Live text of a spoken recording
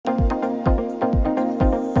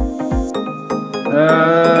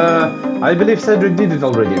I believe Cedric did it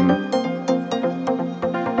already.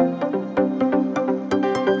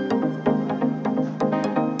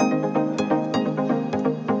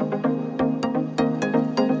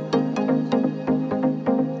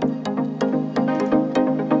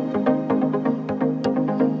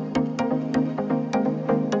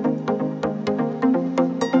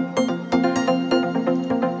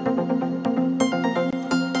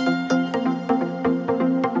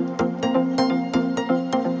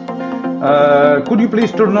 Could you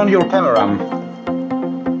please turn on your camera?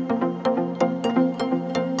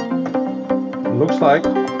 Looks like.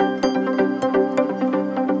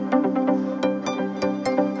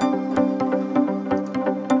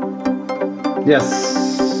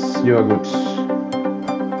 Yes, you are good.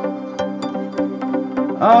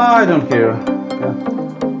 I don't care. Yeah.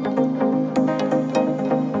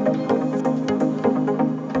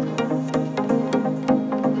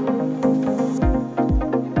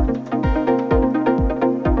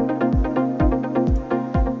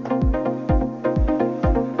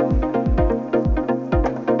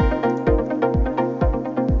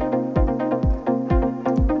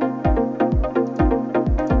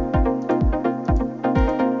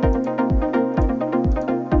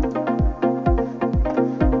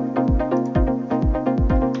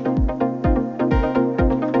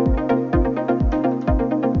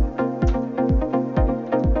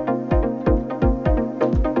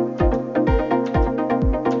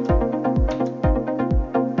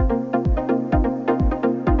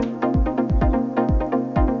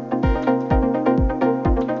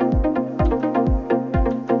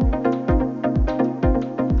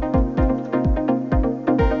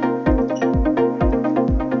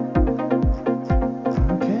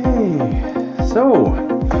 So,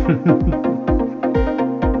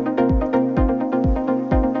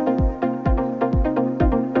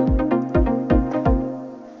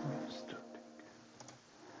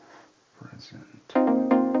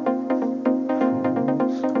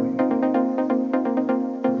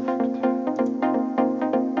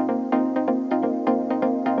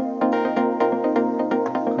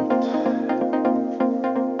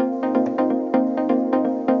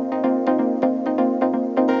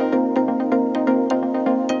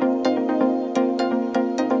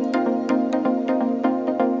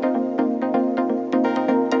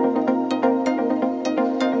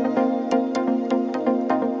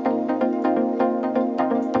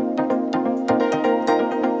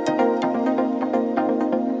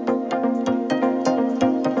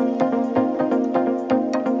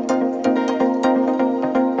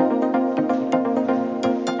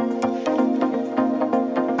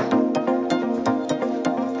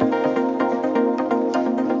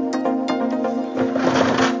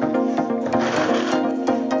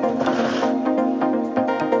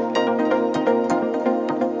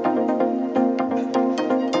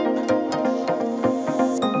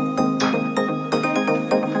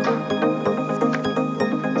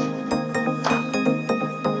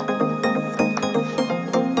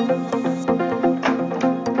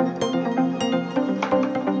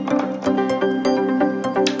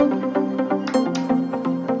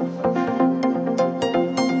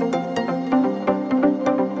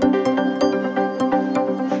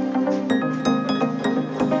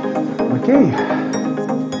 okay,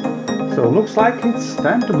 so looks like it's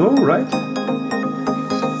time to go, right?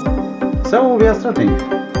 So we are starting.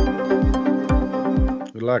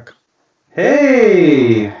 Good luck.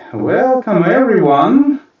 Hey, welcome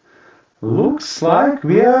everyone. Looks like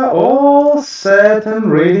we are all set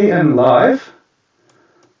and ready and live.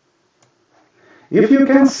 If you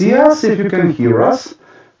can see us, if you can hear us,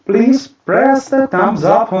 please press the thumbs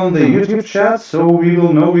up on the YouTube chat so we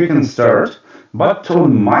will know we can start. But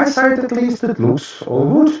on my side at least it looks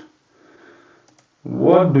all good.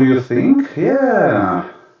 What do you think? Yeah.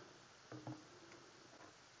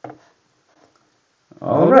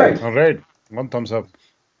 All right. All right. One thumbs up.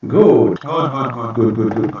 Good.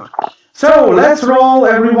 Good. So let's roll,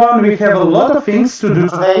 everyone. We have a lot of things to do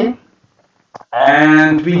today,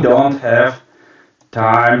 and we don't have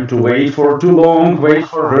time to wait for too long. Wait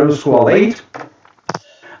for those who are late.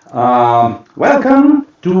 Welcome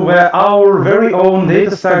to our very own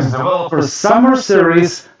DataStax Developer Summer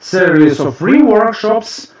Series of free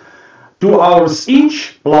workshops, 2 hours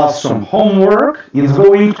each, plus some homework. It's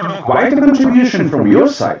going to be quite a contribution from your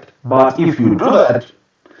side, but if you do that,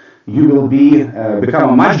 you will become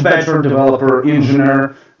a much better developer,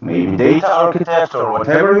 engineer, maybe data architect, or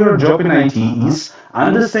whatever your job in IT is.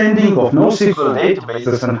 Understanding of NoSQL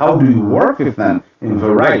databases and how do you work with them in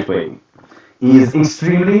the right way is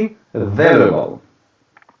extremely valuable.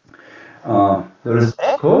 There is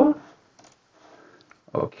echo.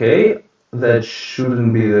 Okay, that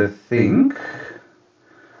shouldn't be the thing.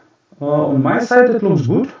 On my side, it looks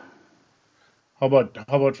good. How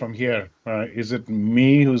about from here? Is it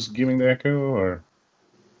me who's giving the echo, or?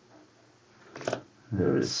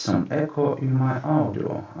 There is some echo in my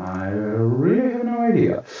audio. I really have no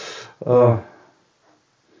idea. Uh,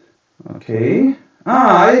 okay.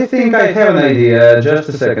 I think I have an idea. Just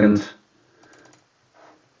a second.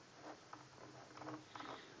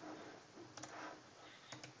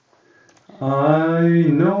 I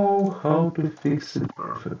know how to fix it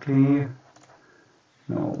perfectly.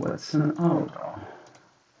 No, what's an audio?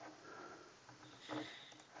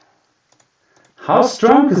 How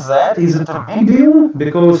strong is that? Is it a big deal?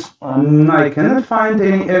 Because I cannot find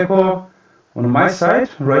any echo on my side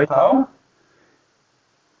right now.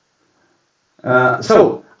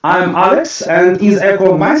 So I'm Alex, and is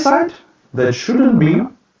echo on my side? That shouldn't be.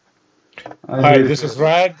 Hi, this is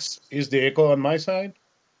Rags. Is the echo on my side?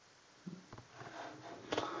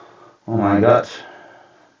 Oh my god.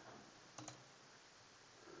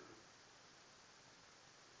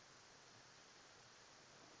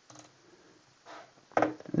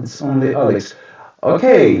 It's only Alex.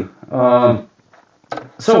 Okay.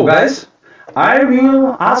 So guys, I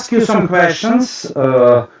will ask you some questions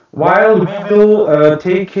while we will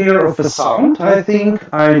take care of the sound. I think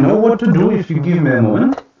I know what to do if you give me a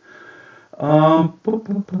moment. Boom, boom,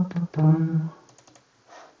 boom, boom, boom.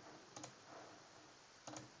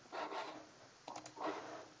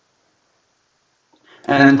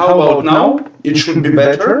 And how about now? It should be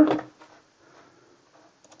better.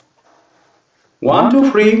 1,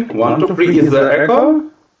 2, 3. 1, 2, 3 is the echo.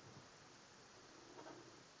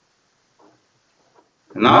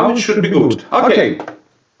 Now it should be good. Okay.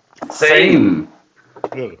 Same.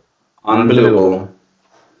 Good. Unbelievable.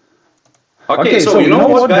 Okay, so you know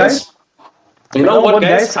what, guys?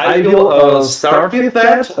 I will start with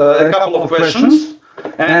that, a couple of questions,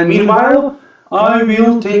 and meanwhile, I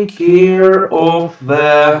will take care of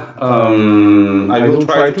the. I will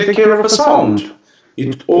try to take care of the sound.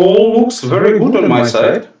 It all looks very good on my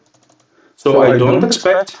side, so I don't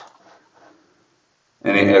expect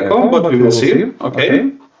any echo, but we will see.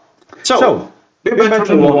 Okay. So we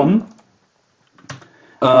better move on.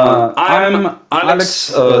 I'm Alex,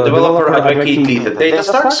 developer advocate at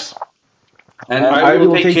DataStax, and I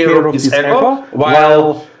will take care of this echo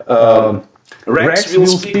while Rex will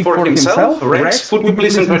speak for himself. Rex, could you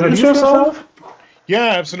please introduce yourself?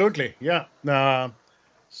 Yeah, absolutely. Yeah.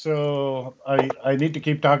 So I need to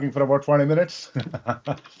keep talking for about 20 minutes.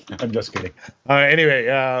 I'm just kidding. Anyway,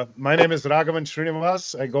 my name is Raghavan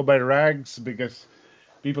Srinivas. I go by Rags because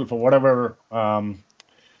people, for whatever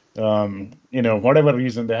whatever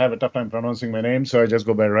reason, they have a tough time pronouncing my name, so I just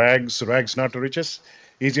go by Rags. Rags, not to riches.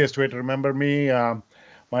 Easiest way to remember me.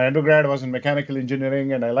 My undergrad was in mechanical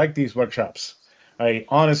engineering, and I like these workshops. I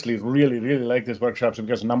honestly really, really like these workshops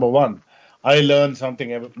because number one, I learn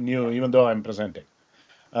something new, even though I'm presenting.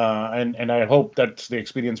 And I hope that's the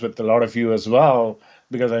experience with a lot of you as well,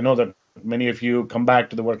 because I know that many of you come back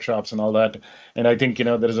to the workshops and all that, and I think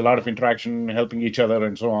there is a lot of interaction, helping each other,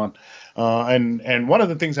 and so on. And one of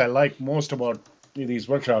the things I like most about these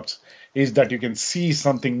workshops is that you can see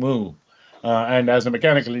something move. And as a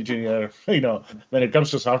mechanical engineer, when it comes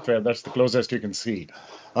to software, that's the closest you can see.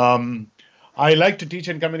 Um, I like to teach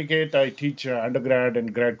and communicate. I teach undergrad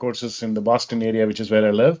and grad courses in the Boston area, which is where I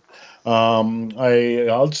live. I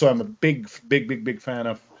also am a big fan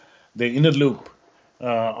of the inner loop.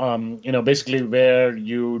 Basically where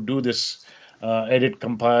you do this edit,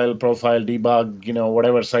 compile, profile, debug,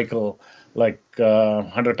 whatever cycle, like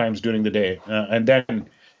 100 times during the day, and then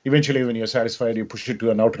eventually when you're satisfied, you push it to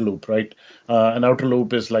an outer loop, right? An outer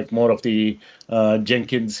loop is like more of the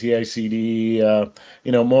Jenkins CI/CD,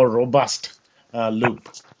 more robust loop.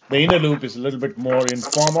 The inner loop is a little bit more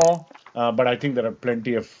informal, but I think there are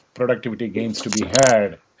plenty of productivity gains to be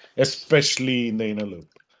had, especially in the inner loop.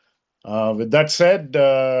 With that said,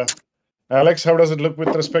 Alex, how does it look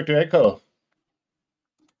with respect to echo?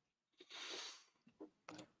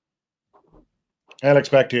 Alex,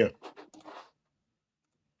 back to you.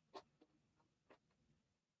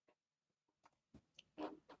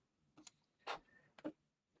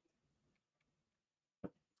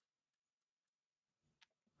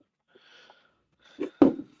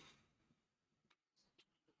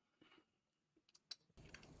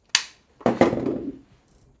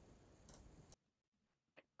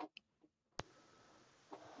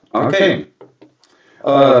 Okay.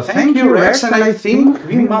 Thank you, Rex, and I think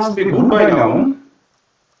we must be good by now.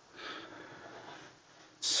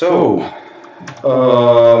 So,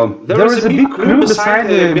 there is a big crew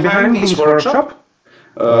behind this workshop.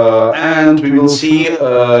 and we will see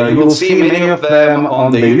you will see many of them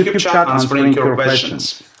on the YouTube chat answering your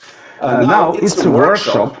questions. Now it's a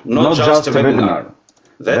workshop, not just a webinar.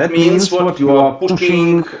 That means what you are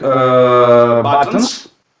pushing buttons.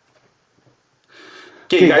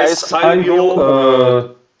 Okay, guys, I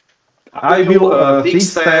will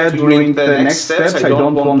fix that during the next steps. I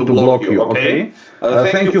don't want to block you, okay?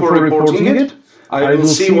 Thank you for reporting it. I will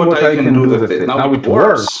see what I can do with it. Now it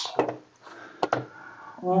works.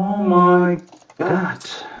 Oh my God.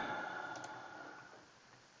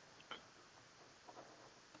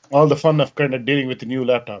 All the fun of kind of dealing with the new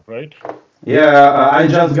laptop, right? Yeah, I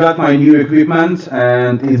just got my new equipment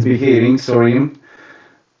and it's behaving, sorry.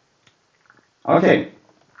 Okay,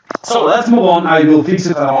 so let's move on. I will fix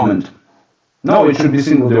it in a moment. Now it should be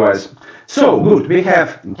single device. So, good, we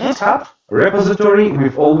have GitHub repository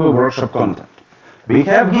with all the workshop content. We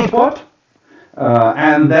have Gitbot,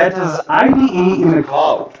 and that is IDE in the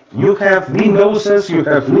cloud. You have Windowses, you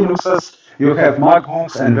have Linuxes, you have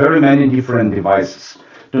MacBooks, and very many different devices.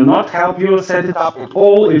 Do not help you set it up at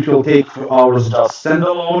all. It will take 2 hours just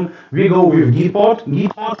standalone. We go with Gitbot.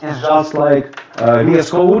 Gitbot is just like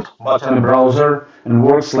VS Code, but in a browser, and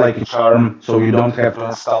works like a charm, so you don't have to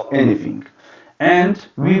install anything. And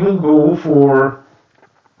we will go for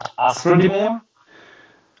ASTRA.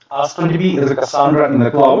 ASTRA is a Cassandra in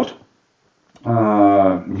the cloud.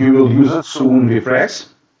 You will use it soon with Rex.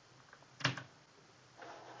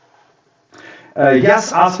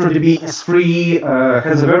 Yes, AstraDB is free,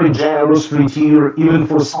 has a very generous free tier, even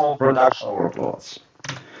for small production workloads.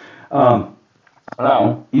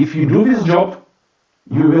 Now, if you do this job,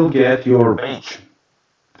 you will get your badge.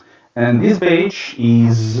 And this badge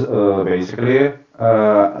is basically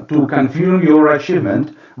to confirm your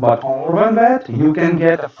achievement, but more than that, you can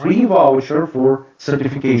get a free voucher for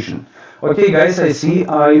certification. Okay, guys, I see.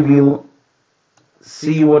 I will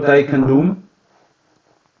see what I can do.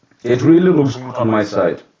 It really looks good on my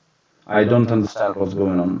side. I don't understand what's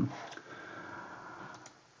going on.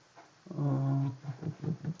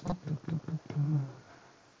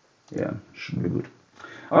 Yeah, should be good.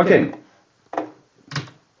 Okay.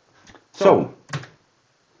 So,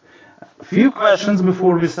 a few questions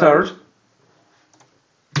before we start.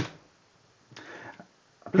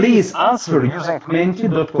 Please answer using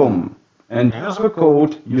menti.com and use the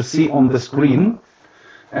code you see on the screen,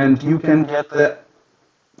 and you can get the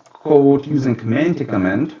code using Menti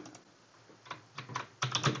command.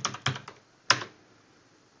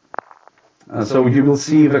 So you will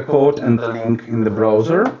see the code and the link in the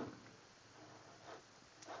browser.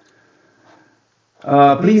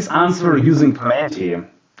 Please answer using Menti.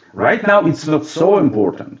 Right now it's not so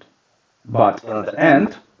important, but in the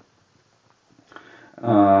end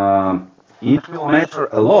it will matter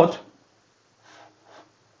a lot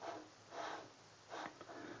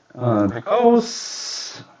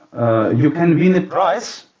because you can win a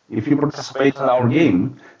prize if you participate in our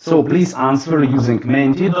game. So please answer using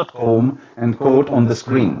menti.com and code on the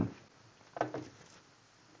screen.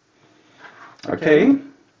 Okay.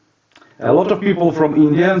 A lot of people from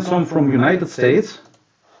India and some from United States.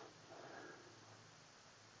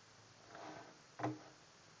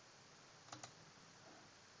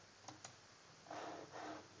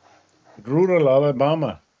 Rural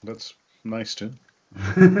Alabama. That's nice too.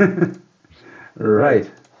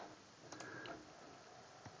 Right.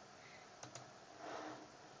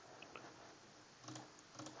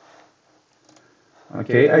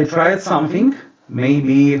 Okay, I tried something.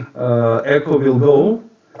 Maybe echo will go.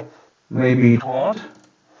 Maybe it won't.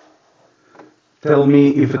 Tell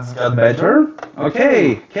me if it's got better.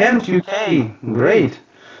 Okay, Kent, UK, great.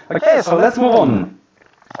 Okay, so let's move on.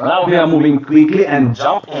 Now we are moving quickly and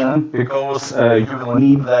jump in because you will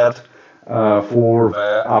need that for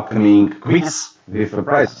the upcoming quiz with the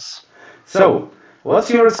prizes. So, what's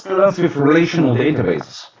your experience with relational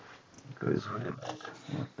databases? Goes really bad.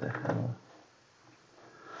 What the hell?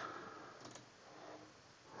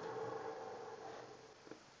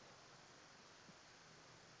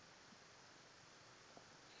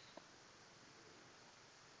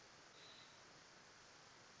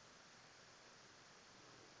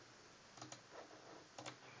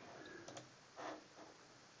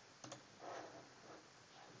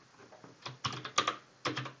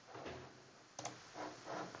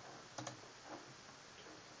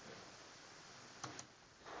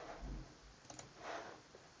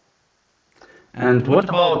 And what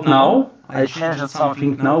about now? I changed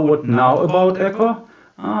something now. What now about echo?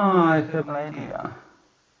 Ah, I have an idea.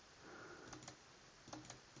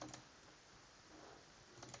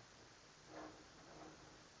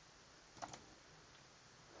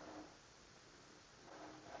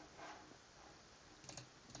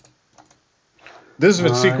 This is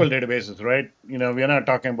with SQL databases, right? We are not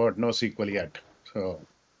talking about NoSQL yet. So,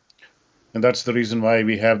 and that's the reason why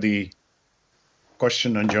we have the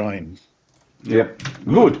question on join. Yeah,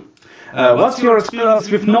 good. What's your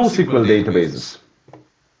experience with NoSQL databases?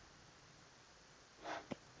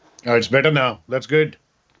 Oh, it's better now. That's good.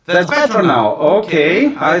 That's better now.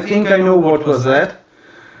 Okay, I think I know what was that.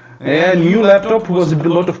 A new laptop was a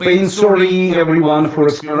lot of pain. Sorry, everyone, for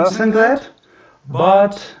experiencing that.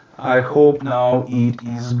 But I hope now it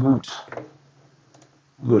is good.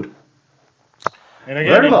 Good. And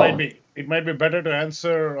again, it might be better to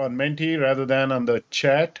answer on Menti rather than on the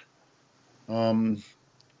chat,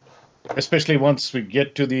 especially once we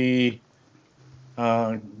get to the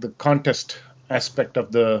contest aspect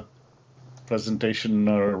of the presentation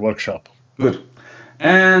or workshop. Good.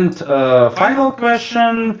 And final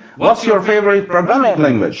question, what's your favorite programming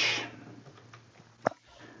language?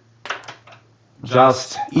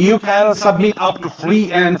 Just, you can submit up to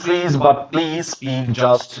 3 entries, but please speak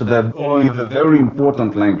just only the very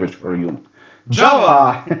important language for you.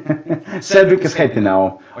 Java! Cedric is happy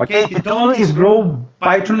now. Okay,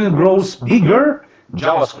 Python grows bigger.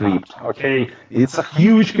 JavaScript, okay, it's a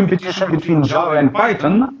huge competition between Java and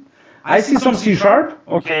Python. I see some C#,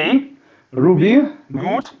 okay. Ruby,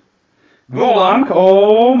 good. Golang,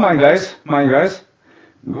 oh my guys,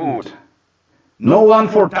 good. No one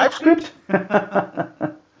for TypeScript?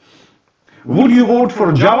 Would you vote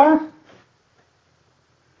for Java?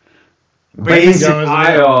 Basic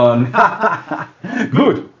Iron.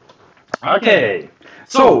 Good. Okay.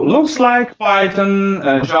 So, looks like Python,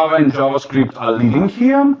 Java and JavaScript are leading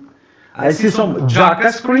here. I see some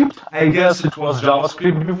JavaScript. I guess it was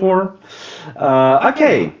JavaScript before.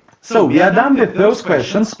 Okay. So, we are done with those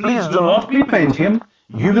questions. Please do not click Menti.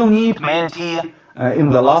 You will need Menti in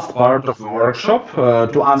the last part of the workshop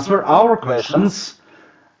to answer our questions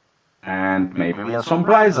and maybe win some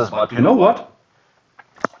prizes. But you know what?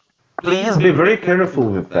 Please be very careful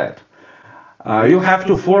with that. You have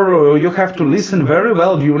to listen very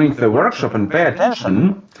well during the workshop and pay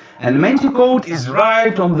attention. And Menti code is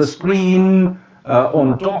right on the screen,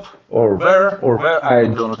 on top or where I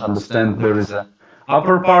don't understand. There is a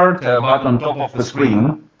upper part, but on top of the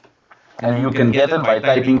screen. And you can get it by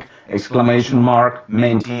typing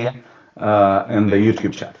 !Menti in the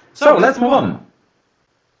YouTube chat. So let's move on.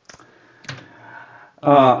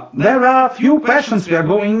 There are a few questions we are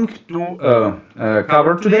going to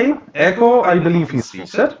cover today. Echo, I believe, is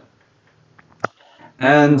fixed.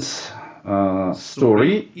 And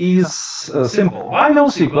story is simple. Why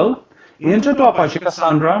NoSQL? Intro to Apache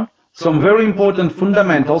Cassandra, some very important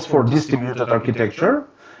fundamentals for distributed architecture,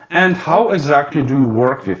 and how exactly do you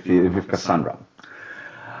work with Cassandra.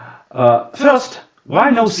 First,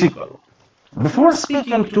 why NoSQL? Before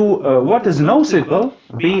speaking to what is NoSQL,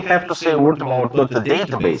 we have to say a word about what the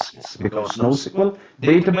database is, because NoSQL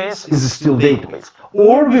database is still database,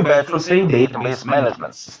 or we better say database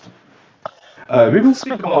management system. We will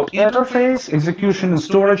speak about interface, execution, and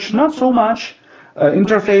storage, not so much.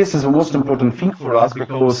 Interface is the most important thing for us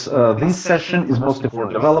because this session is mostly for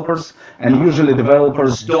developers, and usually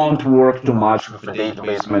developers don't work too much with the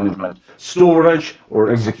database management, storage,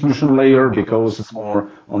 or execution layer because it's more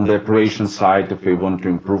on the operation side if we want to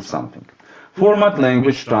improve something. Format,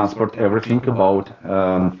 language, transport, everything about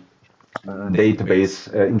database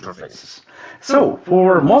interfaces. So,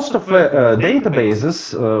 for most of the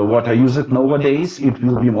databases, what I use it nowadays, it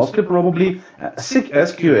will be mostly probably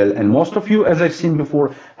SQL, and most of you, as I've seen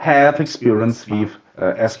before, have experience with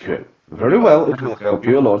SQL. Very well, it will help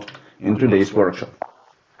you a lot in today's workshop.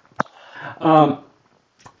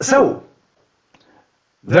 So,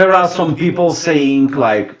 there are some people saying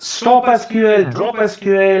like, stop SQL, drop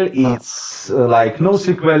SQL, it's like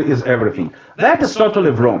NoSQL is everything. That is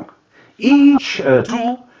totally wrong. Each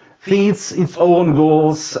tool fits its own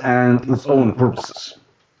goals and its own purposes.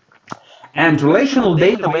 And relational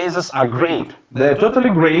databases are great. They're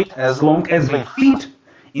totally great as long as they fit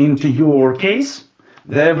into your case.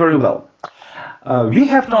 They're very well. We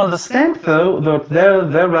have to understand, though, that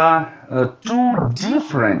there are two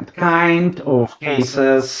different kind of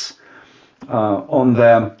cases on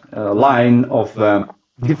the line of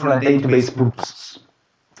different database purposes.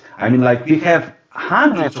 I mean, like, we have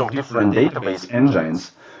hundreds of different database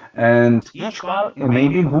engines, and each one may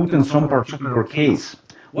be good in some particular case.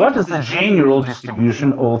 What is the general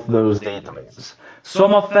distribution of those databases?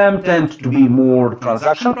 Some of them tend to be more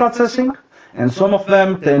transaction processing, and some of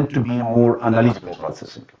them tend to be more analytical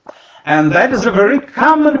processing. And that is a very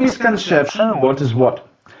common misconception, what is what.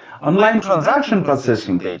 Online transaction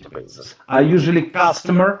processing databases are usually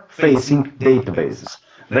customer-facing databases.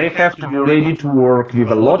 They have to be ready to work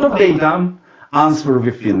with a lot of data, answer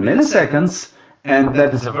within milliseconds, and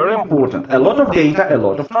that is very important. A lot of data, a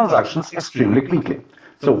lot of transactions extremely quickly.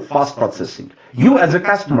 So fast processing. You as a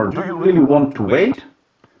customer, do you really want to wait?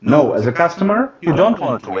 No, as a customer, you don't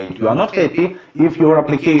want to wait. You are not happy if your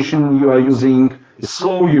application you are using is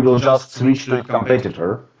slow, you will just switch to a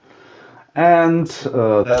competitor. And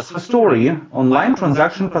that's the story. Online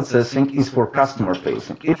transaction processing is for customer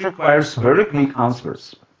facing. It requires very quick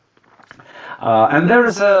answers. And there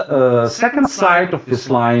is a second side of this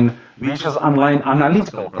line, which is online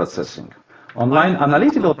analytical processing. Online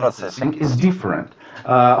analytical processing is different.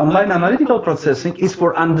 Online analytical processing is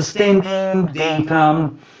for understanding data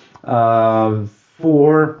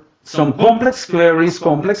for some complex queries,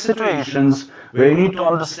 complex situations, where you need to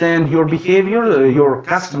understand your behavior, your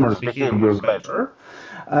customers' behaviors better.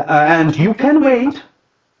 And you can wait,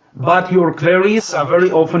 but your queries are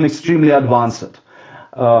very often extremely advanced.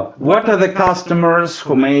 What are the customers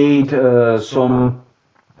who made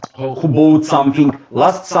who bought something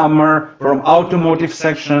last summer from automotive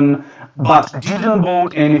section, but didn't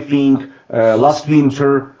bought anything last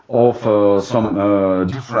winter of some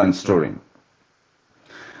different story?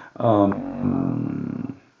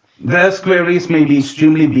 These queries may be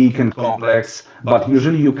extremely big and complex, but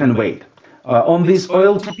usually you can wait. On this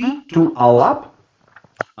OLTP to ALAP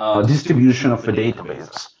distribution of the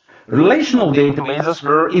databases. Relational databases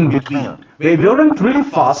were in between. They weren't really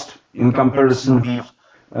fast in comparison with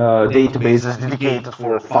databases dedicated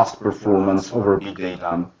for fast performance over big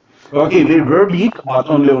data. Okay, they were big, but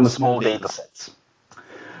only on small data sets.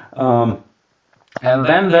 And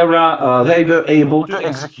then they were able to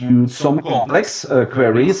execute some complex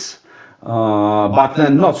queries, but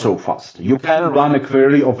then not so fast. You can run a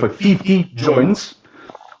query of 50 joins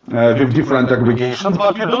with different aggregations,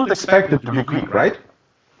 but you don't expect it to be quick, right?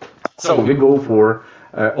 So we go for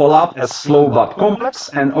OLAP as slow but complex,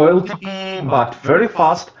 and OLTP but very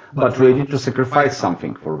fast, but ready to sacrifice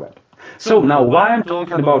something for that. So now why I'm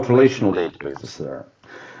talking about relational databases there?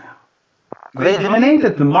 They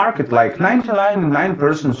dominated the market, like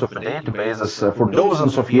 99% of the databases for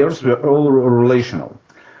dozens of years were all relational.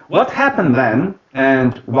 What happened then,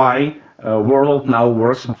 and why world now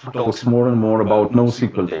talks more and more about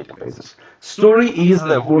NoSQL databases? Story is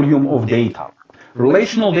the volume of data.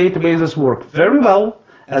 Relational databases work very well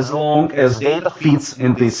as long as data fits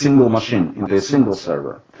into a single machine, into a single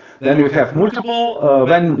server. Then you have multiple,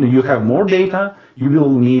 when you have more data, you will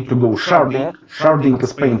need to go sharding. Sharding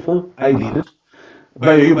is painful, I did it,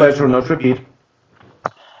 but you better not repeat.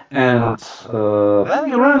 And then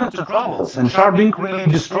you run into troubles, and sharding really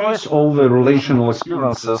destroys all the relational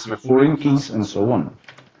experiences with foreign keys and so on.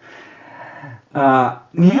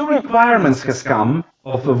 New requirements has come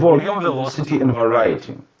of the volume, velocity, and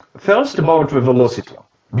variety. First, about the velocity.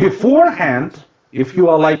 Beforehand, if you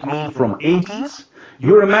are like me from 80s,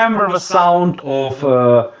 you remember the sound of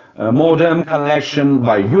a modem connection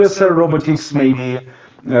by USL Robotics, maybe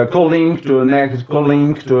calling to an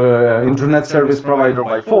internet service provider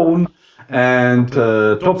by phone, and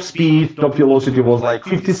top speed, top velocity was like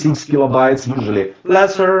 56 kilobytes, usually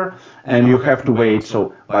lesser, and you have to wait.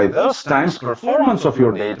 So by those times, performance of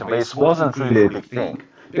your database wasn't really a big thing,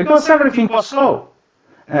 because everything was slow.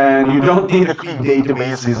 And you don't need a quick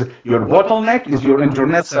database. Your bottleneck is your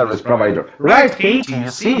internet service provider. Right, Katie, you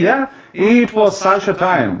see, yeah? It was such a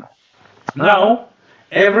time. Now,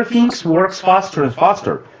 everything works faster and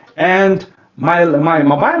faster. And my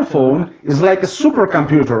mobile phone is like a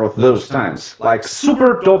supercomputer of those times, like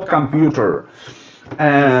super top computer.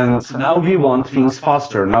 And now we want things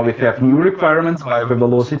faster. Now we have new requirements by the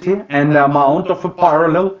velocity and the amount of a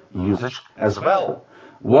parallel usage as well.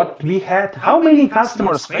 What we had, how many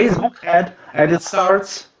customers Facebook had at its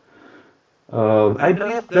starts? I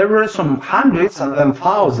believe there were some hundreds and then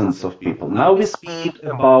thousands of people. Now we speak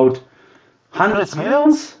about hundreds,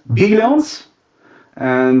 millions, billions,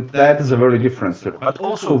 and that is a very different story. But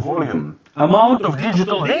also volume, amount of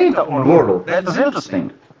digital data on the world, that is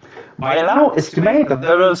interesting. By now, estimated,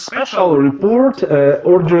 there was a special report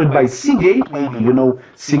ordered by Seagate, maybe you know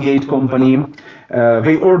Seagate company.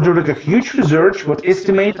 They ordered a huge research. What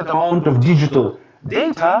estimated amount of digital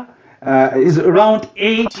data is around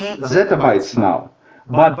 80 zettabytes now.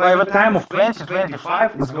 But by the time of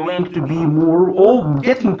 2025, it's going to be more,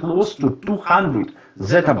 getting close to 200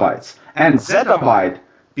 zettabytes. And zettabyte,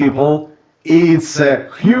 people, it's a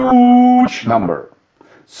huge number.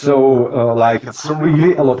 So, like, it's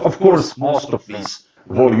really a lot. Of course, most of this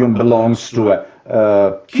volume belongs to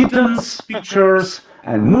kittens, pictures,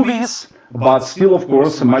 and movies, but still, of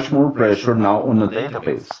course, much more pressure now on the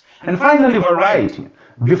database. And finally, variety.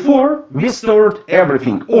 Before, we stored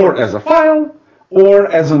everything or as a file,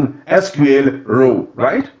 or as an SQL row,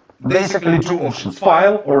 right? Basically two options,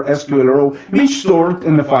 file or SQL row, which stored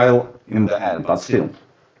in the file in the end, but still.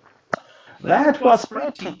 That was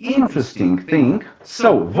pretty interesting thing.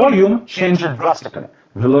 So volume changed drastically,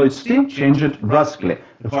 velocity changed drastically,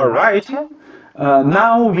 variety.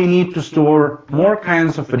 Now we need to store more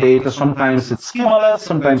kinds of data. Sometimes it's schemaless,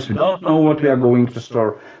 sometimes we don't know what we are going to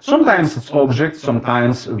store. Sometimes it's objects,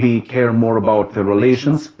 sometimes we care more about the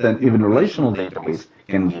relations than even relational database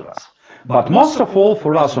can give us. But most of all,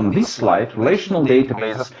 for us on this slide, relational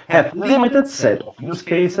databases have limited set of use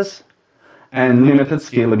cases and limited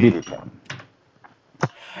scalability.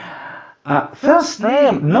 First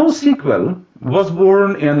name, NoSQL, was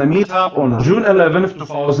born in a meetup on June 11,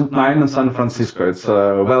 2009 in San Francisco. It's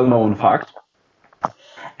a well-known fact.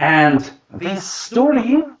 And this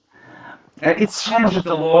story, it's changed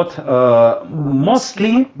a lot,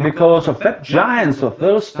 mostly because of that giants of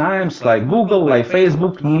those times, like Google, like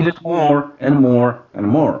Facebook, needed more and more and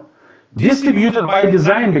more. Distributed by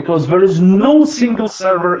design, because there is no single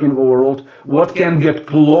server in the world what can get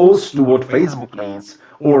close to what Facebook needs,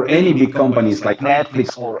 or any big companies like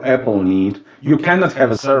Netflix or Apple need. You cannot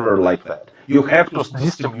have a server like that. You have to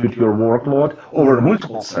distribute your workload over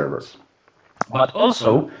multiple servers. But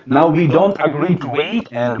also, now we don't agree to wait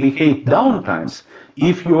and we hate downtimes.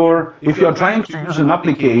 If you're trying to use an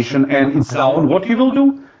application and it's down, what you will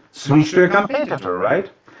do? Switch to a competitor, right?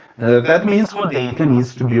 That means your data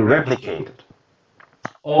needs to be replicated.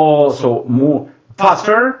 Also, more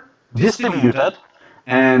faster, distributed,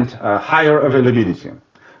 and higher availability.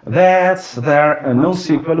 That's where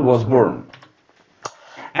NoSQL was born.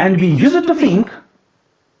 And we use it to think.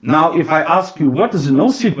 Now, if I ask you what is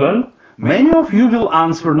NoSQL, many of you will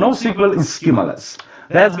answer NoSQL is schemaless.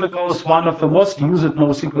 That's because one of the most used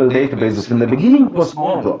NoSQL databases in the beginning was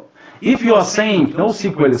Mongo. If you are saying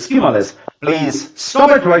NoSQL is schemaless, please stop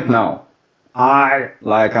it right now.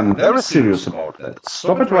 I'm very serious about that.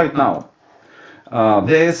 Stop it right now.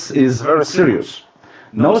 This is very serious.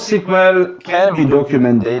 NoSQL can be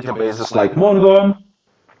document databases like Mongo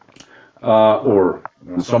or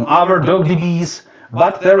some other DocDBs,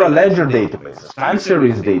 but there are ledger databases, time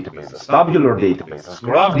series databases, tabular databases,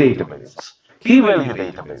 graph databases, key value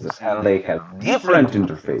databases, and they have different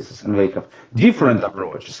interfaces and they have different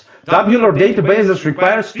approaches. Tabular databases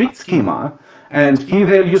require strict schema, and key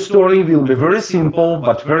value storing will be very simple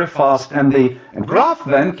but very fast, and graph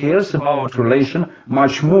then cares about relation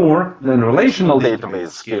much more than relational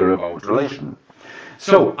databases care about relation.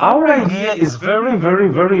 So our idea is very, very,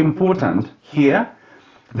 very important here.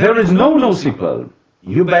 There is no NoSQL.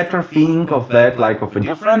 You better think of that like of a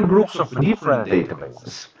different groups of different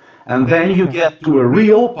databases. And then you get to a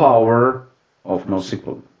real power of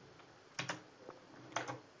NoSQL.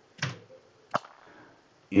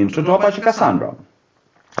 Intro to Apache Cassandra.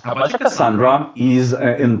 Apache Cassandra is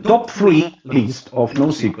in top 3 list of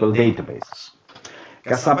NoSQL databases.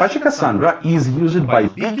 Apache Cassandra is used by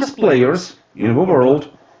biggest players in the world.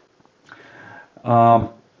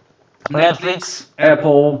 Netflix,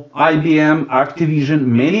 Apple, IBM, Activision,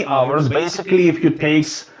 many others. Basically, if you take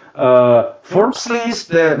Forbes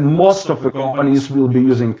list, most of the companies will be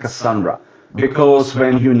using Cassandra, because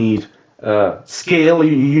when you need scale,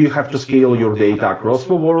 you have to scale your data across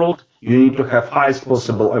the world. You need to have highest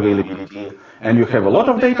possible availability, and you have a lot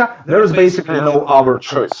of data. There is basically no other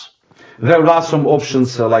choice. There are some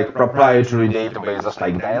options like proprietary databases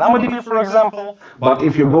like DynamoDB, for example, but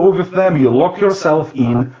if you go with them, you lock yourself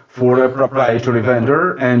in for a proprietary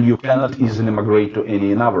vendor, and you cannot easily migrate to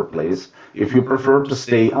any other place. If you prefer to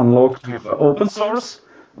stay unlocked with open source,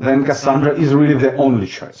 then Cassandra is really the only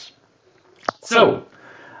choice. So,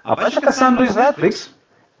 Apache Cassandra is Netflix.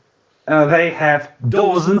 They have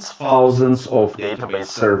dozens, thousands of database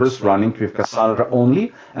servers running with Cassandra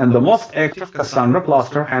only, and the most active Cassandra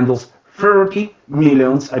cluster handles 30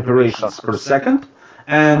 million operations per second,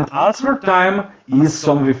 and answer time is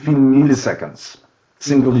some within milliseconds,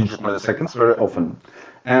 single-digit milliseconds very often.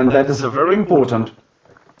 And that is very important,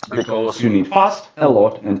 because you need fast, a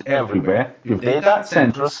lot, and everywhere with data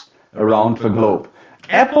centers around the globe.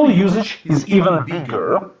 Apple usage is even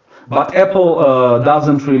bigger, but Apple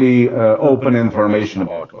doesn't really open information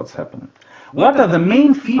about what's happening. What are the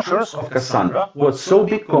main features of Cassandra? What so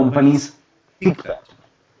big companies pick that?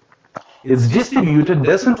 It's distributed,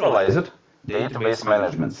 decentralized database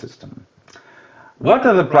management system. What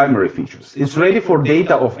are the primary features? It's ready for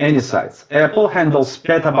data of any size. Apple handles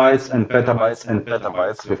petabytes and petabytes and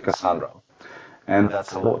petabytes with Cassandra. And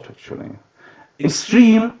that's a lot, actually.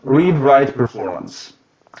 Extreme read-write performance.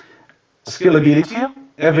 Scalability,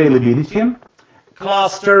 availability,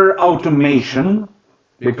 cluster automation,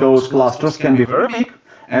 because clusters can be very big,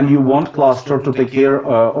 and you want cluster to take care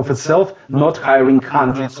of itself, not hiring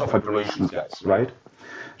hundreds of operations guys, right?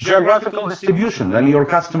 Geographical distribution, when your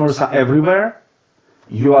customers are everywhere,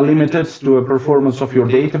 you are limited to a performance of your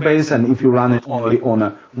database, and if you run it only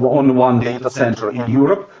on one data center in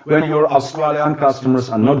Europe, when your Australian customers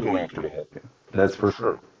are not going to be happy. That's for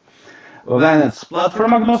sure. Well, then it's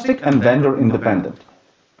platform agnostic and vendor independent.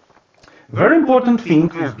 Very important thing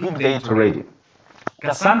with big data ready.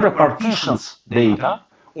 Cassandra partitions data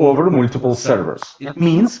over multiple servers. It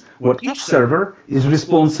means what each server is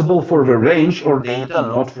responsible for the range or data,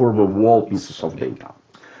 not for the whole pieces of data.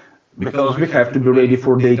 Because we have to be ready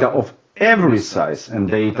for data of every size, and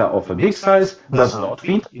data of a big size does not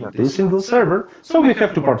fit in a single server, so we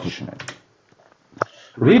have to partition it.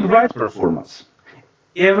 Read-write performance.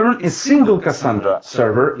 Even a single Cassandra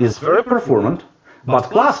server is very performant, but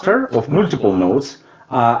cluster of multiple nodes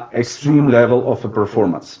are extreme level of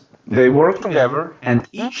performance. They work together, and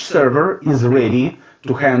each server is ready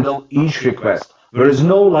to handle each request. There is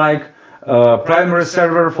no like primary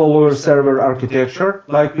server, follower server architecture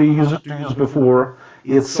like we used to use before.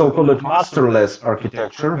 It's so-called masterless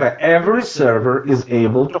architecture, where every server is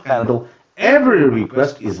able to handle every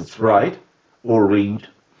request, is it write or read,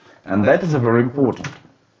 and that is very important.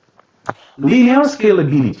 Linear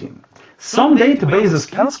scalability. Some databases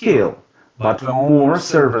can scale, but the more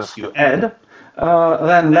servers you add,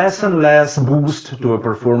 then less and less boost to a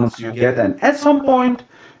performance you get, and at some point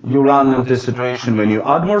you run into a situation when you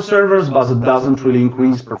add more servers, but it doesn't really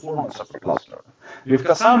increase performance of the cluster. With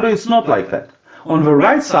Cassandra, it's not like that. On the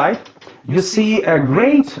right side, you see a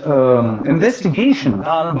great investigation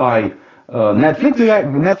done by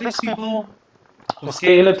Netflix people to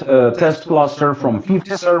scale it, test cluster from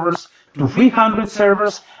 50 servers to 300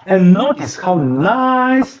 servers, and notice how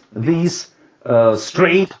nice this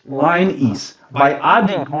straight line is. By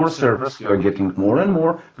adding more servers, you are getting more and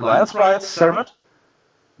more clients rights served,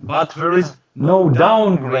 but there is no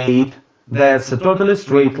downgrade. That's a totally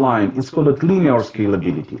straight line. It's called linear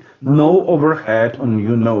scalability. No overhead on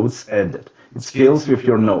new nodes added. It scales with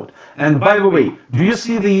your node. And by the way, do you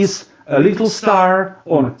see this little star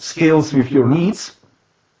on scales with your needs?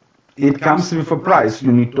 It comes with a price.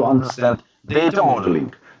 You need to understand data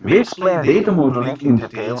modeling. We explain data modeling in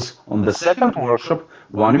details on the second workshop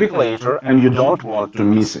 1 week later, and you don't want to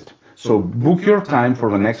miss it. So book your time for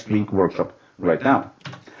the next week workshop right now.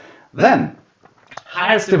 Then,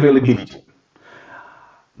 highest availability.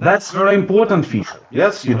 That's a very important feature.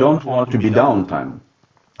 Yes, you don't want to be downtime.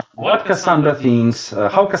 What Cassandra thinks,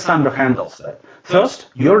 how Cassandra handles that. First,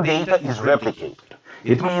 your data is replicated.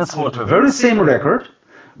 It means what the very same record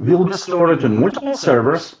will be stored on multiple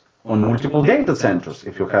servers, on multiple data centers,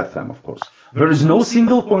 if you have them, of course. There is no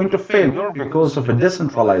single point of failure because of a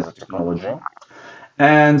decentralized technology.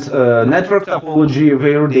 And network topology,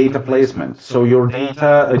 where data placement. So your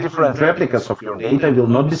data, different replicas of your data will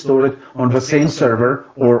not be stored on the same server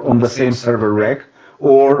or on the same server rack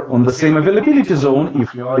or on the same availability zone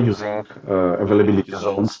if you are using availability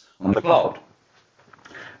zones on the cloud.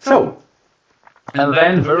 So, and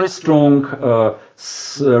then very strong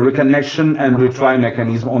reconnection and retry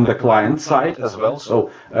mechanism on the client side as well. So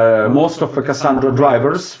most of the Cassandra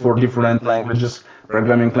drivers for different languages,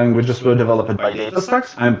 programming languages, were developed by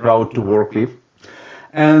DataStax. I'm proud to work with.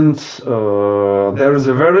 And there is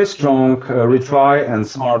a very strong retry and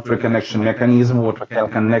smart reconnection mechanism what can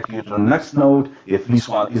connect you to the next node if this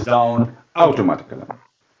one is down automatically.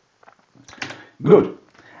 Good.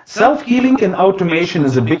 Self-healing and automation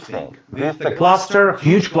is a big thing. With a cluster,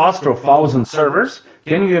 huge cluster of 1,000 servers,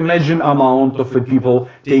 can you imagine amount of people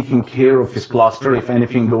taking care of this cluster if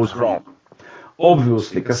anything goes wrong?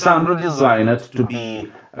 Obviously, Cassandra designed it to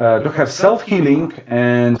be to have self-healing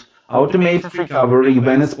and automated recovery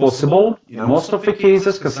when it's possible. In most of the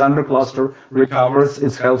cases, Cassandra cluster recovers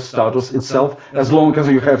its health status itself. As long as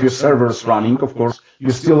you have your servers running, of course,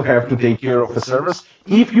 you still have to take care of the servers.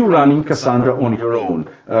 If you're running Cassandra on your own,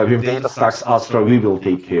 with DataStax ASTRA, we will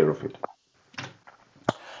take care of it.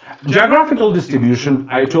 Geographical distribution,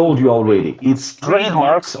 I told you already, it's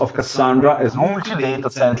trademarks of Cassandra as multi-data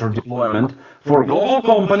center deployment. For global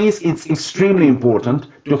companies, it's extremely important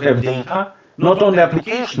to have data, not only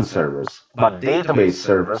application servers, but database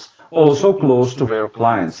servers, also close to their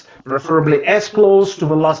clients, preferably as close to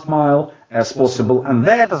the last mile as possible, and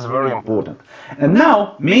that is very important. And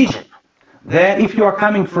now, magic. Then if you are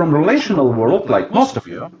coming from relational world, like most of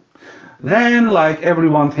you, then like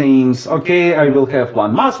everyone thinks, okay, I will have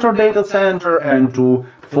one master data center and two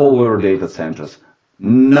follower data centers.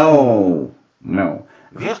 No, no.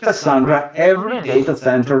 With Cassandra, every data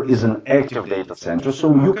center is an active data center,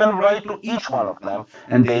 so you can write to each one of them,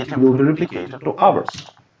 and data will be replicated to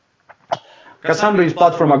others. Cassandra is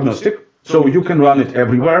platform agnostic, so you can run it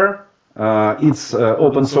everywhere. It's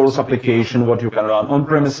open source application, what you can run on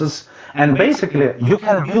premises. And basically, you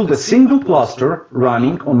can build a single cluster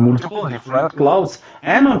running on multiple different clouds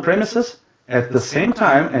and on premises at the same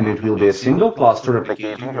time, and it will be a single cluster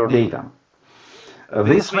replicating your data.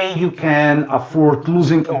 This way, you can afford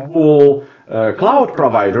losing a whole cloud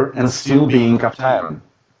provider and still being uptime.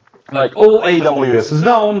 Like all AWS is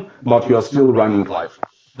down, but you are still running live.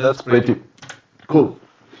 That's pretty cool.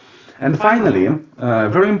 And finally, a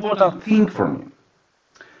very important thing for me.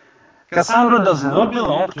 Cassandra does not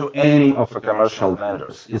belong to any of the commercial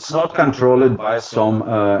vendors. It's not controlled by some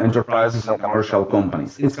enterprises and commercial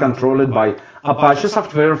companies. It's controlled by Apache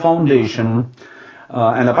Software Foundation.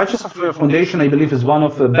 And Apache Software Foundation, I believe, is one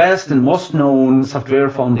of the best and most known software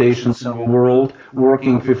foundations in the world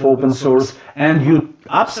working with open source. And you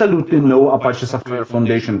absolutely know Apache Software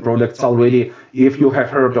Foundation products already if you have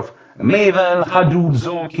heard of Maven, Hadoop,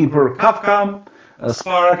 Zookeeper, Kafka,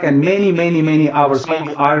 Spark, and many others.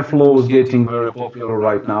 Maybe Airflow is getting very popular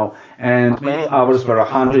right now, and many others. There are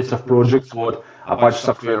hundreds of projects what Apache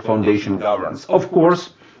Software Foundation governs. Of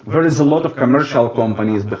course, there is a lot of commercial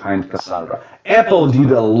companies behind Cassandra. Apple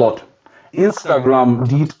did a lot. Instagram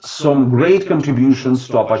did some great contributions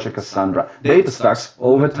to Apache Cassandra. DataStax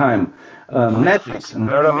all the time. Netflix, and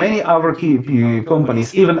there are many other key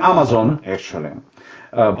companies, even Amazon, actually.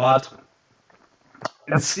 But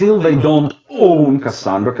still they don't own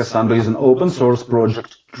Cassandra. Cassandra is an open source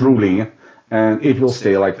project, truly, and it will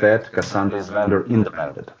stay like that. Cassandra is vendor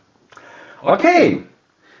independent. Okay,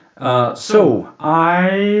 so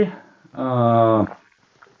I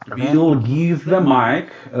will give the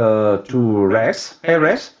mic to Rex. Hey,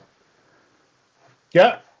 Rex.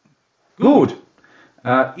 Yeah. Good.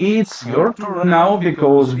 It's your turn now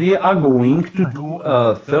because we are going to do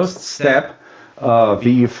a first step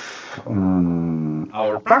with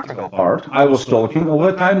our practical part. I was talking all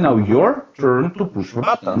the time, now your turn to push the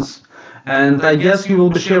buttons. And I guess you will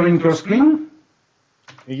be sharing your screen?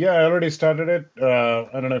 Yeah, I already started it. I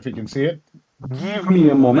don't know if you can see it. Give me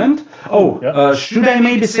a moment. Oh, yeah. Should I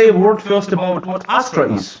maybe say a word first about what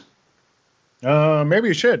ASTRA is? Maybe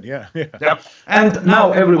you should, yeah. Yep. And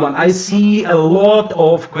now, everyone, I see a lot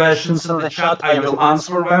of questions in the chat. I will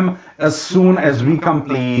answer them as soon as we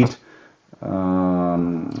complete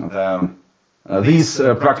these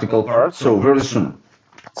practical parts, so very soon.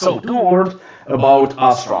 So, 2 words about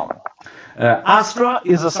ASTRA. ASTRA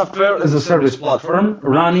is a software as a service platform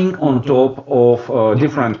running on top of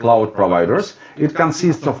different cloud providers. It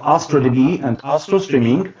consists of AstraDB and Astra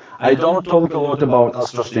Streaming. I don't talk a lot about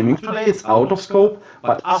Astra Streaming today, it's out of scope,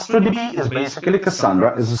 but AstraDB is basically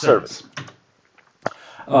Cassandra as a service.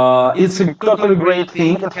 It's a totally great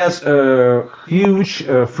thing. It has a huge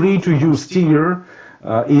free-to-use tier.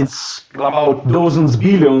 It's about dozens,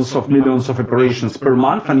 billions of millions of operations per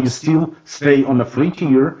month, and you still stay on a free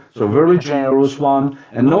tier, so very generous one,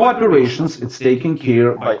 and no operations, it's taken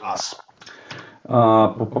care by us.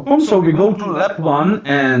 So we go to lab 1,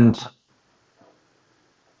 and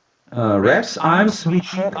Rex, I'm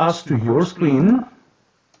switching us to your screen.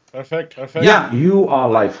 Perfect. Yeah, you are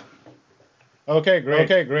live. Okay,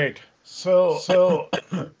 great. So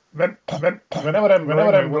whenever I'm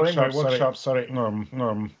doing my workshops,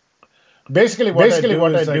 basically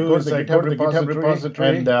what I do is I go to the GitHub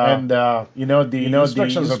repository and the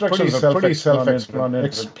instructions are pretty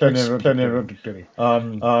self-explanatory.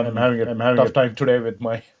 I'm having a tough time today with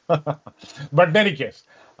my, but in any case,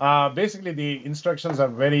 basically the instructions are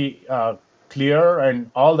very clear,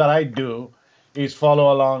 and all that I do is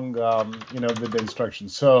follow along, with the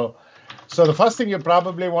instructions. So the first thing you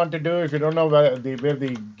probably want to do, if you don't know where the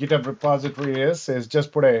GitHub repository is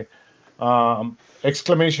just put a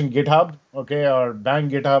exclamation GitHub, okay, or bang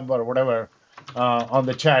GitHub or whatever on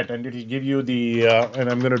the chat, and it'll give you the, and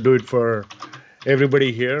I'm going to do it for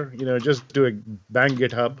everybody here, just do a bang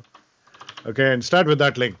GitHub, okay, and start with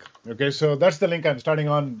that link. Okay, so that's the link I'm starting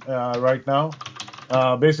on right now.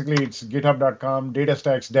 Basically, it's github.com,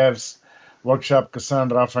 DataStax Devs, Workshop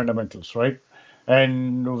Cassandra Fundamentals, right?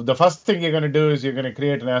 And the first thing you're going to do is you're going to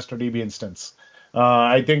create an AstraDB instance.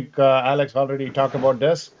 I think Alex already talked about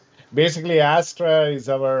this. Basically, Astra is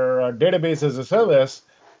our database as a service,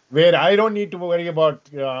 where I don't need to worry about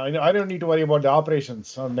the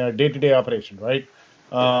operations on the day-to-day operation, right?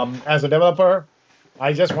 As a developer,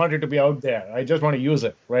 I just want it to be out there. I just want to use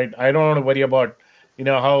it, right? I don't want to worry about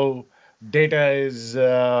how data is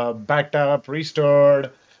backed up, restored,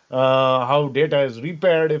 how data is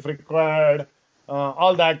repaired if required.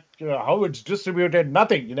 all that, how it's distributed,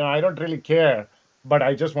 nothing. I don't really care, but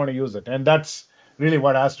I just want to use it. And that's really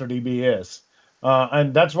what AstraDB is.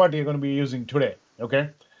 And that's what you're going to be using today. Okay.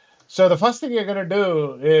 So the first thing you're going to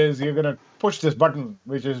do is you're going to push this button,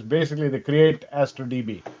 which is basically the create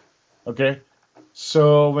AstraDB. Okay.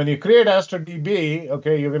 So when you create AstraDB,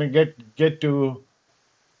 okay, you're going to get to,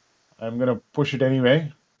 I'm going to push it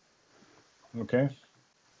anyway. Okay.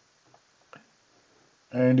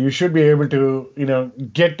 And you should be able to,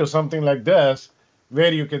 get to something like this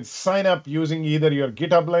where you can sign up using either your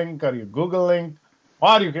GitHub link or your Google link,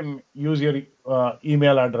 or you can use your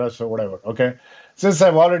email address or whatever. Okay. Since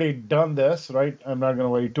I've already done this, right, I'm not going to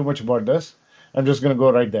worry too much about this. I'm just going to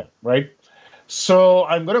go right there, right? So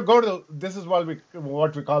I'm going to go to, this is what we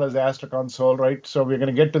call as the Astra console, right? So we're going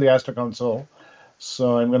to get to the Astra console.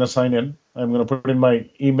 So I'm going to sign in. I'm going to put in my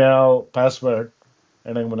email password,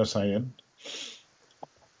 and I'm going to sign in.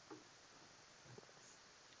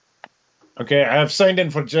 Okay, I have signed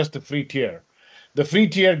in for just the free tier. The free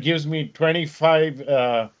tier gives me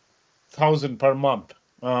 25,000 per month.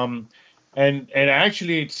 And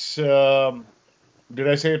actually it's did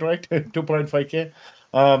I say it right? 2.5K.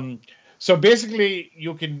 So basically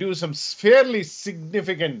you can do some fairly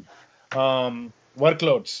significant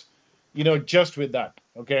workloads, just with that.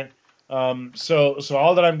 Okay. So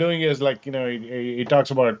all that I'm doing is like, it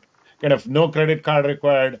talks about kind of no credit card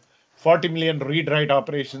required, 40 million read write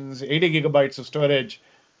operations, 80 gigabytes of storage,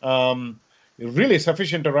 um, really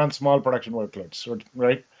sufficient to run small production workloads,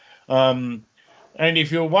 right? And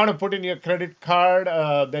if you want to put in your credit card,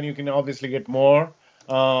 then you can obviously get more.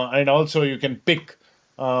 And also you can pick,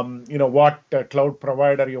 what cloud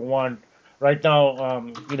provider you want. Right now,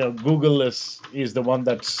 Google is the one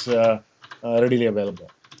that's readily available.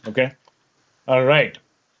 Okay. All right.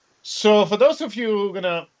 So for those of you who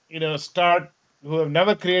are gonna, start, who have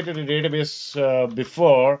never created a database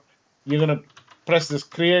before, you're gonna press this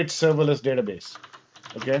create serverless database.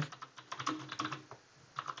 Okay.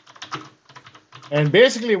 And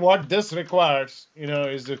basically what this requires,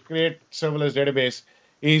 is to create serverless database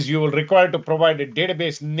is you will require to provide a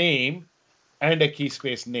database name and a key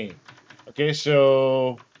space name. Okay,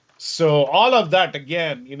 so all of that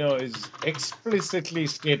again, is explicitly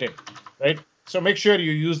stated, right? So make sure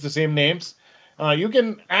you use the same names. You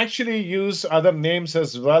can actually use other names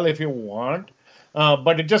as well if you want,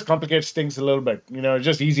 but it just complicates things a little bit. It's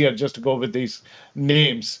just easier just to go with these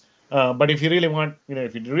names. But if you really want,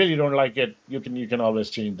 if you really don't like it, you can always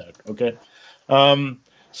change that. Okay.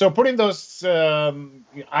 So putting those,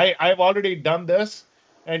 I've already done this,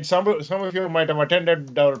 and some of you might have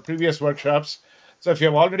attended our previous workshops. So if you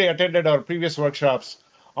have already attended our previous workshops,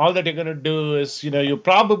 all that you're going to do is, you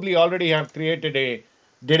probably already have created a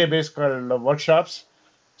database called workshops.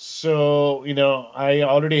 So, I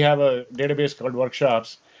already have a database called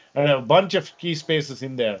workshops and a bunch of key spaces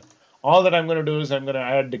in there. All that I'm going to do is I'm going to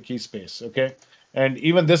add the key space. Okay. And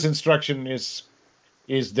even this instruction is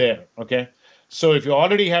there. Okay. So if you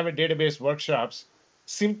already have a database workshops,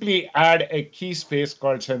 simply add a key space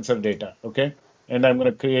called sensor data. Okay. And I'm going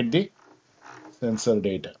to create the sensor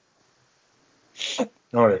data.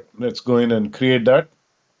 All right. Let's go in and create that.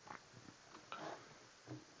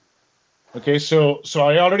 Okay. So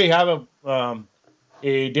I already have a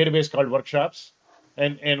database called workshops.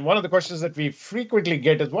 And one of the questions that we frequently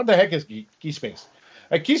get is, what the heck is key space?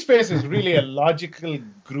 A key space is really a logical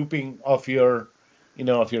grouping of your,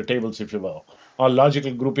 of your tables, if you will, or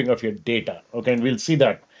logical grouping of your data. Okay, and we'll see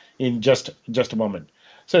that in just a moment.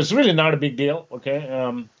 So it's really not a big deal.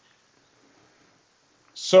 Okay.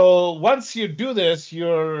 So once you do this,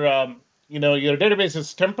 your database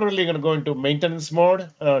is temporarily going to go into maintenance mode.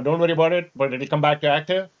 Don't worry about it, but it'll come back to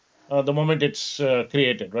active the moment it's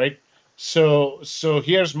created, right? So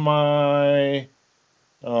here's my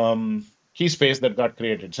key space that got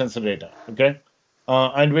created, sensor data. Okay,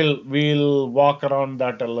 and we'll walk around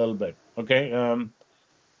that a little bit. Okay.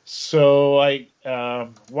 So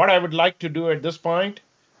what I would like to do at this point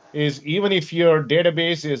is, even if your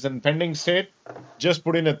database is in pending state, just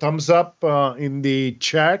put in a thumbs up in the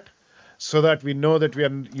chat so that we know that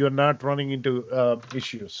you're not running into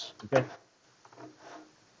issues. Okay.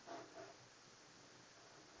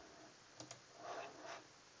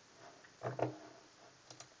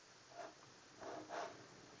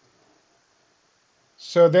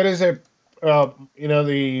 So there is the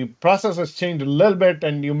process has changed a little bit,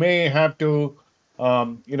 and you may have to,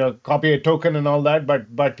 copy a token and all that. But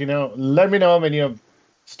let me know when you have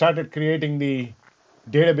started creating the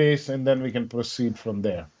database, and then we can proceed from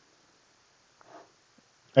there.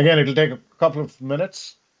 Again, it'll take a couple of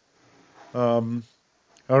minutes. All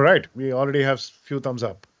right, we already have a few thumbs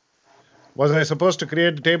up. Was I supposed to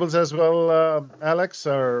create the tables as well, Alex?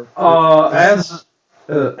 Or As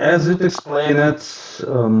it explained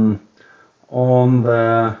on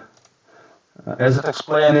the as it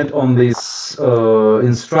explained on this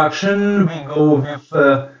instruction, we go with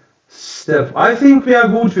step. I think we are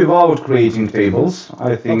good without creating tables.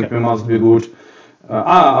 I think Okay. we must be good.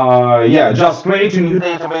 Yeah, just create a new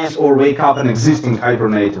database or wake up an existing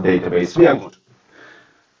hibernated database. We are good.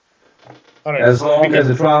 All right. As long as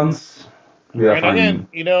it runs, we are And fine. again,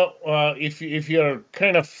 if you're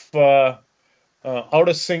kind of out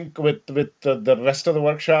of sync with the rest of the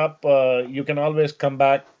workshop, you can always come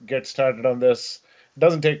back, get started on this. It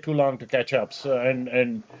doesn't take too long to catch up. So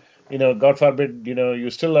and God forbid, you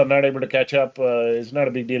still are not able to catch up. It's not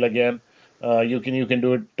a big deal again. You can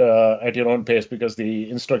do it at your own pace because the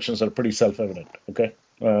instructions are pretty self-evident. Okay.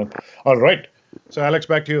 All right. So Alex,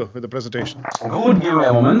 back to you with the presentation. Good. Give me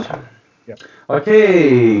a moment. Yeah.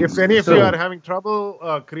 Okay. If any of you are having trouble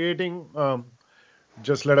creating,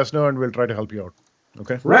 just let us know and we'll try to help you out.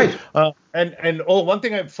 Okay. Right. And one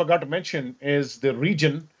thing I forgot to mention is the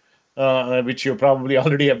region, which you probably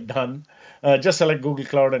already have done. Just select Google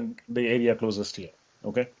Cloud and the area closest to you.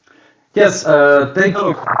 Okay. Yes. Take a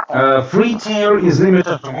look. Free tier is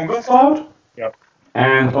limited to Google Cloud. Yeah.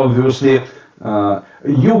 And obviously,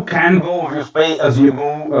 you can go with pay as you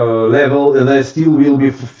go level. There still will be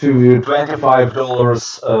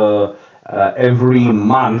 $25 every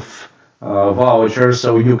month voucher,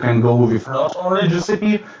 so you can go with not only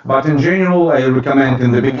GCP, but in general, I recommend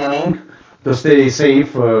in the beginning to stay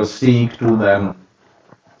safe, stick to the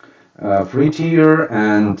free tier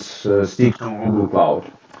and stick to Google Cloud.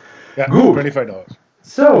 Yeah. Good. $25.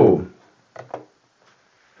 So.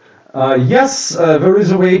 Yes, there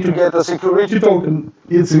is a way to get a security token.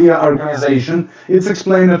 It's via organization. It's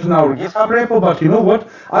explained in our GitHub repo, but you know what?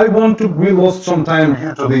 We lost some time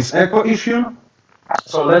due to this echo issue.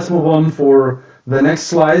 So let's move on for the next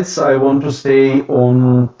slides. I want to stay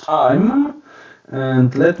on time.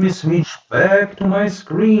 And let me switch back to my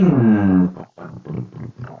screen.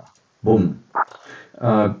 Boom.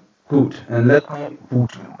 Good. And let me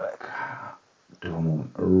put you back.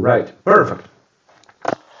 Right. Perfect.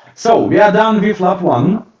 So we are done with lab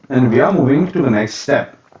 1 and we are moving to the next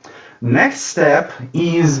step. Next step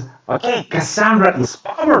is, okay, Cassandra is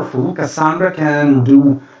powerful. Cassandra can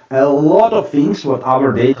do a lot of things what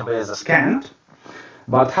our databases can't.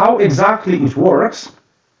 But how exactly it works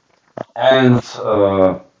and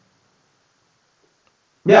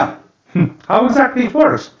yeah, how exactly it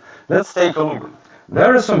works. Let's take a look.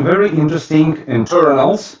 There are some very interesting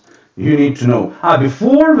internals you need to know.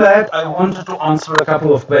 Before that, I wanted to answer a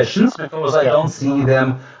couple of questions because I don't see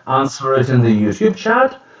them answered in the YouTube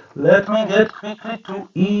chat. Let me get quickly to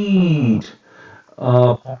it.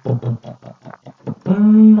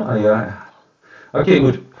 Okay,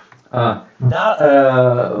 good.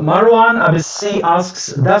 Marwan ABC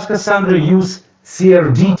asks, does Cassandra use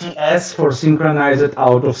CRDTS for synchronized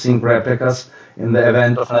out-of-sync replicas in the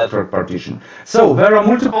event of network partition? So there are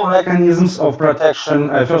multiple mechanisms of protection.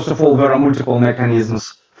 First of all, there are multiple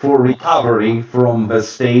mechanisms for recovery from the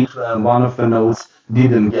state when one of the nodes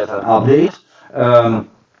didn't get an update.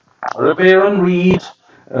 Repair and read,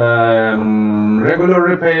 regular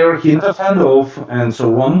repair, hint of handoff, and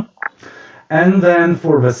so on. And then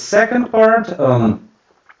for the second part, in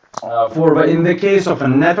the case of a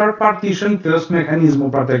network partition, first mechanism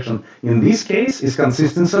of protection in this case is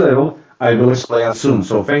consistency level. I will explain soon.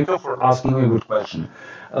 So thank you for asking a good question.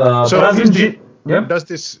 Does the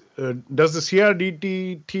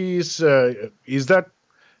CRDTs is that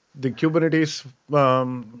the Kubernetes?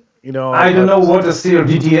 I don't know what is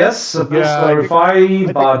CRDTS. Please clarify.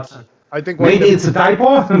 But I think maybe it's a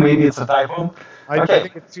typo. Maybe it's a typo. I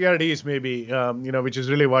think it's CRDs maybe, which is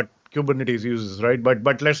really what Kubernetes uses, right?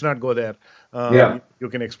 But let's not go there. You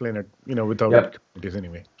can explain it, without Kubernetes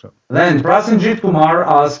anyway. So then Prasenjit Kumar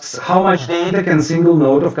asks, how much data can single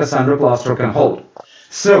node of Cassandra cluster can hold?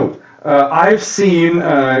 So I've seen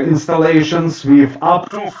installations with up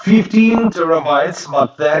to 15 terabytes,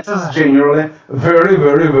 but that is generally very,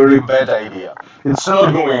 very, very bad idea. It's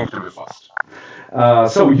not going to be fast.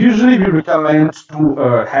 So usually we recommend to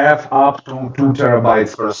have up to 2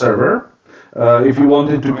 terabytes per server if you want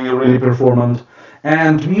it to be really performant.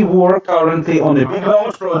 And we work currently on a big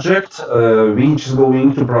node project which is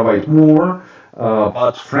going to provide more,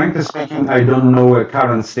 but frankly speaking, I don't know a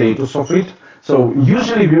current status of it. So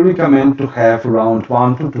usually we recommend to have around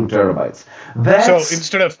 1 to 2 terabytes. So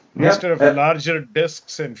instead of larger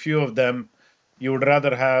disks and few of them, you would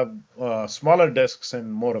rather have smaller disks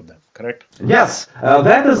and more of them, correct? Yes,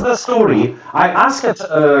 that is the story. I asked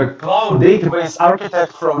a cloud database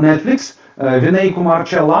architect from Netflix Vinay Kumar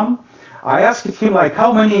Chellam. I asked him, like,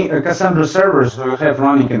 how many Cassandra servers do you have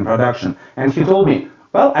running in production? And he told me,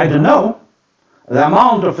 well, I don't know. The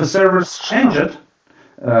amount of the servers changed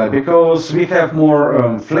because we have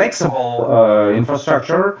more flexible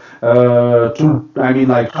infrastructure. I mean,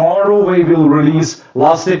 like tomorrow we will release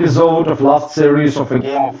last episode of last series of a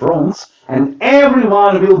Game of Thrones, and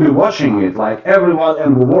everyone will be watching it, like everyone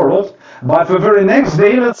in the world. But the very next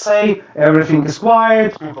day, let's say, everything is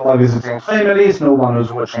quiet, people are visiting families, no one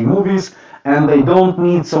is watching movies, and they don't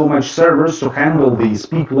need so much servers to handle this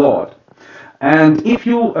peak load. And if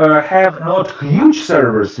you have not huge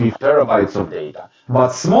servers with terabytes of data, but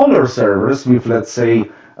smaller servers with, let's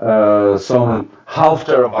say, some half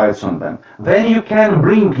terabytes on them, then you can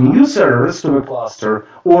bring new servers to the cluster,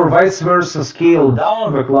 or vice versa, scale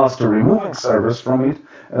down the cluster, removing servers from it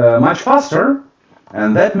much faster.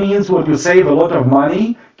 And that means what you save a lot of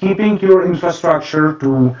money, keeping your infrastructure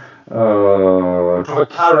to the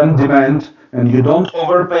current demand, and you don't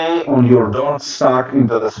overpay on your don't stuck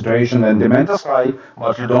into the situation and demand is high,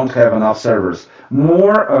 but you don't have enough servers.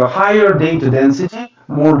 Higher data density,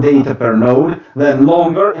 more data per node, then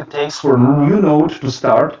longer it takes for a new node to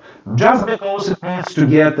start, just because it needs to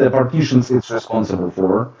get the partitions it's responsible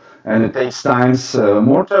for, and it takes times, the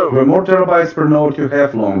more terabytes per node you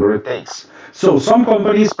have, longer it takes. So some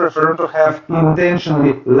companies prefer to have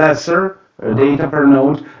intentionally lesser data per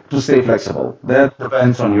node to stay flexible. That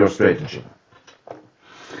depends on your strategy.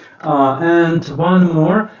 And one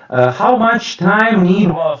more, how much time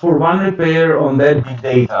need for one repair on that big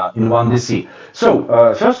data in one DC? So,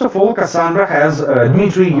 first of all, Cassandra has,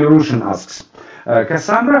 Dmitry Yerushin asks,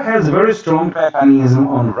 Cassandra has a very strong mechanism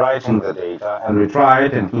on writing the data and retry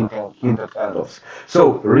it and hinted handoffs.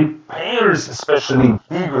 So, repairs, especially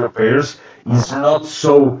big repairs, is not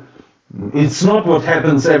so. It's not what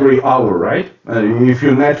happens every hour, right? If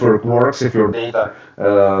your network works, if your data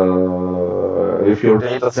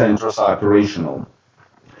centers are operational.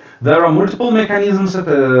 There are multiple mechanisms,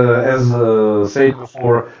 as said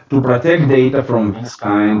before, to protect data from this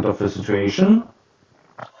kind of a situation.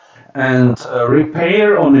 And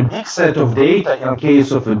repair on a big set of data in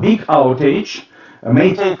case of a big outage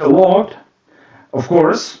may take a lot, of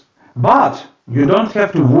course, but you don't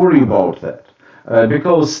have to worry about that.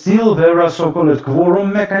 Because still there are so-called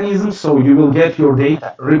quorum mechanisms, so you will get your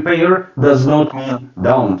data. Repair does not mean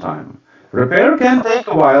downtime. Repair can take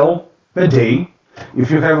a while, a day, if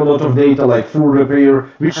you have a lot of data like full repair,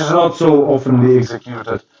 which is not so often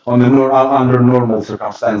executed under normal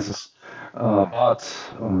circumstances. But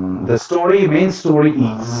the main story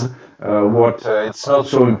is it's not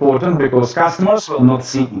so important because customers will not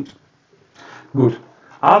see it. Good.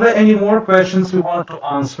 Are there any more questions we want to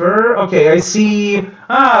answer? Okay, I see.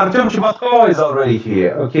 Artem Chibatko is already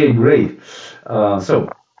here. Okay, great.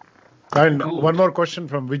 And one more question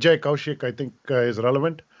from Vijay Kaushik, I think is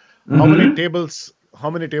relevant. How many tables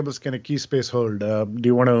can a key space hold? Do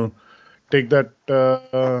you want to take that,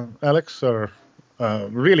 Alex? Or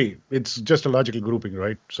really, it's just a logical grouping,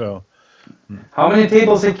 right? So. How many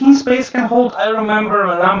tables a key space can hold? I remember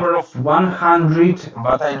a number of 100,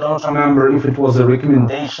 but I don't remember if it was a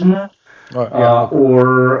recommendation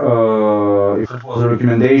or if it was a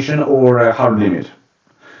recommendation or a hard limit.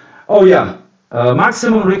 Oh yeah,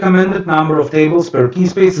 maximum recommended number of tables per key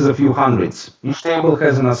space is a few hundreds. Each table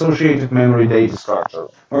has an associated memory data structure.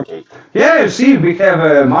 Okay. Yeah, you see, we have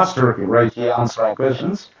a master right here answering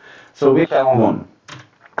questions, so we can move on.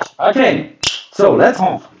 Okay, so let's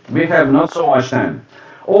move. We have not so much time.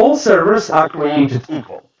 All servers are created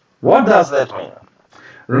equal. What does that mean?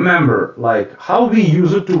 Remember, like how we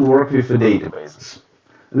use it to work with the databases.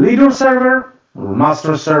 Leader server,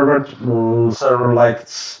 master server like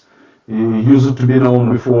used to be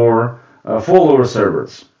known before, follower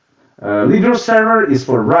servers. Leader server is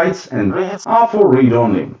for writes and reads are for read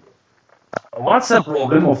only. What's the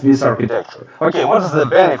problem of this architecture? Okay, what is the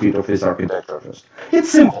benefit of this architecture first? It's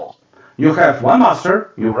simple. You have one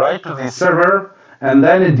master, you write to this server, and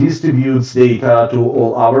then it distributes data to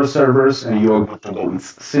all our servers, and you are good to go.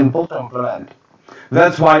 It's simple to implement.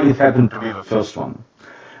 That's why it happened to be the first one.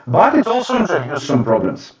 But it also introduced some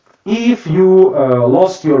problems. If you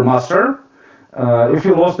lost your master, if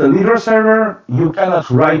you lost the leader server, you cannot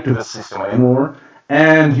write to the system anymore,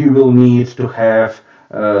 and you will need to have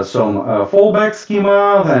some fallback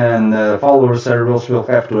schema, then follower servers will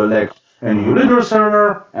have to elect a new leader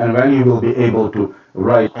server, and then you will be able to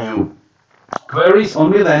write new queries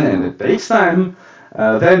only then, and it takes time.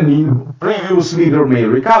 Then the previous leader may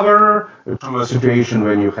recover to a situation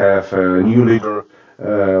when you have a new leader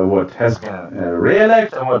what has been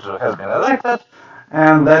re-elected and what has been elected,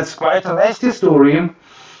 and that's quite a nasty story.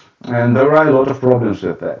 And there are a lot of problems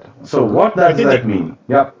with that. So what does that mean?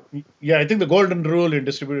 Yeah. Yeah, I think the golden rule in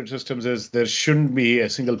distributed systems is there shouldn't be a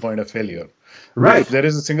single point of failure. Right. If there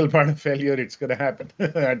is a single point of failure, it's going to happen.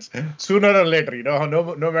 It's sooner or later,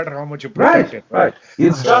 no matter how much you protect it. Right.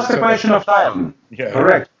 It's just a question of time. Yeah.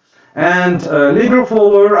 Correct. And leader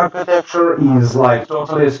follower architecture is like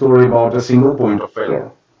totally a story about a single point of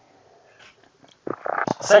failure.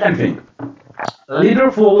 Second thing,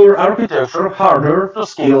 leader follower architecture harder to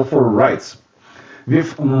scale for writes.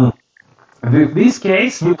 With this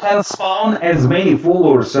case, you can spawn as many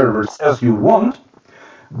follower servers as you want,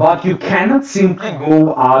 but you cannot simply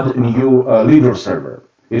go add a new leader server.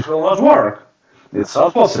 It will not work. It's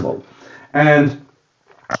not possible. And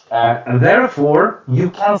therefore, you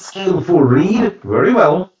can scale for read very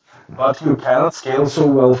well, but you cannot scale so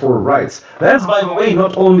well for writes. That's, by the way,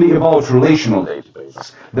 not only about relational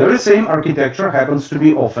databases. The very same architecture happens to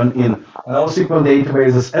be often in NoSQL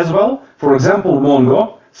databases as well. For example,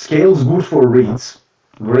 Mongo scales good for reads,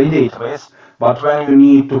 great database, but when you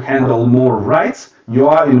need to handle more writes, you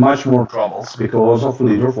are in much more troubles because of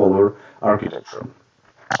leader-follower architecture.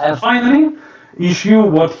 And finally, issue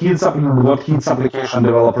what hits application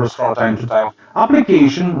developers from time to time.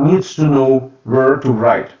 Application needs to know where to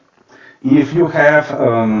write. If you have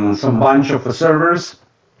some bunch of servers,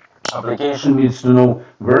 application needs to know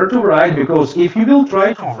where to write, because if you will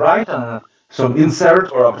try to write some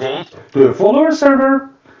insert or update to a follower server,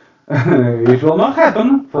 it will not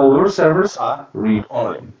happen. Follower servers are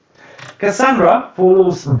read-only. Cassandra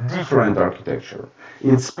follows different architecture.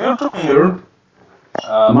 It's peer-to-peer,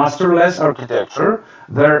 masterless architecture,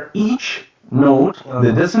 where each node in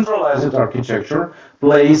the decentralized architecture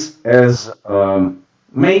plays as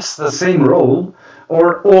makes the same role,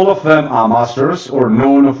 or all of them are masters, or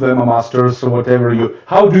none of them are masters, so whatever you.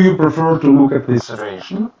 How do you prefer to look at this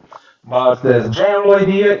situation? But the general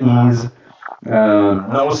idea is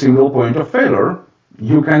no single point of failure.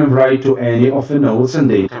 You can write to any of the nodes and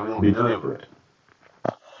data will be delivered.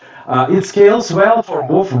 It scales well for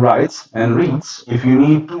both writes and reads. If you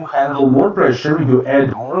need to handle more pressure, you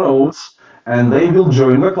add more nodes, and they will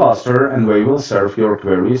join the cluster, and they will serve your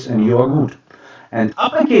queries, and you are good. And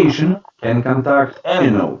application can contact any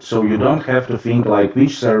node, so you don't have to think like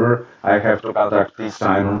which server I have to contact this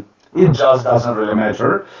time. It just doesn't really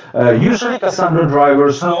matter. Usually Cassandra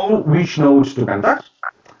drivers know which nodes to contact,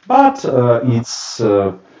 but it's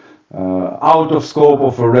out of scope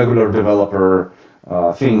of a regular developer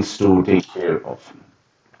things to take care of.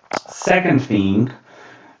 Second thing,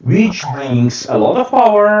 which brings a lot of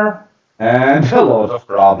power and a lot of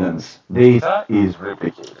problems. Data is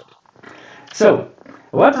replicated. So,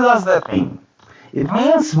 what does that mean? It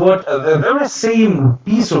means what the very same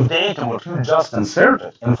piece of data what you just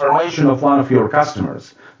inserted, information of one of your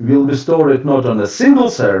customers, will be stored not on a single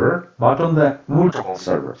server, but on the multiple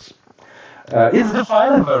servers. It's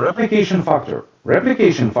defined by replication factor.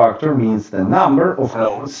 Replication factor means the number of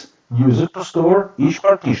nodes used to store each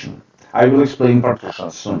partition. I will explain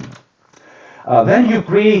partitions soon. Then you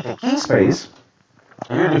create a key space,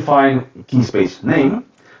 you define key space name,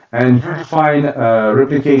 and you define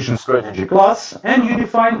replication strategy class, and you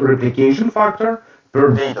define replication factor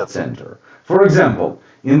per data center. For example,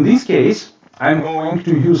 in this case, I'm going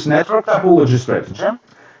to use network topology strategy,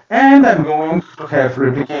 and I'm going to have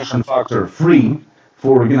replication factor 3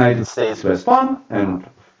 for United States West PAN, and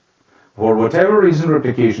for whatever reason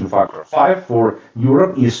replication factor 5 for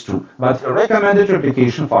Europe is 2. But a recommended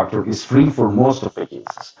replication factor is 3 for most of the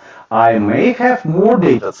cases. I may have more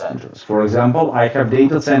data centers. For example, I have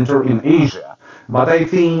data center in Asia, but I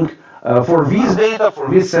think for this data, for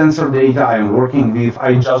this sensor data I'm working with,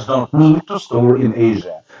 I just don't need to store in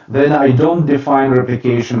Asia. Then I don't define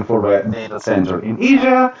replication for the data center in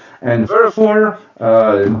Asia, and therefore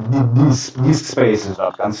this disk space is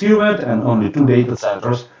not consumed, and only 2 data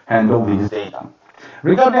centers handle this data.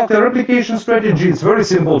 Regarding the replication strategy, it's very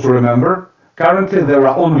simple to remember. Currently there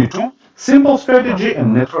are only 2, simple strategy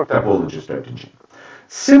and network topology strategy.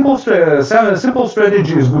 Simple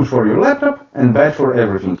strategy is good for your laptop and bad for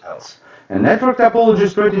everything else. And network topology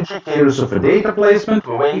strategy cares of a data placement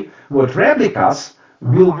way what replicas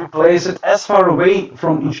will be placed as far away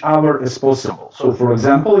from each other as possible. So for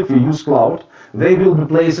example, if you use cloud, they will be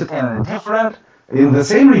placed in the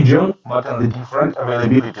same region, but in the different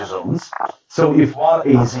availability zones. So if one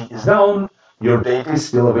AZ is down, your data is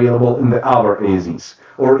still available in the other AZs.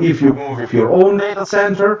 Or if you move with your own data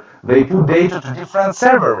center, they put data to different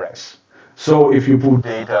server racks. So if you put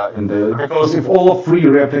data in because if all of 3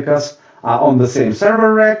 replicas are on the same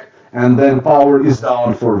server rack, and then power is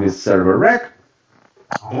down for this server rack,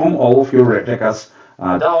 boom, all of your replicas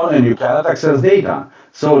are down and you cannot access data.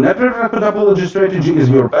 So network topology strategy is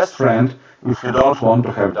your best friend if you don't want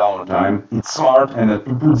to have downtime. It's smart and it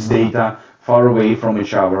puts data far away from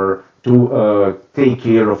each other to take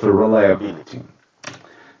care of the reliability.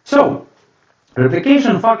 So,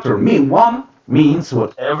 replication factor one means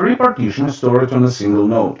what every partition is stored on a single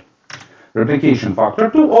node. Replication factor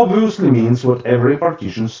 2 obviously means what every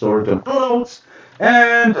partition is stored on 2 nodes.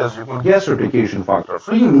 And as you could guess, replication factor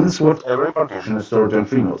 3 means what every partition is stored on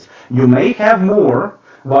 3 nodes. You may have more,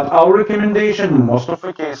 but our recommendation in most of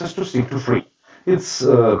the cases is to stick to 3. It's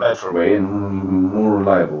a better way and more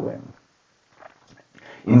reliable way.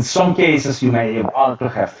 In some cases you may want to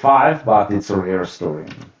have 5, but it's a rare story.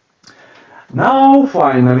 Now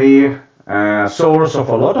finally, source of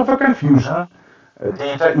a lot of confusion,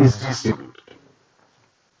 data is distributed.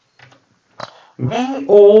 We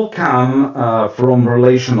all come from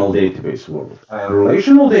relational database world. In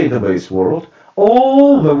relational database world,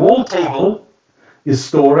 all the whole table is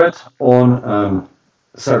stored on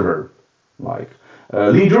server, like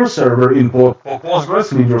leader server in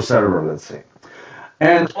Postgres leader server, let's say.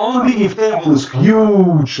 And only if table is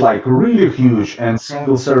huge, like really huge, and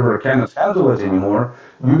single server cannot handle it anymore,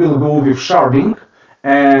 you will go with sharding,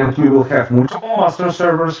 and you will have multiple master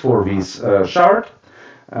servers for this shard,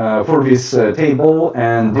 for this table,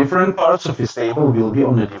 and different parts of this table will be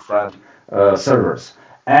on the different servers.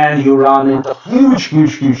 And you run into huge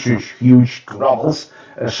troubles.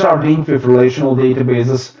 Sharding with relational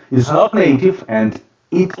databases is not native, and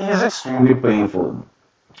it is extremely painful.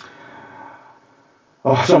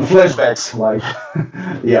 Oh, some flashbacks, like,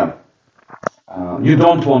 yeah. You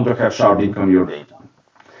don't want to have sharding on your data.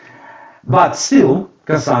 But still,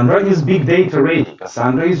 Cassandra is big data ready.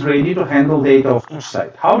 Cassandra is ready to handle data of each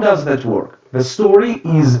side. How does that work? The story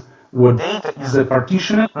is what data is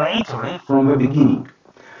partitioned natively from the beginning.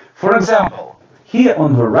 For example, here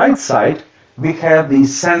on the right side, we have these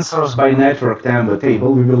sensors by network template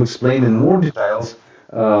table. We will explain in more details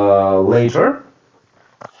later.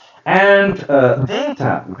 And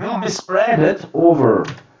data will be spread over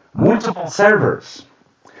multiple servers.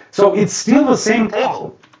 So it's still the same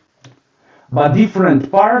table, but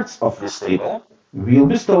different parts of this table will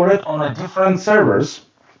be stored on different servers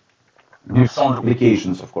with some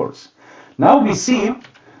duplications, of course. Now we see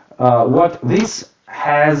what this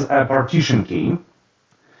has a partition key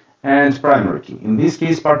and primary key. In this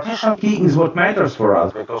case, partition key is what matters for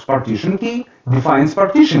us, because partition key defines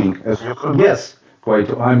partitioning, as you could guess.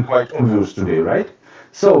 I'm quite obvious today, right?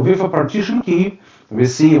 So with a partition key, we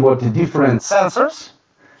see what the different sensors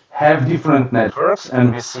have different networks,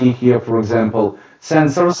 and we see here, for example,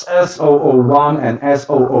 sensors S001 and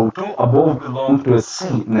S002 above belong to a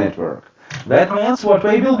C network. That means what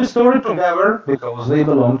they will be stored together because they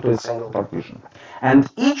belong to a single partition. And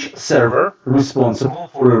each server responsible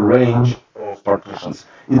for a range of partitions.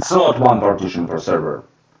 It's not one partition per server.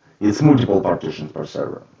 It's multiple partitions per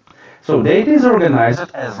server. So data is organized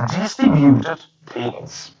as distributed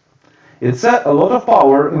tables. It's a lot of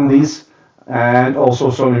power in this, and also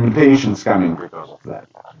some limitations coming because of that.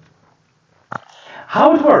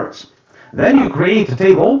 How it works? Then you create a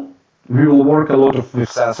table. We will work a lot with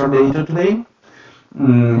sensor data today.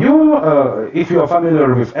 If you are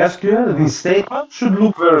familiar with SQL, this statement should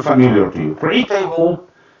look very familiar to you. Create table,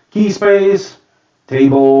 key space,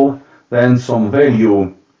 table, then some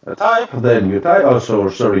value type, then you type,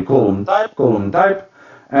 column type,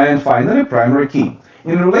 and finally primary key.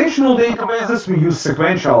 In relational databases, we use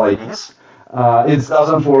sequential IDs. It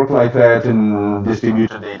doesn't work like that in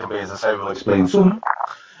distributed databases, I will explain soon.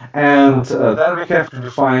 And then we have to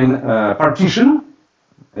define partition.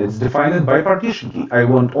 It's defined by partition key. I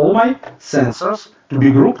want all my sensors to be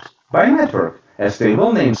grouped by network as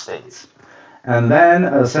table namespace. And then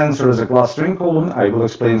a sensor is a clustering column, I will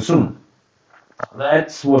explain soon.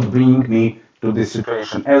 That's what brings me to this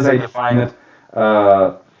situation. As I define it,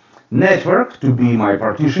 network to be my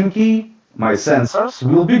partition key, my sensors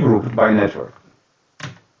will be grouped by network.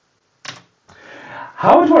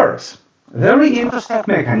 How it works? Very interesting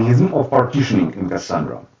mechanism of partitioning in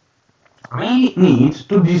Cassandra. We need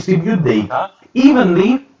to distribute data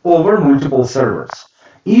evenly over multiple servers.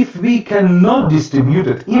 If we cannot distribute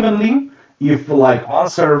it evenly, if like one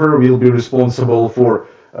server will be responsible for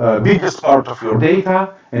biggest part of your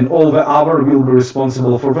data and all the other will be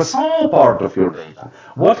responsible for the small part of your data,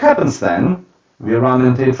 what happens then? We run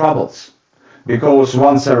into troubles. Because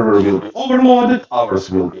one server will be overloaded, others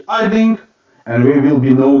will be idling, and there will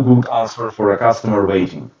be no good answer for a customer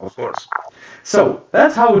waiting, of course. So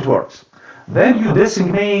that's how it works. Then you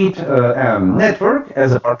designate a network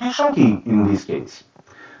as a partition key in this case.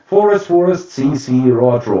 Forest, CC,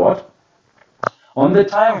 rod. On the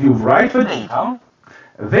time you write the data,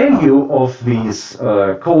 value of this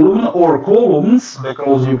column or columns,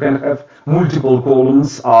 because you can have multiple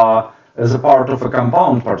columns as a part of a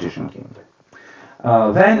compound partition key.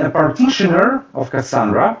 Then a partitioner of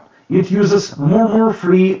Cassandra, it uses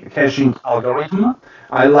murmur-free hashing algorithm.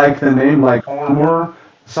 I like the name, like murmur,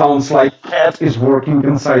 sounds like cat is working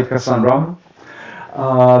inside Cassandra.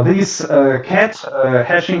 This cat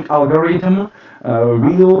hashing algorithm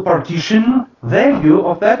will partition value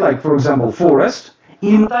of that, like for example forest,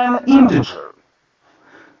 into an integer.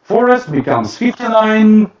 Forest becomes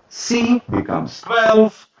 59, C becomes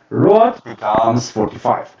 12, road becomes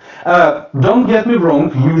 45. Don't get me wrong,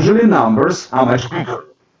 usually numbers are much bigger.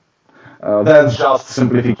 That's just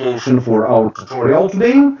simplification for our tutorial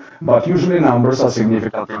today, but usually numbers are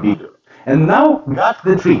significantly bigger. And now got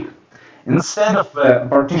the trick. Instead of the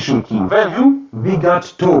partition key value, we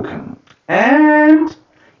got token. And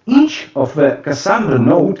each of the Cassandra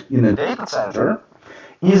node in a data center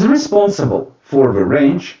is responsible for the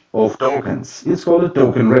range of tokens. It's called a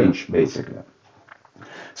token range, basically.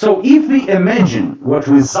 So if we imagine what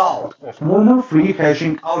result of murmur-free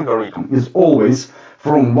hashing algorithm is always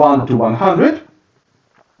from 1 to 100,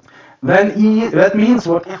 then that means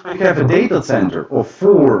what if we have a data center of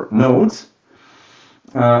 4 nodes,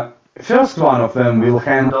 first one of them will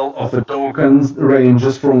handle of the tokens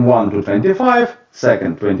ranges from 1 to 25,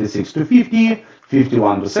 second 26 to 50,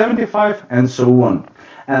 51 to 75, and so on.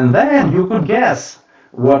 And then you could guess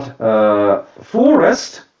what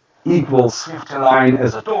forest equals 59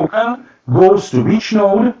 as a token goes to which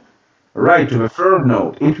node? Right to the third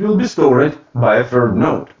node. It will be stored by a third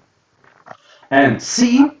node. And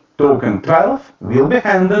C, token 12, will be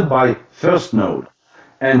handled by first node.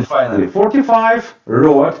 And finally 45,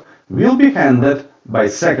 road, will be handled by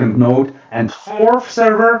second node, and fourth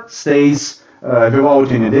server stays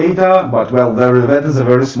without any data, but well, that is a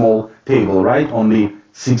very small table, right? Only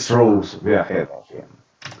 6 rows we are having here.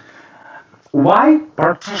 Why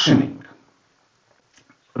partitioning?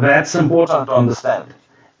 That's important to understand.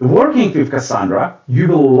 Working with Cassandra, you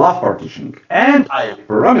will love partitioning, and I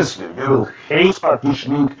promise you, you will hate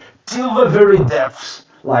partitioning till the very depths,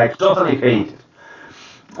 like totally hate it.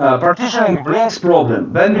 Partitioning brings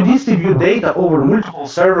problem. When we distribute data over multiple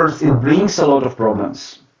servers, it brings a lot of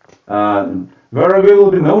problems. There will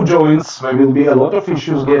be no joins, there will be a lot of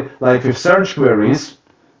issues, like with search queries.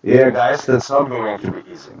 Yeah, guys, that's not going to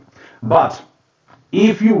be easy. But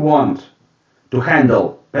if you want to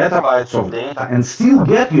handle petabytes of data and still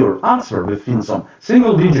get your answer within some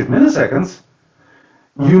single-digit milliseconds,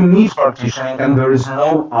 you need partitioning, and there is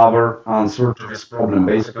no other answer to this problem.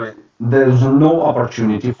 Basically, there is no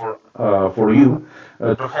opportunity for you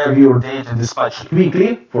to have your data dispatched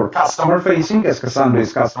quickly for customer-facing, as Cassandra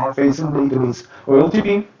is customer-facing database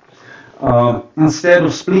OLTP, instead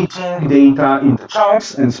of splitting data into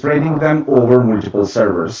chunks and spreading them over multiple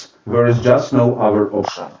servers. There is just no other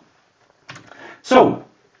option. So,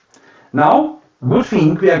 now, good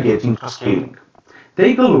thing we are getting to scaling.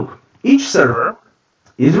 Take a look. Each server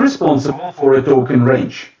is responsible for a token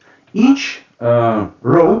range. Each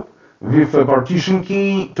row with a partition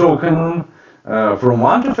key token from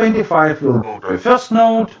 1 to 25 will go to a first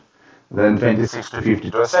node, then 26 to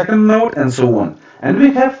 50 to a second node, and so on. And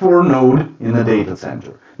we have 4 nodes in a data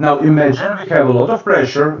center. Now imagine we have a lot of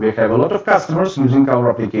pressure, we have a lot of customers using our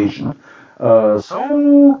application,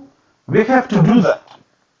 so we have to do that.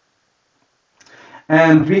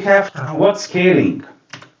 And we have to do what scaling?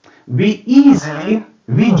 We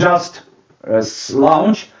just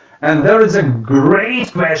launch, and there is a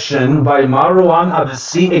great question by Marwan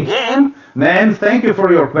Abassi again. Man, thank you for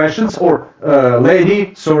your questions, or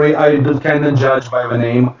lady, sorry, I cannot judge by the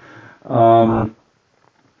name.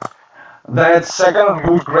 That second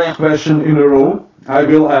good great question in a row. I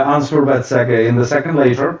will answer that in the second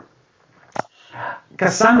later.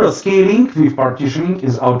 Cassandra scaling with partitioning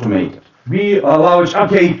is automated. We allow it,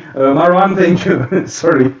 okay, Marwan, thank you,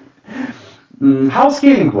 sorry. How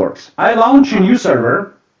scaling works? I launch a new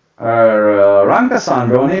server, run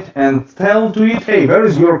Cassandra on it, and tell to it, hey, where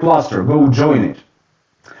is your cluster? Go join it.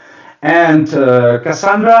 And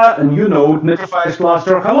Cassandra, a new node, notifies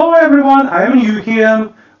cluster, hello everyone, I am new here,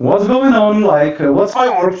 what's going on, like, what's my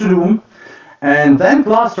work to do? And then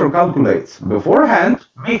cluster calculates. Beforehand,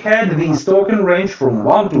 we had this token range from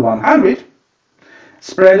 1 to 100,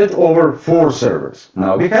 spread it over 4 servers.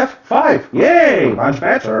 Now we have 5, yay, much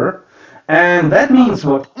better. And that means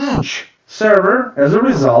what each server, as a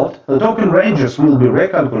result, the token ranges will be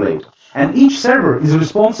recalculated. And each server is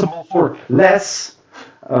responsible for less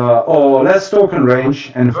token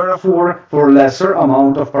range, and therefore for lesser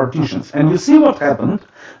amount of partitions. And you see what happened?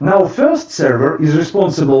 Now first server is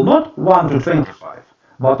responsible not 1 to 25,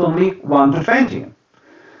 but only 1 to 20.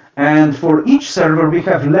 And for each server we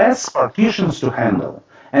have less partitions to handle.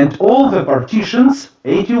 And all the partitions,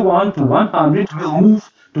 81 to 100, will move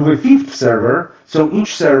to the 5th server, so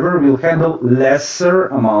each server will handle lesser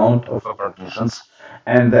amount of partitions,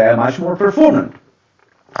 and they are much more performant.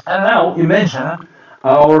 And now imagine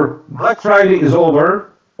our Black Friday is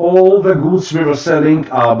over, all the goods we were selling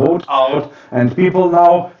are bought out, and people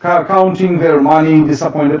now counting their money,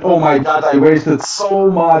 disappointed. Oh my God, I wasted so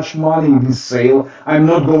much money in this sale. I'm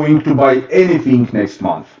not going to buy anything next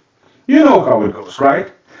month. You know how it goes, right?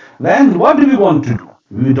 Then what do we want to do?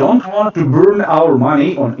 We don't want to burn our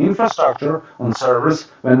money on infrastructure, on servers,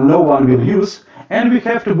 when no one will use, and we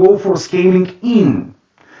have to go for scaling in.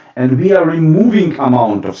 And we are removing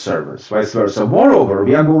amount of servers, vice versa. Moreover,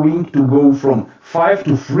 we are going to go from 5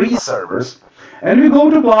 to 3 servers, and we go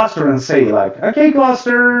to cluster and say like, okay,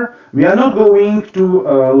 cluster, we are not going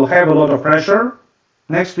to have a lot of pressure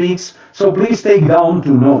next weeks, so please take down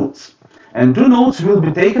 2 nodes. And 2 nodes will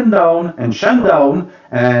be taken down and shut down,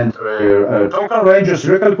 and token ranges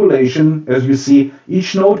recalculation, as you see,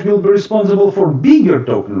 each node will be responsible for bigger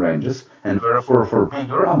token ranges, and therefore for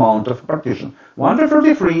bigger amount of partition. 1 to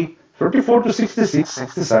 33, 34 to 66,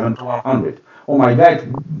 67 to 100. Oh my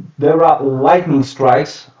God, there are lightning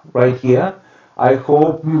strikes right here. I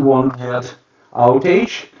hope we won't get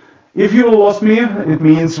outage. If you lost me, it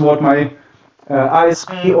means what my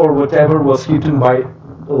ISP or whatever was hit by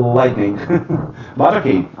lightning. But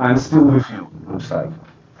okay, I'm still with you, looks like.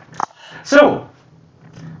 So,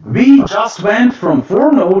 we just went from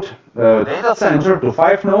 4-node data center to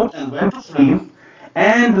 5-node and went to 3,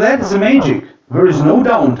 and that's the magic. There is no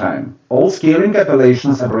downtime. All scaling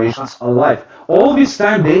operations are live. All this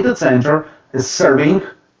time data center is serving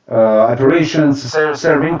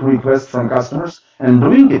serving requests from customers and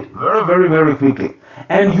doing it very quickly.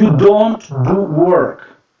 And you don't do work.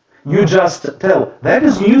 You just tell, that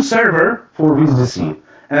is new server for this DC.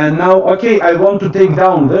 And now, okay, I want to take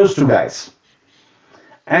down those 2 guys.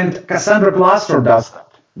 And Cassandra Cluster does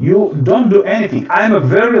that. You don't do anything. I'm a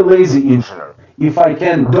very lazy engineer. If I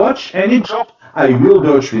can dodge any job, I will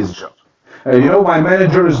dodge this job. You know, my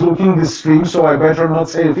manager is looking this stream, so I better not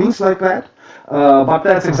say things like that. But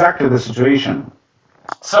that's exactly the situation.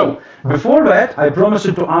 So, before that, I promised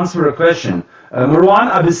to answer a question. Marwan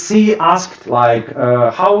Abisi asked, like,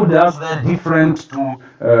 how does that different to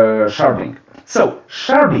sharding? So,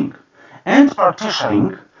 sharding and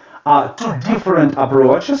partitioning are 2 different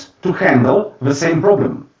approaches to handle the same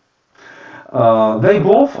problem. They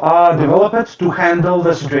both are developed to handle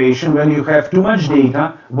the situation when you have too much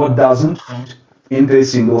data what doesn't fit into a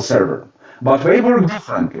single server. But they work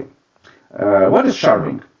differently. What is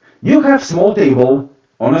sharding? You have small table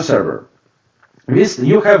on a server.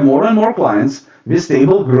 You have more and more clients. This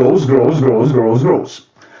table grows.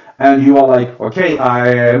 And you are like, okay,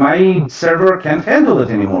 my server can't handle it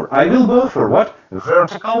anymore. I will go for what?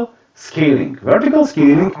 Vertical scaling. Vertical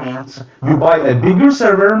scaling means you buy a bigger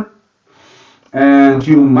server and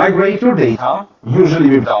you migrate your data, usually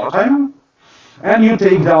with downtime, and you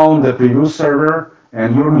take down the previous server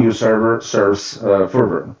and your new server serves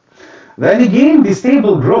further. Then again, this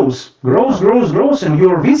table grows, and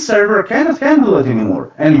your this server cannot handle it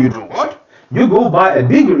anymore. And you do what? You go buy a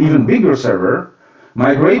even bigger server,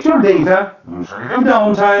 migrate your data, usually with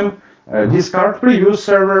downtime, discard previous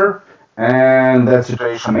server, and that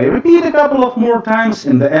situation may repeat a couple of more times.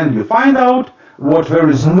 In the end, you find out what there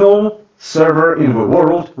is no server in the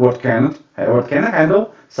world what can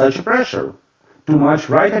handle such a pressure. Too much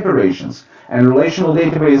write operations. And relational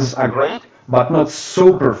databases are great, but not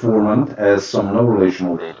so performant as some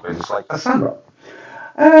no-relational databases like Cassandra.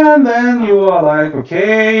 And then you are like,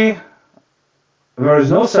 okay, there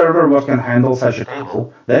is no server what can handle such a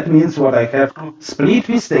table. That means what I have to split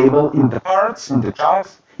this table into parts, into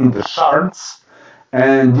chunks, into shards,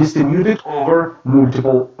 and distribute it over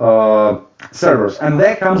multiple servers. And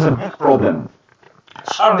there comes a big problem.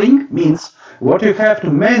 Sharding means what you have to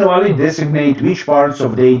manually designate which parts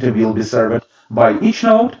of data will be served by each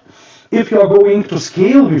node. If you are going to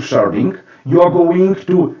scale with sharding, you are going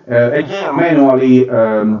to again manually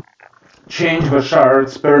change the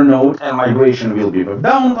shards per node, and migration will be with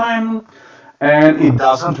downtime, and it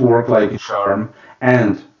doesn't work like a charm.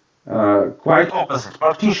 And quite opposite,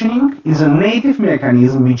 partitioning is a native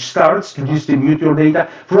mechanism which starts to distribute your data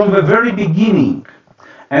from the very beginning.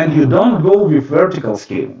 And you don't go with vertical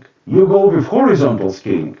scaling, you go with horizontal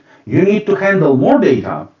scaling. You need to handle more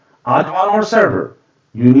data, add 1 more server.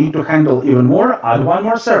 You need to handle even more, add 1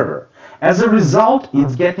 more server. As a result,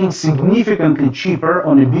 it's getting significantly cheaper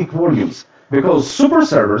on a big volumes, because super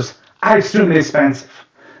servers are extremely expensive.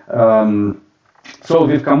 So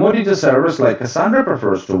with commodity servers like Cassandra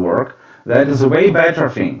prefers to work, that is a way better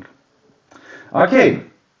thing. Okay,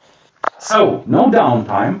 so no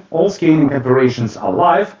downtime, all scaling operations are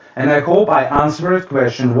live, and I hope I answered the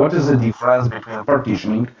question, what is the difference between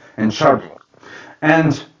partitioning and sharding?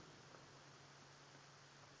 And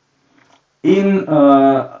in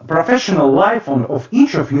professional life of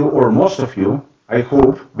each of you, or most of you, I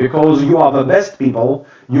hope, because you are the best people,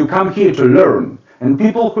 you come here to learn. And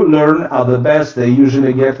people who learn are the best, they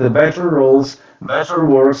usually get the better roles, better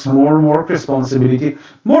works, more work responsibility,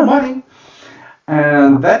 more money.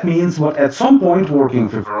 And that means that at some point working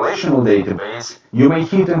with a relational database, you may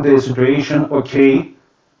hit into a situation, okay,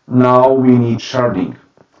 now we need sharding.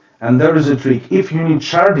 And there is a trick. If you need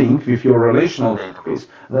sharding with your relational database,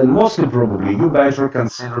 then mostly probably you better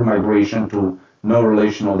consider migration to no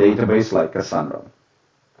relational database like Cassandra.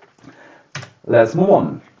 Let's move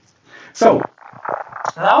on. So,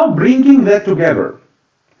 now bringing that together,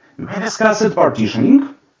 we discussed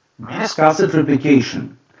partitioning, we discussed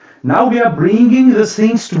replication. Now we are bringing these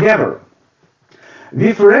things together.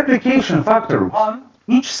 With replication factor 1,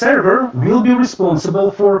 each server will be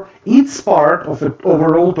responsible for its part of the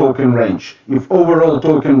overall token range. If overall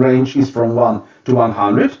token range is from 1 to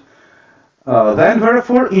 100, then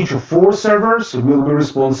therefore each of 4 servers will be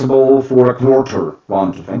responsible for a quarter,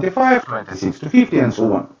 1 to 25, 26 to 50, and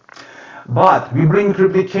so on. But we bring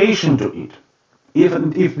replication to it.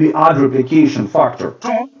 Even if we add replication factor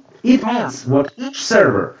 2, it means that each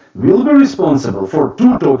server will be responsible for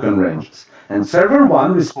 2 token ranges, and server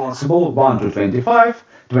 1 responsible 1 to 25,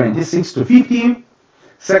 26 to 50,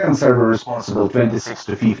 second server responsible 26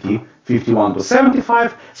 to 50, 51 to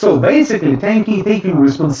 75, so basically taking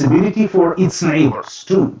responsibility for its neighbors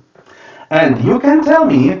too. And you can tell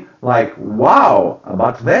me, like, wow,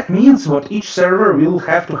 but that means that each server will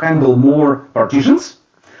have to handle more partitions,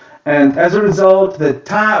 and as a result, the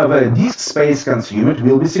disk space consumed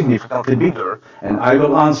will be significantly bigger. And I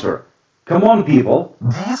will answer, come on people,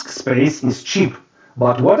 disk space is cheap,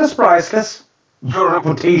 but what is priceless? Your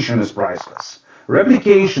reputation is priceless.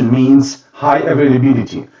 Replication means high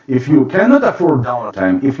availability. If you cannot afford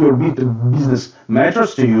downtime, if your business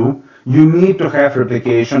matters to you, you need to have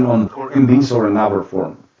replication in this or another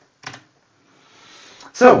form.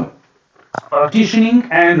 So, partitioning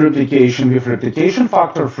and replication with replication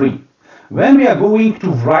factor 3. When we are going to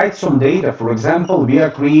write some data, for example, we are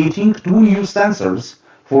creating 2 new sensors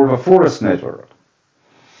for the forest network.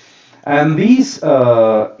 And these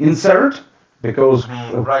insert, because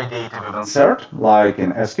we write data with insert, like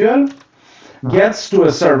in SQL, gets to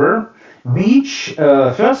a server, which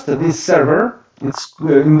first this server, it's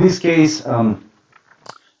in this case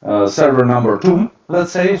server number 2,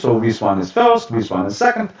 let's say, so this one is first, this one is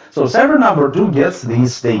second, so server number 2 gets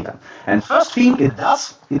this data. And first thing it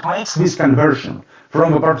does, it makes this conversion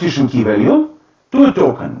from a partition key value to a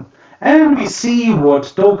token. And we see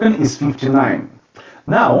what token is 59.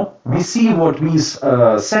 Now, we see what this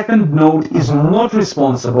second node is not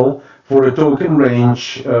responsible for a token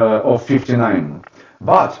range of 59.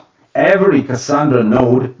 But every Cassandra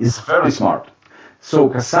node is very smart. So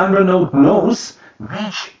Cassandra node knows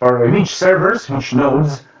which servers, which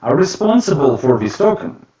nodes are responsible for this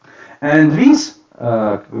token. And this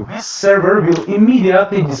server will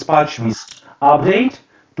immediately dispatch this update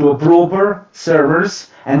to a proper servers,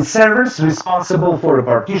 and servers responsible for a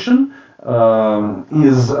partition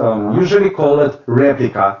is usually called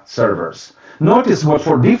replica servers. Notice what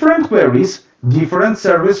for different queries, different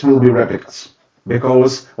servers will be replicas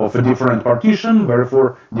because of a different partition,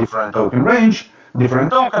 therefore different token range,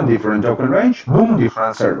 different token range, boom,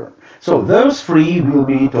 different server. So those 3 will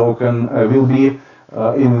be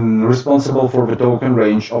responsible for the token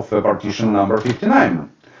range of the partition number 59.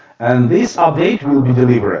 And this update will be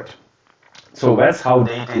delivered. So that's how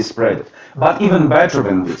data is spread. But even better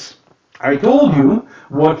than this, I told you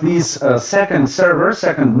what this second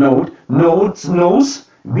node knows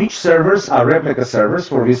which servers are replica servers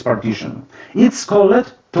for this partition. It's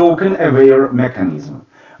called token-aware mechanism.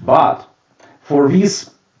 But for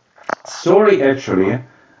this story, actually,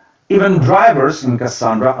 even drivers in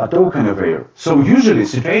Cassandra are token-aware. So usually, a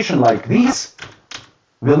situation like this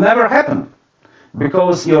will never happen,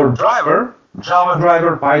 because your driver, Java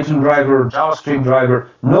driver, Python driver, JavaScript driver,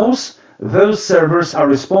 knows those servers are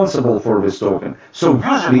responsible for this token. So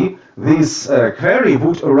usually, this query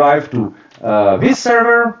would arrive to this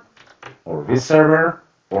server, or this server,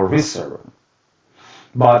 or this server.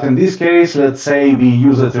 But in this case, let's say we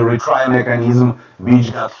use a retry mechanism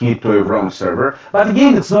which got hit to a wrong server. But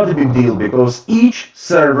again, it's not a big deal because each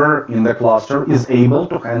server in the cluster is able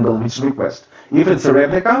to handle this request. If it's a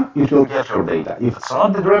replica, it will get your data. If it's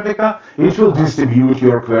not the replica, it will distribute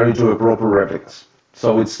your query to a proper replicas.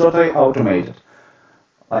 So it's totally automated.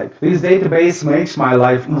 Like, this database makes my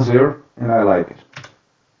life easier, and I like it.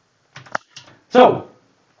 So,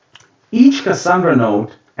 each Cassandra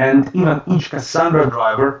node and even each Cassandra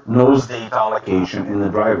driver knows data allocation in the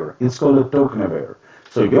driver. It's called a token aware.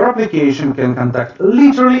 So your application can contact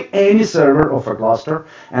literally any server of a cluster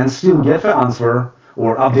and still get the answer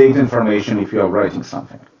or update information if you are writing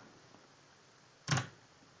something.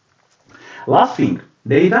 Last thing,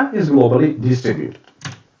 data is globally distributed.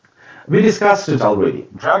 We discussed it already.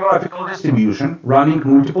 Geographical distribution, running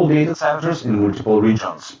multiple data centers in multiple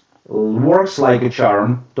regions. Works like a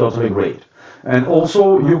charm, totally great. And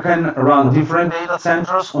also you can run different data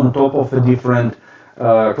centers on top of the different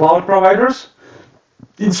cloud providers.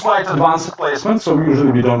 It's quite advanced placement, so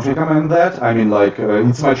usually we don't recommend that. I mean, like,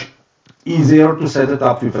 it's much easier to set it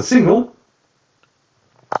up with a single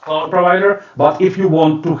cloud provider, but if you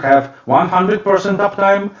want to have 100%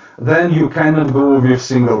 uptime, then you cannot go with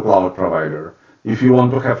single cloud provider. If you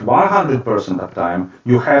want to have 100% uptime,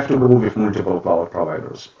 you have to go with multiple cloud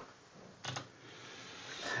providers.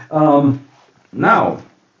 Now,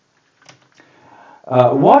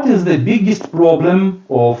 what is the biggest problem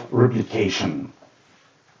of replication?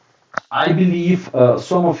 I believe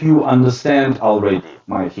some of you understand already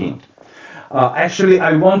my hint. Actually,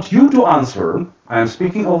 I want you to answer. I'm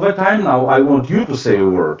speaking all the time now. I want you to say a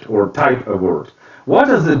word or type a word. What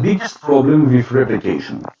is the biggest problem with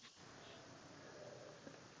replication?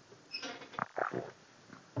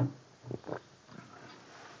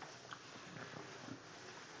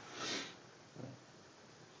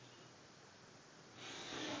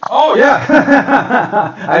 Oh, yeah.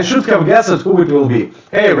 I should have guessed who it will be.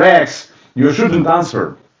 Hey, Rex, you shouldn't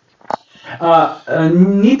answer.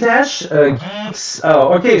 Nitesh gives...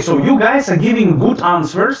 okay, so you guys are giving good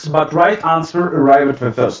answers, but right answer arrived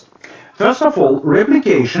first. First of all,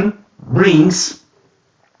 replication brings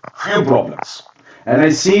few problems. And I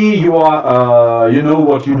see you are, you know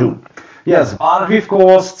what you do. Yes, bandwidth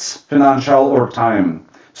costs, financial or time.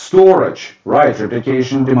 Storage, right,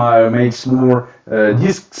 replication makes more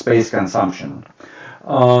disk space consumption.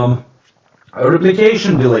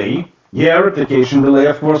 Replication delay, yeah, replication delay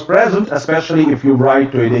of course present, especially if you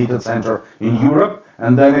write to a data center in Europe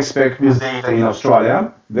and then expect this data in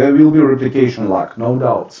Australia, there will be replication lag, no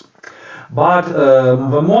doubts. But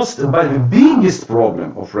the biggest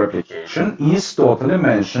problem of replication is totally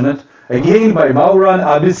mentioned again by Mauran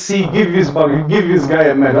ABC, give this guy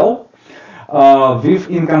a medal. With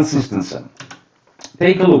inconsistency.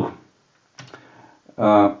 Take a look.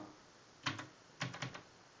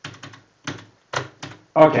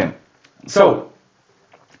 Okay, so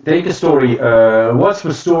take a story. What's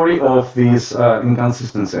the story of this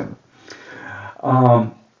inconsistency?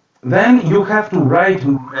 Then you have to write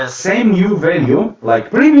the same new value,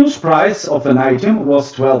 like previous price of an item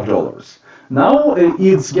was $12. Now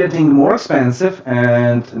it's getting more expensive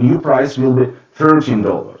and new price will be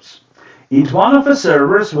 $13. If one of the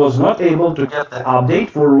servers was not able to get the update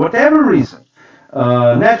for whatever reason,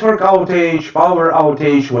 network outage, power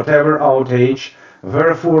outage, whatever outage,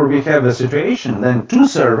 therefore we have a situation, then two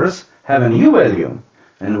servers have a new value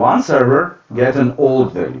and one server get an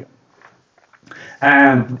old value.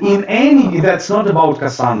 And in any, that's not about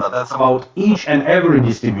Cassandra, that's about each and every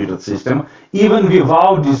distributed system, even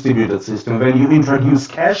without distributed system, when you introduce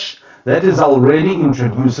cache, that is already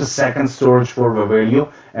introduces second storage for the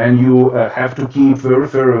value, and you have to keep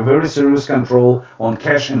very serious control on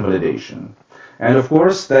cache invalidation. And of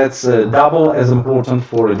course, that's double as important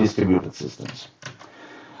for distributed systems.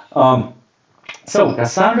 So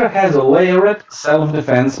Cassandra has a layered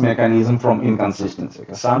self-defense mechanism from inconsistency.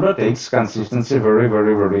 Cassandra takes consistency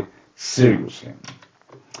very seriously.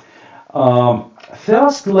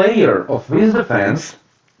 First layer of this defense,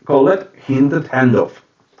 call it hinted handoff.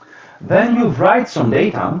 Then you write some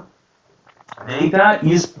data. Data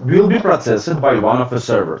will be processed by one of the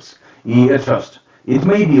servers at first. It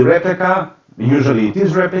may be replica, usually it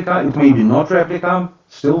is replica, it may be not replica,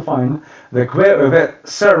 still fine. The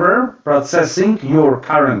server processing your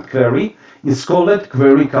current query is called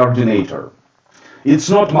query coordinator. It's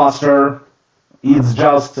not master, it's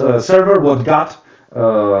just a server what got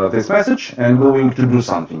this message and going to do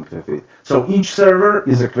something with it. So each server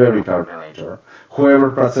is a query coordinator. Whoever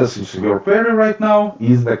processes your query right now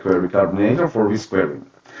is the query coordinator for this query.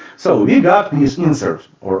 So we got this insert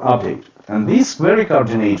or update, and this query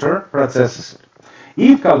coordinator processes it.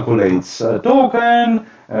 It calculates a token,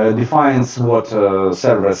 defines what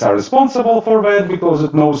servers are responsible for that because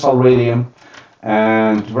it knows already,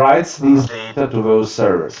 and writes these data to those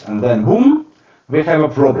servers. And then, boom, we have a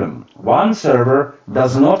problem. One server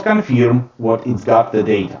does not confirm what it's got the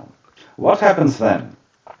data. What happens then?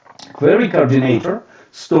 Query coordinator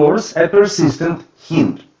stores a persistent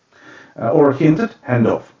hint or hinted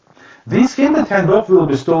handoff. This hinted handoff will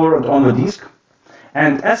be stored on the disk,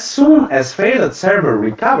 and as soon as failed server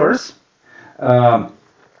recovers,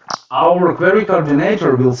 our query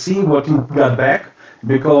coordinator will see what it got back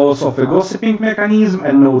because of a gossiping mechanism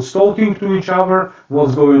and nodes talking to each other,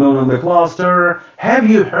 what's going on in the cluster. Have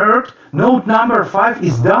you heard? Node number 5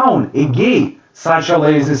 is down again. Such a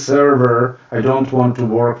lazy server. I don't want to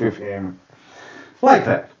work with him. Like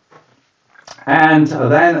that. And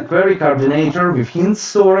then query coordinator with hints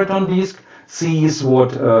stored on disk sees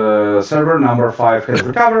what server number 5 has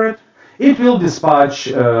recovered. It will dispatch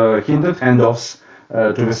hinted handoffs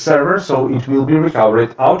to the server, so it will be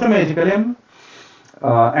recovered automatically.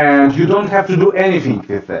 And you don't have to do anything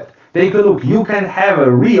with that. Take a look. You can have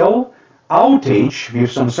a real outage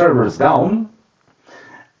with some servers down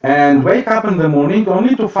and wake up in the morning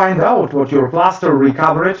only to find out what your cluster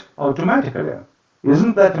recovered automatically.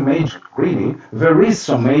 Isn't that magic, really? There is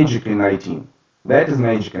some magic in IT. That is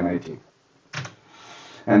magic in IT.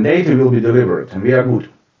 And data will be delivered, and we are good.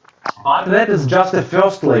 But that is just the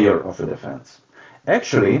first layer of the defense.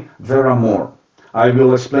 Actually, there are more. I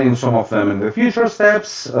will explain some of them in the future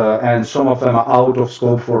steps, and some of them are out of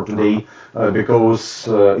scope for today because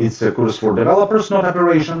it's a course for developers, not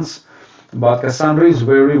operations. But Cassandra is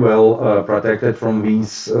very well protected from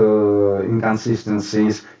these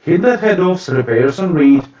inconsistencies, hidden handoffs, repairs on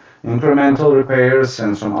read, incremental repairs,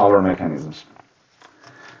 and some other mechanisms.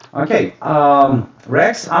 Okay,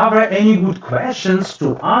 Rex, are there any good questions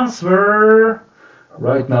to answer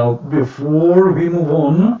right now before we move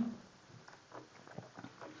on?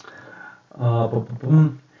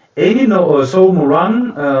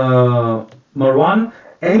 Marwan,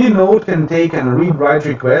 any node can take a read-write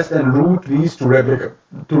request and route these to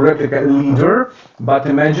replica leader, but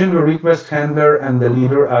imagine the request handler and the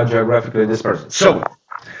leader are geographically dispersed. So,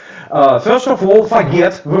 first of all,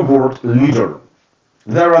 forget the word leader.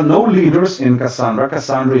 There are no leaders in Cassandra.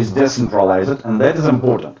 Cassandra is decentralized, and that is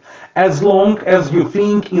important. As long as you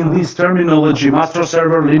think in this terminology, master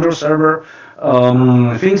server, leader server,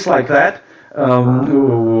 things like that,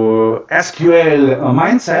 SQL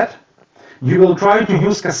mindset, you will try to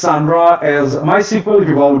use Cassandra as MySQL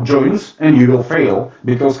without joins, and you will fail,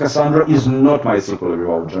 because Cassandra is not MySQL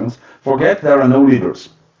without joins. Forget there are no leaders.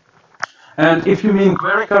 And if you mean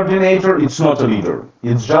query coordinator, it's not a leader.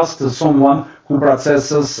 It's just someone who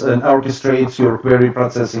processes and orchestrates your query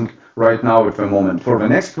processing right now at the moment. For the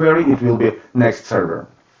next query, it will be next server.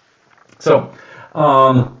 So,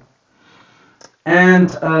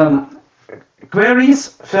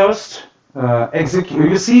 queries first execute.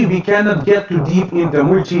 You see, we cannot get too deep into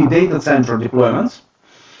multi-data center deployments,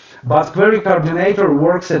 but query coordinator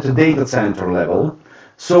works at the data center level.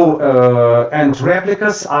 So, and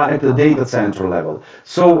replicas are at the data center level.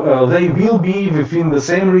 So they will be within the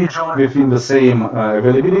same region, within the same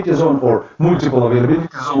availability zone, or multiple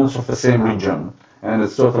availability zones of the same region. And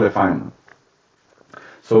it's totally fine.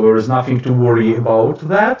 So there is nothing to worry about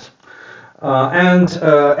that.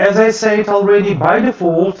 As I said already, by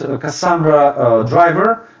default, Cassandra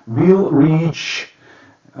driver will reach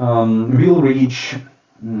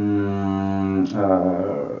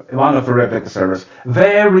one of the replica servers.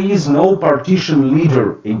 There is no partition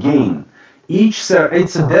leader again. It's a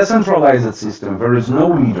decentralized system. There is no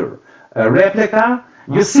leader. Replica,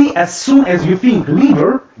 you see, as soon as you think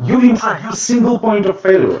leader, you introduce single point of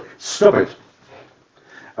failure. Stop it.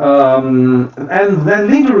 And then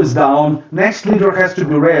leader is down, next leader has to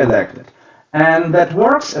be re-elected. And that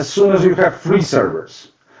works as soon as you have 3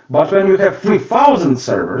 servers. But when you have 3,000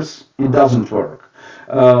 servers, it doesn't work.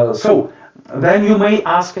 So then you may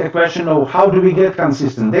ask a question of how do we get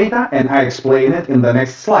consistent data, and I explain it in the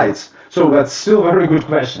next slides. So that's still very good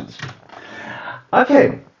questions.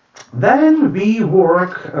 Okay, then we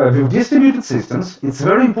work with distributed systems. It's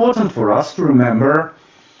very important for us to remember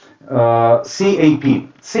CAP.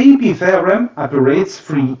 CAP theorem operates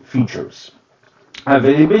 3 features: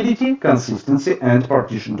 availability, consistency, and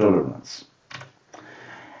partition tolerance.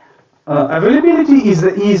 Availability is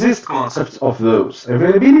the easiest concept of those.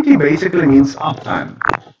 Availability basically means uptime.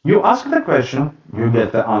 You ask the question, you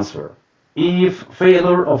get the answer. If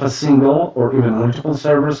failure of a single or even multiple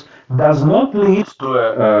servers does not lead to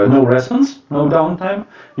no response, no downtime,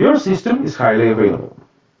 your system is highly available.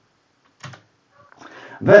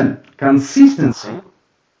 Then, consistency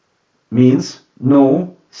means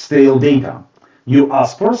no stale data. You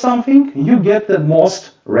ask for something, you get the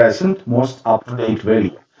most recent, most up-to-date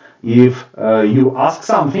value. If you ask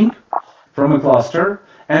something from a cluster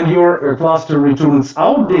and your cluster returns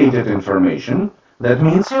outdated information, that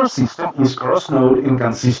means your system is cross-node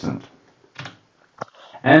inconsistent.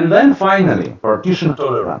 And then finally, partition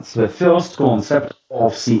tolerance, the first concept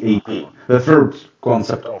of CAP, the third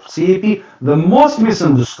concept of CAP, the most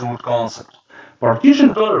misunderstood concept.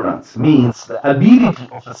 Partition tolerance means the ability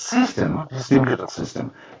of a system, distributed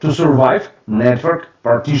system, to survive network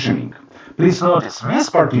partitioning. Please notice, this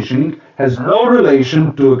partitioning has no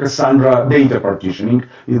relation to Cassandra data partitioning,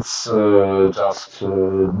 it's just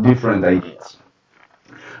different ideas.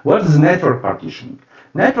 What is network partitioning?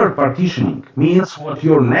 Network partitioning means what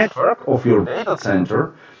your network of your data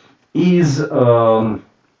center is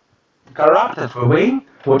corrupted the way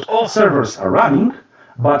what all servers are running,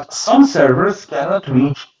 but some servers cannot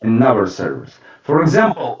reach another servers. For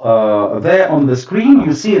example, there on the screen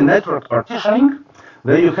you see a network partitioning.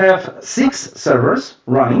 There you have 6 servers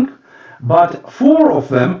running, but 4 of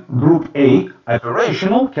them, group A,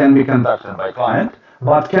 operational, can be conducted by client,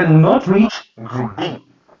 but cannot reach group B.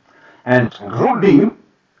 And group B,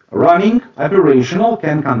 running, operational,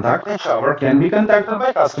 can contact each other, can be contacted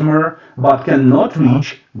by customer, but cannot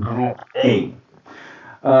reach group A.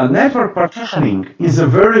 Network partitioning is a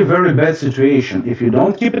very, very bad situation. If you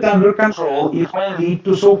don't keep it under control, it may lead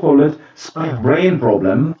to so-called split brain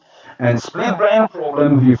problem. And split brain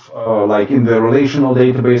problem with, like in the relational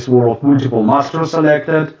database world, multiple masters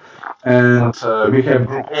selected, and we have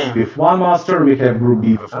group A with one master, we have group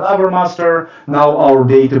B with another master. Now our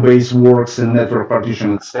database works in network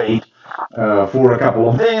partition state for a couple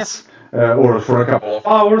of days or for a couple of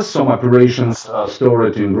hours. Some operations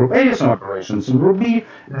stored in group A, some operations in group B.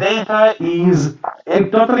 Data is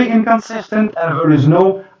totally inconsistent and there is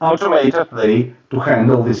no automated way to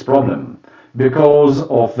handle this problem because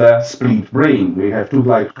of the split brain. We have two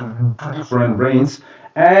different brains,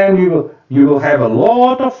 and you will have a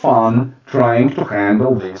lot of fun trying to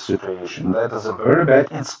handle this situation. That is a very bad.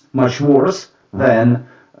 It's much worse than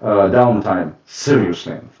downtime.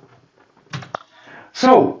 Seriously.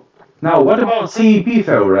 So now, what about CAP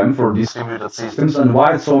theorem for distributed systems and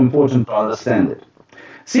why it's so important to understand it?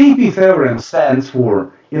 CAP theorem stands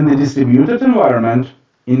for in the distributed environment.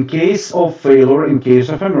 In case of failure, in case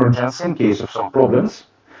of emergency, in case of some problems,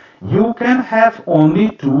 you can have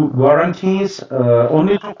only 2 guarantees,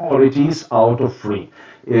 only 2 qualities out of 3.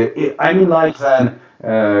 I mean, like then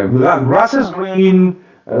grass is green,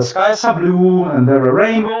 skies are blue, and there are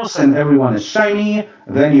rainbows, and everyone is shiny.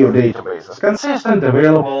 Then your database is consistent,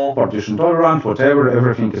 available, partition tolerant, whatever,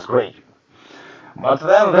 everything is great. But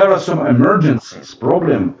then there are some emergencies,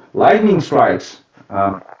 problem, lightning strikes.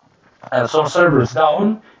 And some servers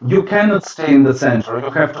down, you cannot stay in the center, you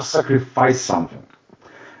have to sacrifice something.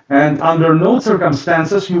 And under no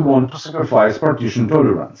circumstances you want to sacrifice partition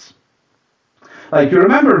tolerance. Like you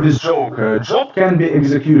remember this joke, job can be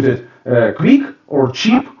executed quick or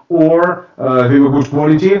cheap or with a good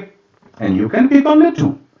quality, and you can pick only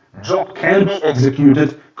 2. Job can be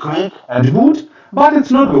executed quick and good, but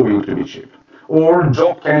it's not going to be cheap. Or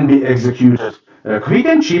job can be executed quick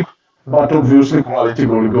and cheap, but obviously quality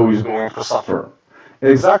is going to suffer.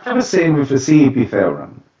 Exactly the same with the CAP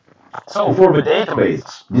theorem. So for the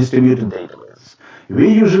database, distributed databases, we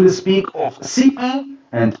usually speak of CP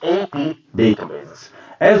and AP databases.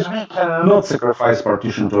 As we cannot sacrifice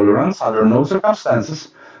partition tolerance under no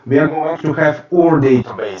circumstances, we are going to have OR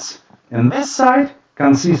database. On this side,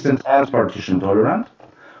 consistent and partition tolerant,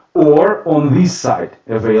 or on this side,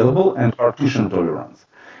 available and partition tolerant.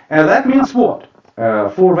 And that means what?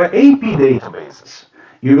 For the AP databases,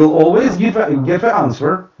 you will always get the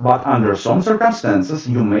answer, but under some circumstances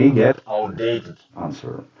you may get outdated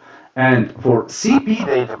answer. And for CP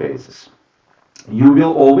databases, you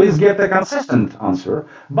will always get a consistent answer,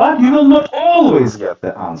 but you will not always get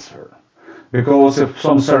the answer. Because if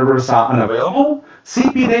some servers are unavailable,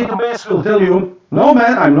 CP database will tell you, no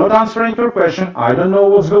man, I'm not answering your question, I don't know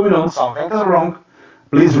what's going on, something is wrong.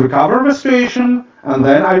 Please recover the situation, and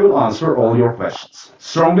then I will answer all your questions.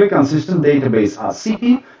 Strongly consistent database are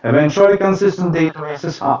CP, eventually consistent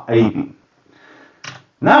databases are AP.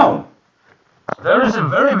 Now, there is a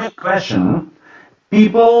very big question.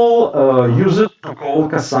 People use it to call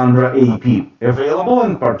Cassandra AP, available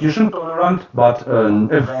and partition tolerant, but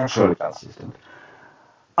eventually consistent.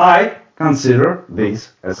 I consider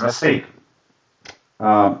this as a mistake.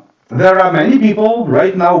 There are many people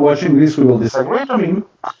right now watching this who will disagree to me,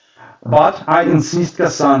 but I insist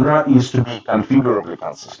Cassandra is to be configurably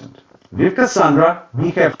consistent. With Cassandra,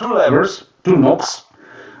 we have 2 levers, 2 knobs.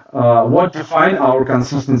 what define our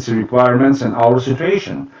consistency requirements and our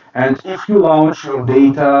situation. And if you launch your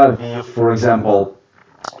data with, for example,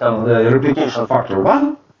 the replication factor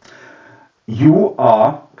 1, you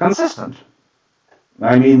are consistent.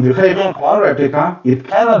 I mean, with having one replica, it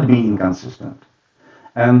cannot be inconsistent.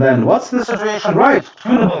 And then what's the situation? Right,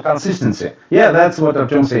 tunable consistency. Yeah, that's what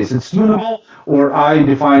Artyom says. It's tunable, or I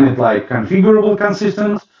define it like configurable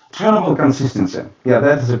consistent, tunable consistency. Yeah,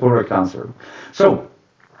 that is the correct answer. So,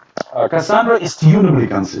 Cassandra is tunably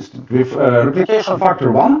consistent. With replication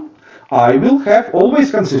factor 1, I will have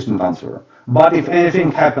always consistent answer. But if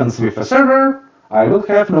anything happens with a server, I will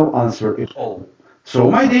have no answer at all.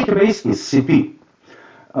 So my database is CP.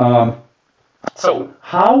 So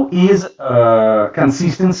how is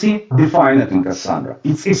consistency defined in Cassandra?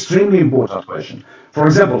 It's extremely important question. For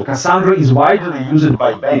example, Cassandra is widely used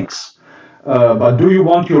by banks. But do you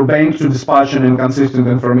want your bank to dispatch an inconsistent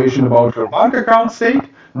information about your bank account state?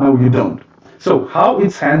 No, you don't. So how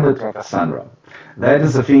it's handled in Cassandra? That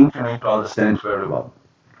is a thing you need to understand very well.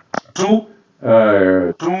 Two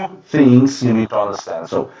things you need to understand.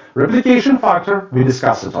 So replication factor, we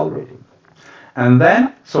discussed it already. And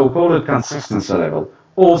then so-called consistency level,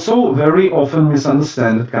 also very often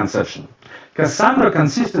misunderstood conception. Cassandra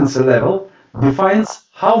consistency level defines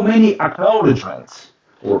how many acknowledgements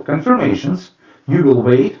or confirmations you will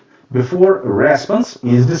wait before a response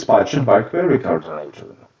is dispatched by query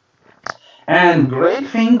coordinator. And great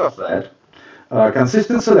thing of that,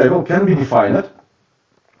 consistency level can be defined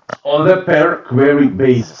on the per query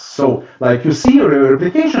basis. So, like you see, a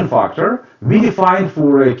replication factor we defined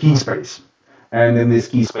for a key space. And in this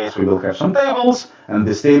key space we will have some tables, and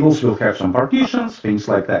these tables will have some partitions, things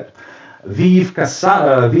like that. With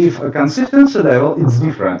a consistency level, it's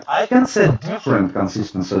different. I can set different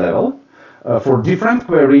consistency level for different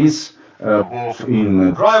queries, both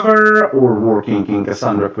in driver or working in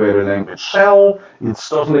Cassandra query language shell. It's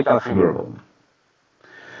totally configurable.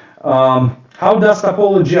 How does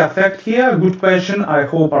topology affect here? Good question. I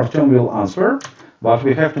hope Artyom will answer, but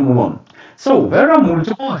we have to move on. So there are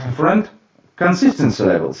multiple different consistency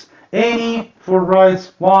levels. Any for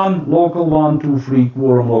writes 1, local 1, 2, 3,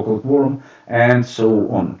 quorum, local quorum, and so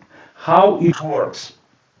on. How it works.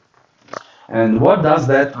 And what does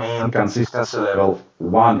that mean, consistency level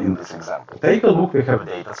 1 in this example? Take a look, we have a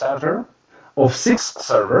data center of 6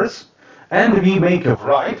 servers, and we make a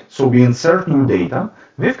write, so we insert new data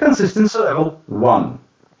with consistency level 1.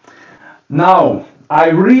 Now, I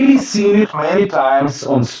really seen it many times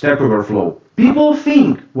on Stack Overflow. People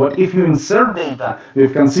think what if you insert data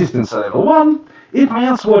with consistency level 1, it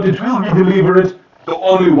means what it will be delivered to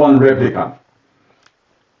only one replica.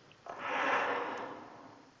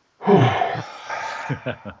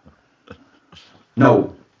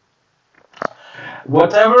 No.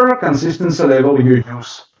 Whatever consistency level you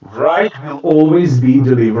use, write will always be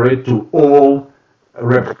delivered to all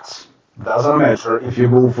replicas. Doesn't matter if you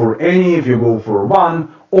go for any, if you go for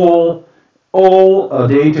one, all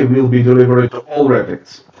data will be delivered to all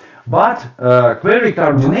replicas. But query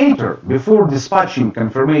coordinator, before dispatching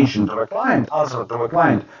confirmation to a client, answer to a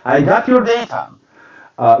client, I got your data,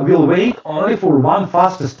 will wait only for one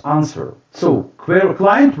fastest answer. So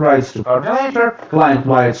client writes to coordinator, client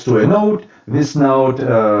writes to a node, this node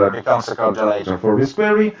becomes a coordinator for this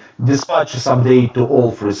query, dispatches update to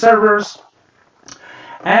all 3 servers,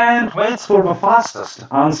 and waits for the fastest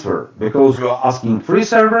answer, because you are asking 3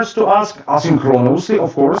 servers to ask asynchronously,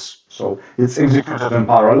 of course, so it's executed in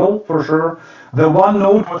parallel for sure. The one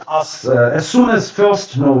node would ask as soon as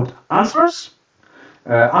first node answers,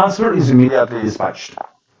 answer is immediately dispatched.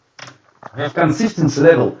 With consistency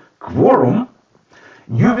level quorum,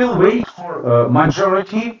 you will wait for a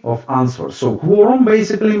majority of answers. So quorum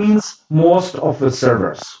basically means most of the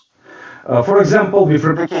servers. For example, with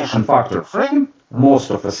replication factor 3,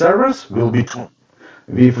 most of the servers will be 2.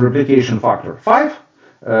 With replication factor 5,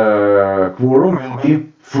 quorum will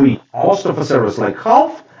be 3. Most of the servers like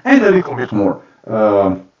half and a little bit more.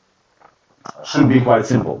 Should be quite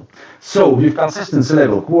simple. So with consistency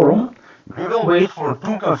level quorum, we will wait for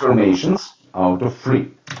 2 confirmations out of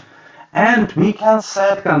 3. And we can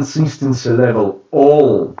set consistency level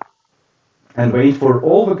all and wait for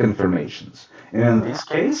all the confirmations. In this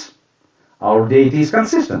case, our data is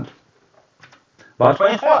consistent. But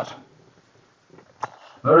wait what?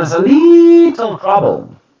 There is a little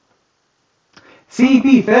trouble.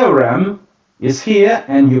 CP theorem is here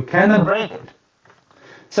and you cannot break it.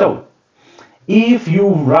 So, if you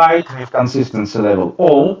write with consistency level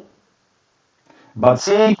all, but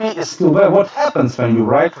CAP is still there, what happens when you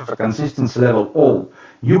write with a consistency level all?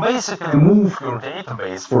 You basically move your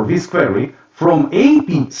database for this query from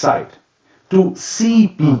AP side to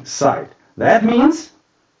CP side. That means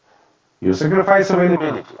you sacrifice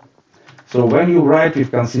availability. So when you write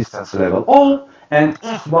with consistency level all, and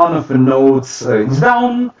if one of the nodes is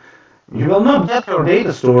down, you will not get your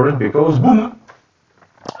data stored because boom,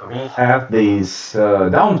 we have this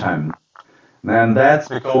downtime. And that's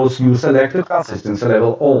because you selected consistency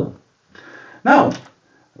level all. Now,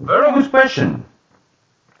 very good question.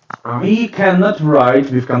 We cannot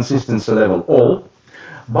write with consistency level all,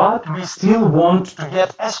 but we still want to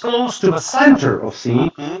get as close to the center of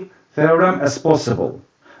CAP theorem as possible.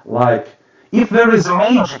 Like, if there is a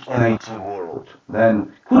magic in IT world,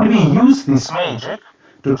 then could we use this magic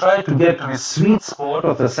to try to get to the sweet spot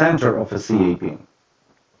of the center of a CAP?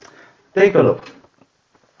 Take a look.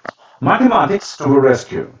 Mathematics to the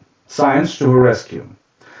rescue. Science to the rescue.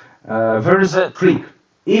 There is a trick.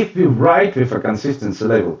 If we write with a consistency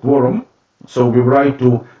level quorum, so we write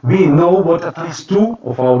to, we know what at least 2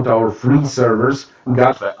 of our 3 servers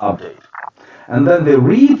got the update. And then they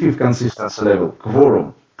read with consistency level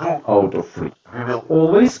quorum, 2 out of 3. We will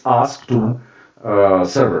always ask 2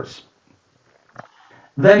 servers.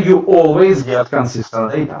 Then you always get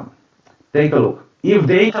consistent data. Take a look. If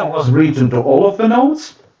data was written to all of the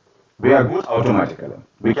nodes, we are good automatically.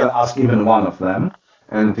 We can ask even one of them,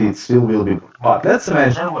 and it still will be good. But let's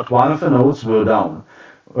imagine what one of the nodes were down.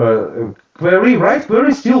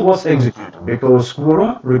 Query still was executed, because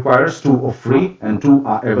quorum requires 2 of 3, and 2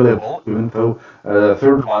 are available, even though the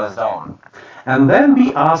third one is down. And then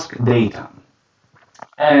we ask data.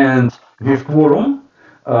 And with quorum,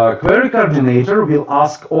 query coordinator will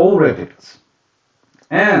ask all replicas.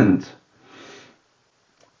 And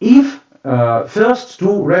if first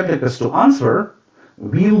 2 replicas to answer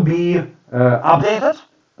will be updated,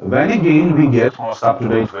 then again we get most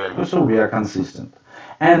up-to-date value, so we are consistent.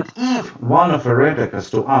 And if one of the replicas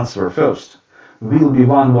to answer first will be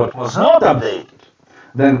one what was not updated,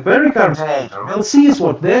 then query coordinator will see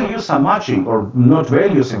what values are matching, or not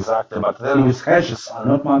values exactly, but values hashes are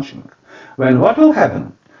not matching. Then what will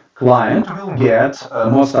happen? Client will get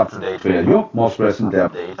most up-to-date value, most recently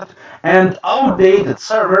updated, and outdated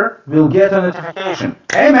server will get a notification.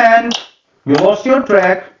 Hey man, you lost your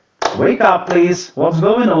track. Wake up please, what's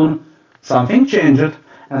going on? Something changed.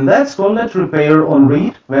 And that's called a repair on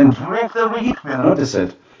read. When during the read we notice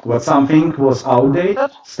it. What something was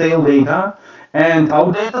outdated, stale data, and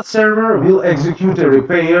outdated server will execute a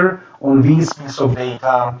repair on this piece of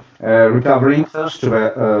data, recovering first to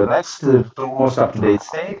the next to most up-to-date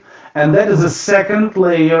state. And that is the second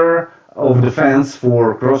layer of defense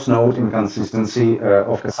for cross-node inconsistency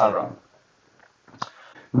of Cassandra.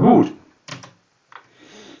 Good.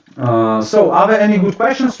 So, are there any good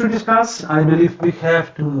questions to discuss? I believe we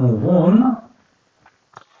have to move on.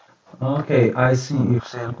 Okay, I see. If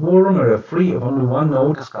sale quorum or free, if only one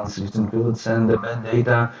node is consistent, we would send the bad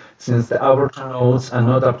data since the other 2 nodes are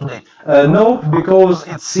not up to date. No, because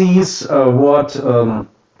it sees what.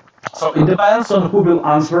 So it depends on who will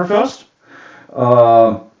answer first.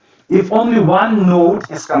 If only one node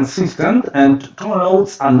is consistent and 2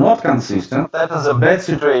 nodes are not consistent, that is a bad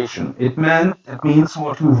situation. It means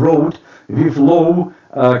what you wrote with low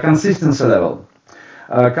consistency level.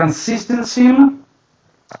 Consistency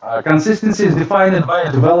is defined by a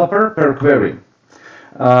developer per query.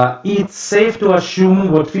 It's safe to assume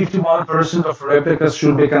what 51% of replicas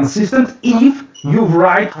should be consistent if you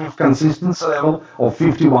write with consistency level of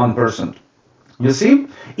 51%. You see,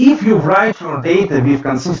 if you write your data with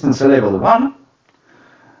consistency level 1,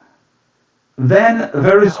 then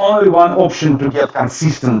there is only one option to get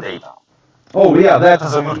consistent data. Oh yeah, that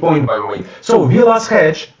is a good point, by the way. So, Vilas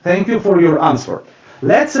Hedge, thank you for your answer.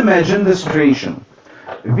 Let's imagine the situation.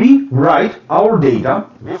 We write our data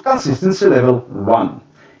with consistency level 1.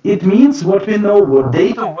 It means what we know what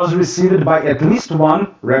data was received by at least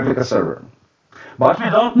one replica server. But we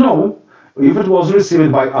don't know if it was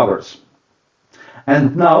received by others.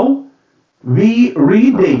 And now we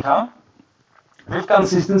read data with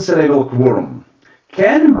consistency level quorum.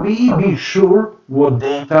 Can we be sure what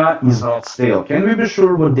data is not stale? Can we be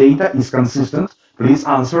sure what data is consistent? Please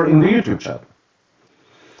answer in the YouTube chat.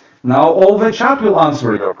 Now all the chat will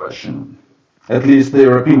answer your question, at least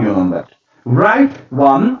their opinion on that. Write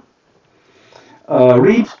 1,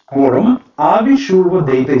 read quorum. Are we sure what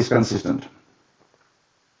data is consistent?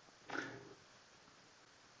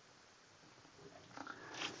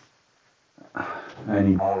 I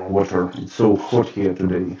need more water. It's so hot here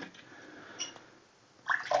today.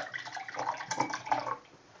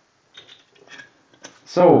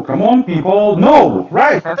 So, come on, people. No!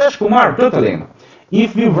 Right, Nitesh Kumar, totally.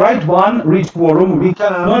 If we write 1, read quorum, we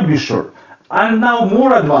cannot be sure. And now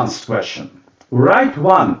more advanced question. Write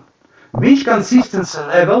 1, which consistency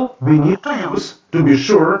level we need to use to be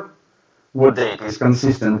sure what data is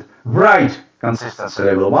consistent. Write consistency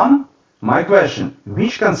level 1. My question,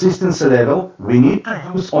 which consistency level we need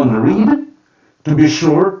to use on read to be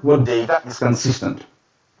sure what data is consistent?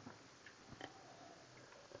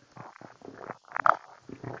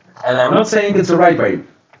 And I'm not saying it's the right way,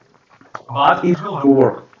 but it will do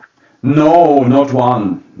work. No, not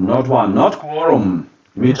one, not quorum.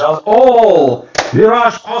 We just, oh,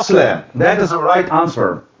 Viraj Khosla, that is the right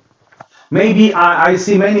answer. Maybe I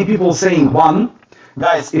see many people saying 1.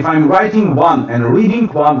 Guys, if I'm writing 1 and reading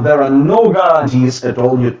 1, there are no guarantees at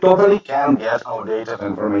all. You totally can get outdated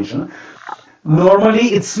information.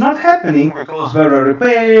 Normally, it's not happening because there are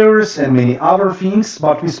repairs and many other things,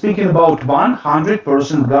 but we're speaking about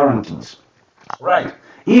 100% guarantees. Right.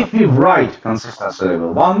 If we write consistency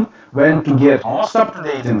level 1, when to get most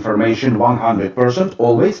up-to-date information 100%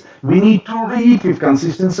 always, we need to read with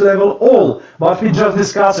consistency level all. But we just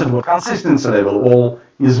discussed what consistency level all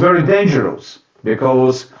is very dangerous,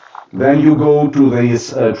 because then you go to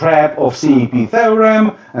this trap of CAP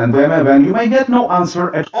theorem, and then you may get no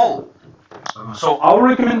answer at all. So our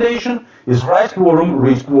recommendation is write quorum,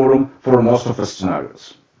 read quorum for most of the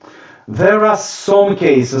scenarios. There are some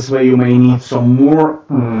cases where you may need some more,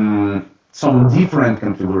 some different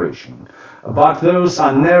configuration, but those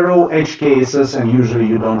are narrow edge cases and usually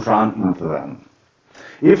you don't run into them.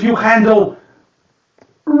 If you handle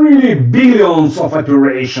really billions of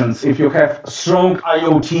operations, if you have strong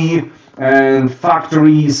IoT and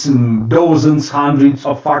factories, dozens, hundreds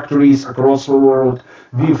of factories across the world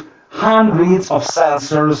with hundreds of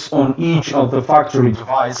sensors on each of the factory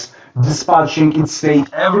device, dispatching its state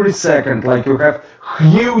every second, like you have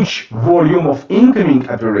huge volume of incoming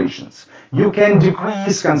operations. You can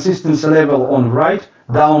decrease consistency level on write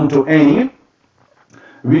down to any,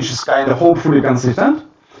 which is kind of hopefully consistent.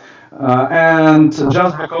 And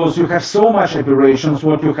just because you have so much operations,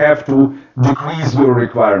 what you have to decrease your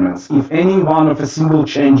requirements. If any one of a single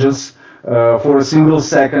changes for a single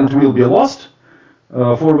second will be lost,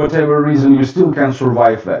 for whatever reason, you still can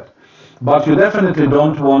survive that. But you definitely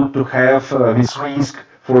don't want to have this risk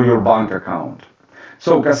for your bank account.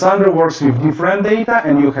 So Cassandra works with different data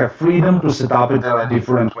and you have freedom to set up it in a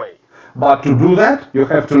different way. But to do that, you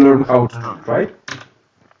have to learn how to do it, right?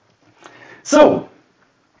 So,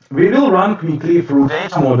 we will run quickly through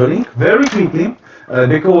data modeling, very quickly,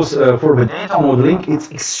 because for the data modeling,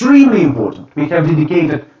 it's extremely important. We have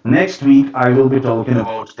dedicated next week, I will be talking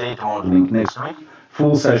about data modeling next week,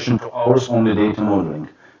 full session, 2 hours on the data modeling.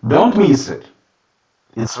 Don't miss it.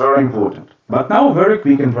 It's very important. But now, very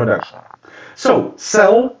quick introduction. So,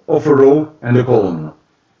 cell of a row and a column.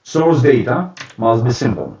 Source data must be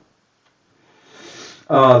simple.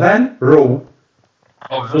 Then, row,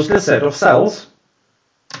 obviously a set of cells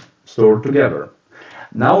stored together.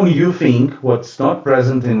 Now you think what's not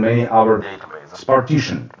present in many other databases,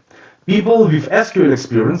 partition. People with SQL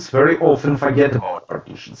experience very often forget about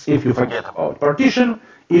partitions. If you forget about partition,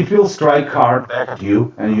 it will strike hard back at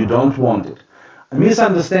you and you don't want it.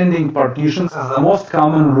 Misunderstanding partitions is the most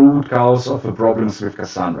common root cause of the problems with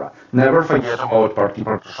Cassandra. Never forget about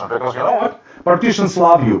partitions, because you know what? Partitions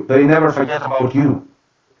love you. They never forget about you.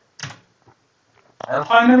 And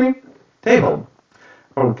finally, table.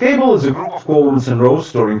 A table is a group of columns and rows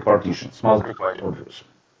storing partitions. Must be quite obvious.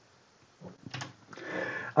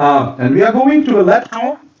 And we are going to the lab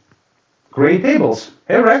to create tables.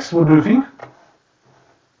 Hey Rex, what do you think?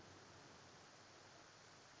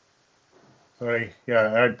 Sorry,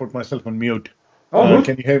 yeah, I put myself on mute. Oh,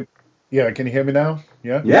 can you hear? Yeah, can you hear me now?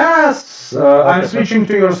 Yeah. Yes, I'm switching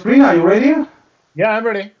to your screen. Are you ready? Yeah, I'm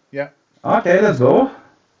ready. Yeah. Okay, let's go.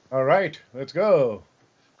 All right, let's go.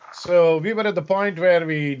 So we were at the point where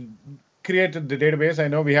we created the database. I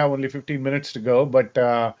know we have only 15 minutes to go, but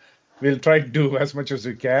we'll try to do as much as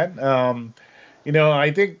we can.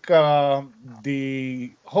 I think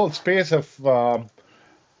the whole space of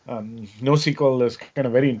NoSQL is kind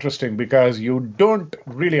of very interesting because you don't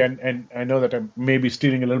really, and I know that I'm maybe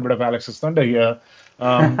stealing a little bit of Alex's thunder here.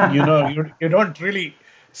 You don't really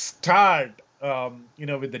start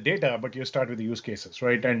with the data, but you start with the use cases,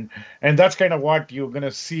 right? And that's kind of what you're going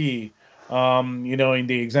to see, in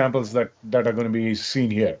the examples that are going to be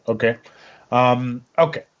seen here. Okay.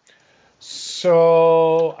 Okay.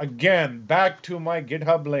 So again, back to my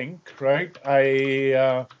GitHub link, right?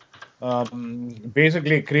 I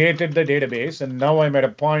basically created the database, and now I'm at a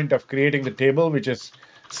point of creating the table, which is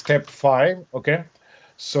step 5. Okay.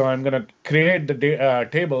 So I'm going to create the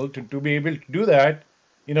table to be able to do that.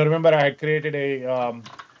 Remember I had created a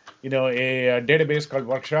database called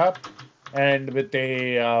workshop and with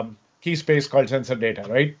a key space called sensor data,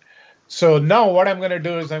 right? So now what I'm going to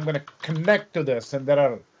do is I'm going to connect to this, and there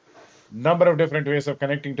are number of different ways of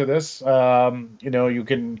connecting to this. You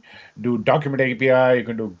can do document API, you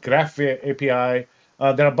can do graph API. There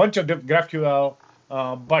are a bunch of GraphQL,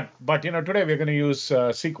 but today we're going to use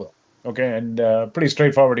SQL. Okay, and pretty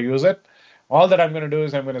straightforward to use it. All that I'm going to do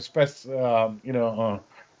is I'm going to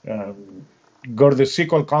go to the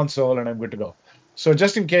SQL console, and I'm good to go. So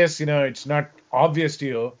just in case it's not obvious to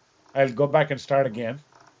you, I'll go back and start again.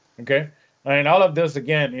 Okay, and all of this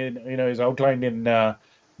again is outlined in the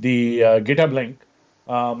GitHub link.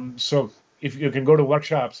 So if you can go to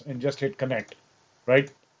workshops and just hit connect,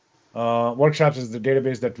 right? Workshops is the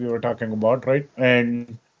database that we were talking about, right?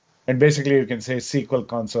 And basically you can say SQL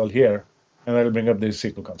console here, and that'll bring up the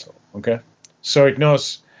SQL console. Okay, so it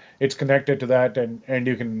knows it's connected to that, and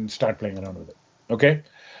you can start playing around with it. Okay,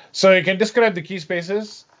 so you can describe the key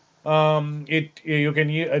spaces. You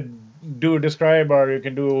can do describe, or you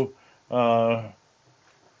can do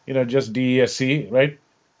just DESC, right?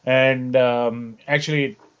 And actually,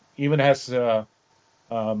 it even has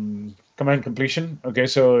command completion. Okay,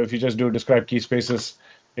 so if you just do describe key spaces,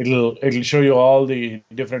 it'll show you all the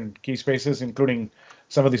different key spaces, including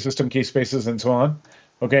some of the system key spaces and so on.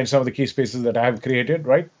 Okay, and some of the key spaces that I have created,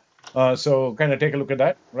 right? So kind of take a look at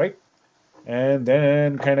that, right? And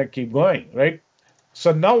then kind of keep going, right?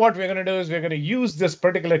 So now what we're going to do is we're going to use this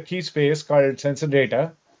particular key space called sensor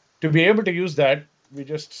data. To be able to use that, we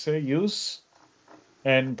just say use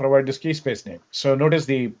and provide this key space name. So notice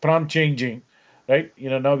the prompt changing, right?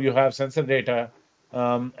 Now you have sensor data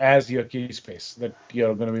as your key space that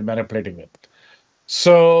you're going to be manipulating with.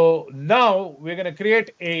 So now we're going to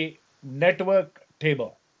create a network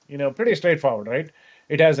table. Pretty straightforward, right?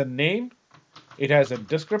 It has a name, it has a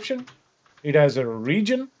description, it has a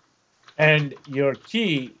region, and your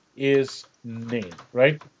key is name,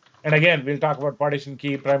 right? And again, we'll talk about partition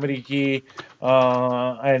key, primary key,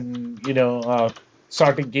 and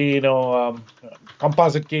sorting key,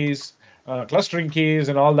 composite keys, clustering keys,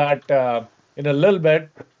 and all that in a little bit.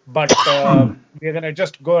 But we're going to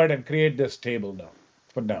just go ahead and create this table now.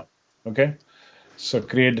 For now, okay. So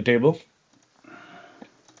create the table.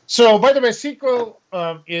 So, by the way, SQL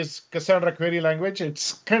is Cassandra query language.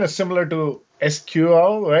 It's kind of similar to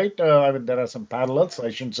SQL, right? I mean, there are some parallels. I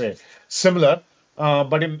shouldn't say similar,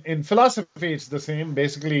 but in philosophy, it's the same.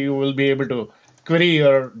 Basically, you will be able to query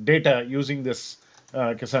your data using this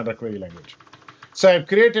Cassandra query language. So, I've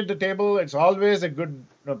created the table. It's always a good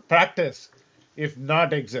practice if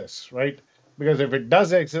not exists, right? Because if it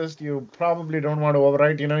does exist, you probably don't want to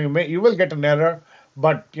overwrite. You will get an error,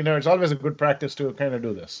 but it's always a good practice to kind of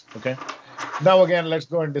do this. Okay. Now again, let's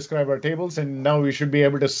go and describe our tables, and now we should be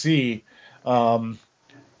able to see,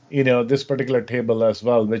 this particular table as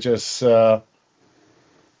well, which is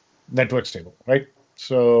networks table, right?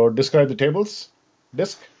 So describe the tables,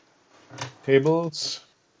 disk, tables.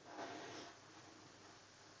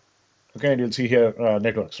 Okay, and you'll see here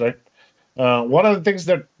networks, right? One of the things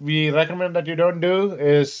that we recommend that you don't do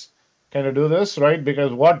is kind of do this, right?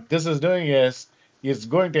 Because what this is doing is it's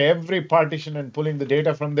going to every partition and pulling the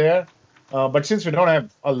data from there. But since we don't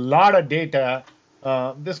have a lot of data,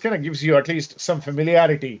 this kind of gives you at least some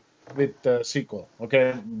familiarity with SQL.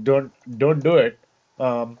 Okay, don't do it.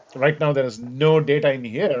 Right now there is no data in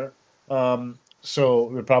here, so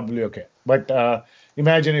we're probably okay. But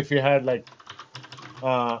imagine if you had like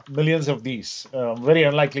millions of these. Very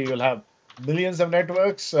unlikely you'll have millions of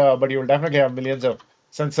networks, but you will definitely have millions of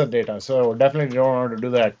sensor data. So definitely don't want to do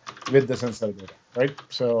that with the sensor data, right?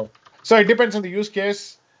 So it depends on the use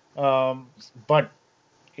case, but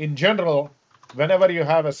in general, whenever you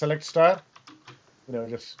have a select star,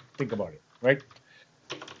 just think about it, right?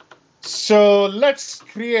 So let's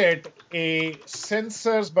create a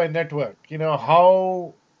sensors by network.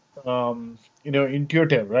 How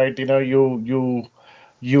intuitive, right? You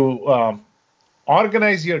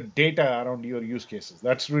organize your data around your use cases.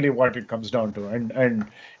 That's really what it comes down to. And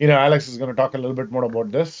Alex is going to talk a little bit more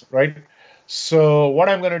about this, right? So what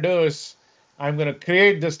I'm going to do is I'm going to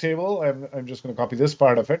create this table. I'm just going to copy this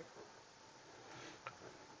part of it.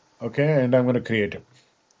 Okay, and I'm going to create it.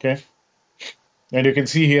 Okay. And you can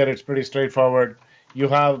see here it's pretty straightforward. You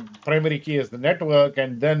have primary key as the network,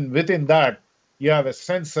 and then within that, you have a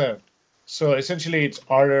sensor. So essentially, it's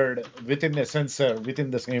ordered within a sensor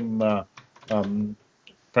within the same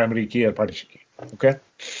primary key or partition key. Okay.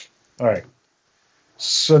 All right.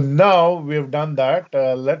 So now we've done that.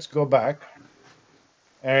 Let's go back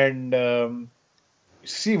and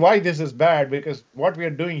see why this is bad. Because what we are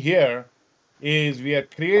doing here is we are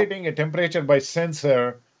creating a temperature by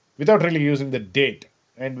sensor without really using the date.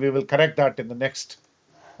 And we will correct that in the next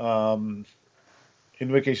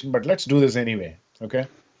invocation, but let's do this anyway, okay?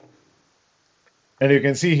 And you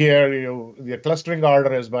can see here, the clustering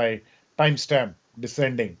order is by timestamp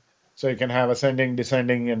descending. So you can have ascending,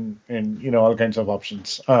 descending, and all kinds of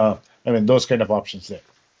options. I mean, those kind of options there.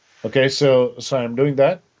 Okay, so I'm doing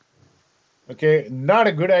that. Okay, not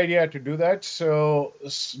a good idea to do that. So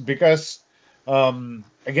because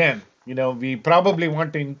again, we probably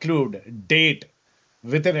want to include date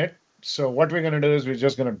within it. So what we're going to do is we're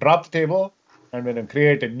just going to drop the table and we're going to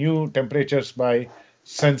create a new temperatures by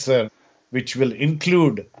sensor, which will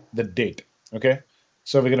include the date. Okay,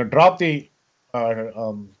 so we're going to drop the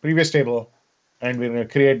previous table and we're going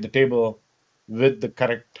to create the table with the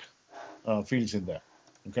correct fields in there.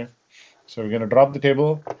 Okay, so we're going to drop the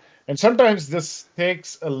table, and sometimes this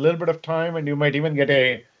takes a little bit of time, and you might even get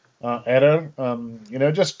a error.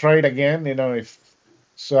 Just try it again. If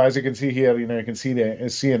so, as you can see here, you can see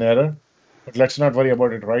an error, but let's not worry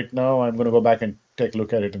about it right now. I'm going to go back and take a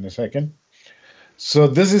look at it in a second. So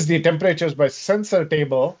this is the temperatures by sensor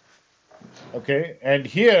table. Okay, and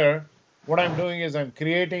here what I'm doing is I'm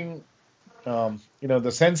creating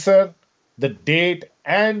the sensor, the date,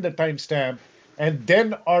 and the timestamp, and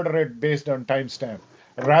then order it based on timestamp,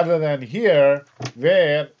 rather than here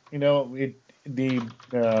where the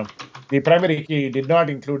primary key did not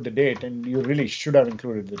include the date, and you really should have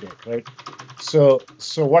included the date, right? So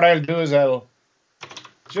what I'll do is I'll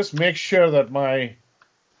just make sure that my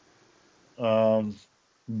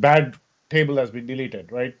bad table has been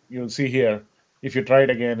deleted, right? You'll see here. If you try it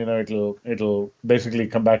again, it'll basically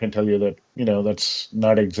come back and tell you that that's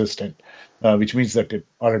not existent, which means that it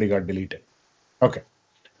already got deleted. Okay.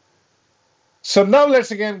 So now let's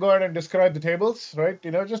again go ahead and describe the tables, right?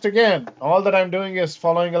 Just again, all that I'm doing is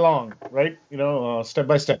following along, right? Step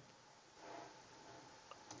by step.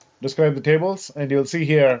 Describe the tables, and you'll see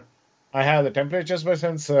here I have the temperatures by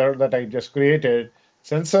sensor that I just created,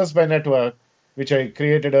 sensors by network, which I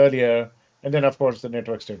created earlier, and then of course the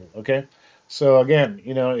networks table. Okay, so again,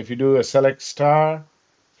 if you do a select star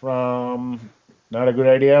from, not a good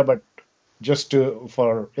idea, but just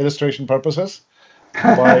for illustration purposes,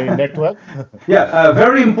 by network. Yeah,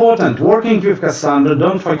 very important. Working with Cassandra,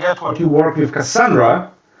 don't forget what you work with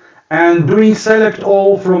Cassandra. And doing select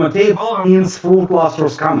all from a table means full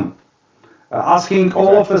clusters common. Asking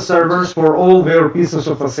all of the servers for all their pieces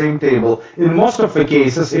of the same table. In most of the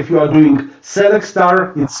cases, if you are doing select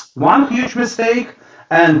star, it's one huge mistake,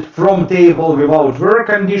 and from table without where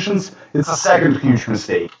conditions, it's a second huge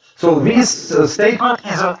mistake. So this statement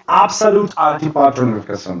is an absolute anti-pattern with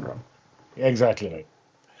Cassandra. Exactly right.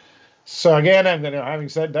 So again, having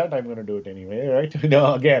said that, I'm going to do it anyway, right?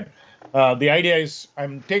 Again, the idea is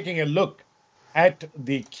I'm taking a look at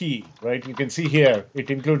the key, right? You can see here, it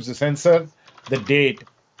includes the sensor, the date,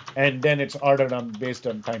 and then it's ordered based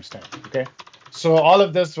on timestamp, okay? So all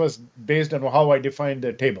of this was based on how I defined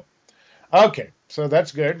the table. Okay, so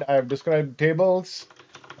that's good. I've described tables.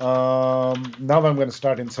 Now I'm going to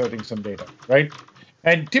start inserting some data, right?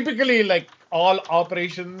 And typically, like all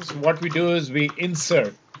operations, what we do is we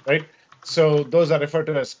insert, right? So those are referred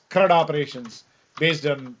to as CRUD operations based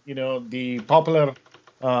on, the popular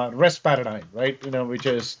REST paradigm, right? Which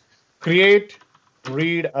is create,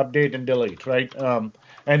 read, update, and delete, right?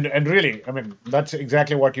 And really, I mean, that's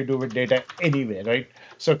exactly what you do with data anyway, right?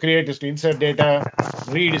 So create is to insert data,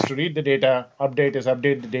 read is to read the data, update is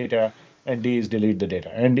update the data, and D is delete the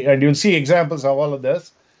data. And you'll see examples of all of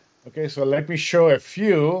this. Okay, so let me show a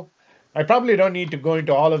few. I probably don't need to go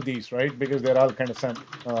into all of these, right? Because they're all kind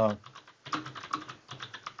of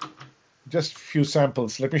just few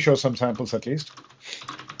samples. Let me show some samples at least.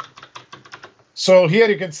 So here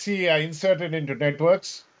you can see I inserted into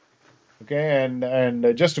networks. Okay,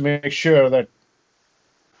 and just to make sure that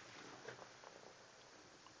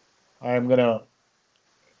I'm gonna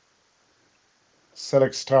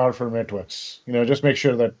select star for networks. Just make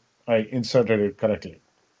sure that I inserted it correctly.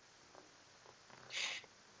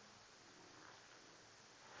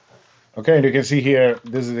 Okay, and you can see here,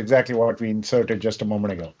 this is exactly what we inserted just a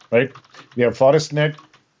moment ago, right? We have ForestNet,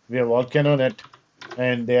 we have VolcanoNet,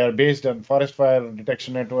 and they are based on forest fire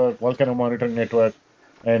detection network, volcano monitoring network,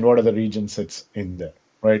 and what are the regions it's in there,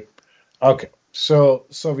 right? Okay, so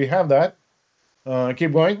we have that.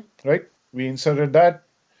 Keep going, right? We inserted that.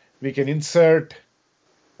 We can insert,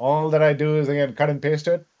 all that I do is again cut and paste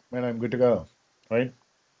it, and I'm good to go, right?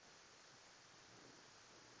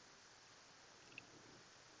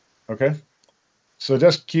 Okay, so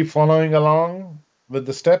just keep following along with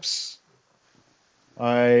the steps.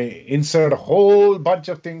 I insert a whole bunch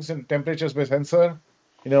of things in temperatures by sensor.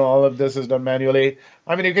 all of this is done manually.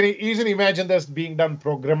 I mean, you can easily imagine this being done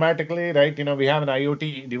programmatically, right? We have an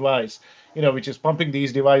IoT device, which is pumping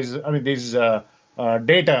these devices, I mean, these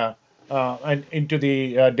data and into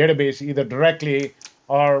the database either directly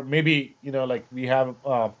or maybe, like we have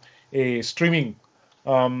a streaming,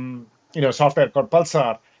 software called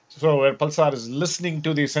Pulsar. So where Pulsar is listening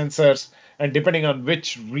to the sensors, and depending on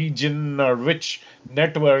which region or which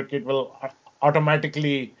network, it will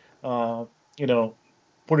automatically, you know,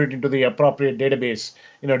 put it into the appropriate database,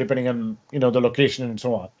 depending on, the location and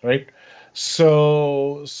so on, right?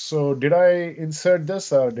 So did I insert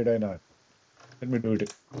this or did I not? Let me do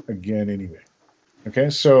it again anyway. Okay,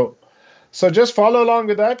 so just follow along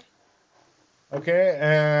with that. Okay,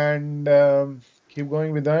 and keep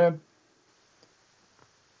going with that.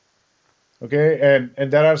 Okay,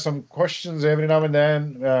 and there are some questions every now and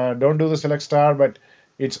then. Don't do the select star, but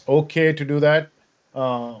it's okay to do that.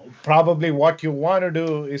 Probably what you want to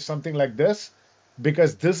do is something like this,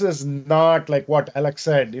 because this is not like what Alex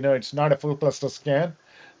said. It's not a full cluster scan.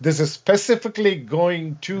 This is specifically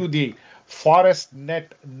going to the forest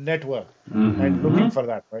network and looking for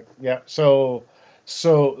that, right? Yeah. So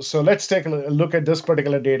let's take a look at this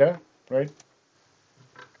particular data, right?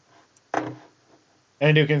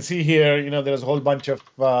 And you can see here, there's a whole bunch of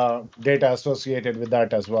data associated with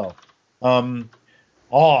that as well.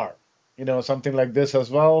 Or, something like this as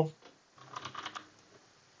well.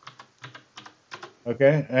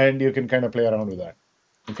 Okay, and you can kind of play around with that.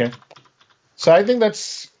 Okay, so I think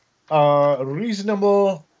that's a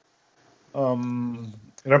reasonable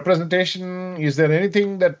representation. Is there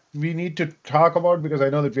anything that we need to talk about? Because I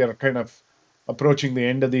know that we are kind of approaching the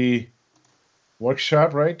end of the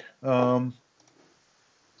workshop, right?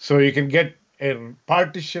 So you can get a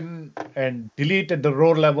partition and delete at the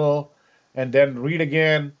row level and then read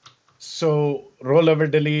again. So row level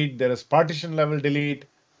delete, there is partition level delete.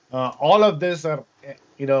 All of this are,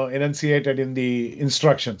 enunciated in the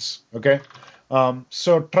instructions. Okay.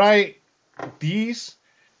 So try these,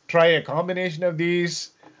 try a combination of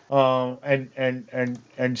these,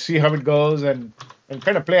 and see how it goes, and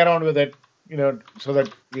kind of play around with it, so that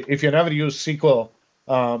if you never use SQL,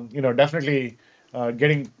 definitely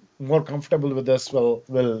getting more comfortable with this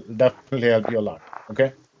will definitely help you a lot.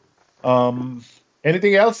 Okay.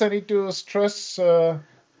 Anything else I need to stress?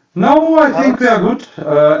 No, I think we are good.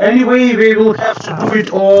 Anyway, they will have to do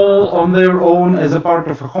it all on their own as a part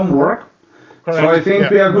of a homework. Correct. So I think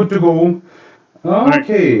we are good to go.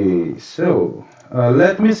 Okay, so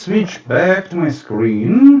let me switch back to my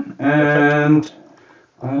screen, and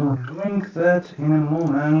I'm doing that in a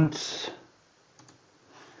moment.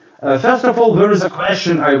 First of all, there is a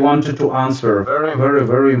question I wanted to answer. Very, very,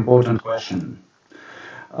 very important question.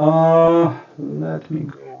 Let me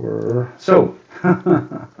go over. So,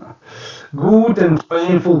 good and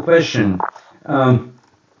painful question.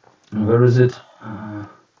 Where is it?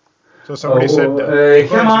 So somebody said,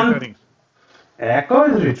 come on. Echo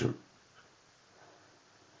is written.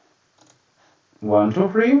 1, 2,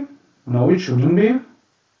 3. No, it shouldn't be.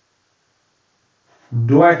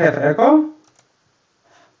 Do I have echo?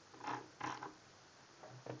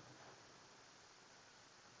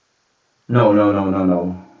 No.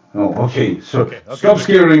 Oh, okay, so okay. Stop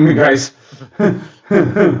scaring me, guys. Oh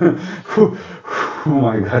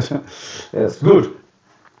my god. Yes, good.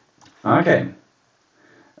 Okay.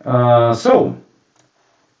 So,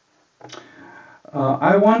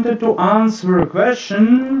 I wanted to answer a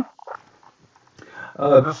question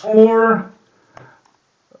before.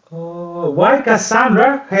 Why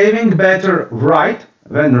Cassandra having better write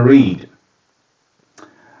than read?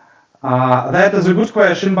 That is a good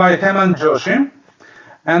question by Hemant Joshi,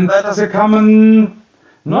 and that is a common,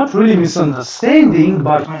 not really misunderstanding,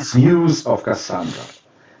 but misuse of Cassandra.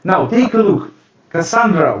 Now take a look.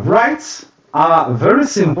 Cassandra writes are very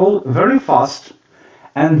simple, very fast,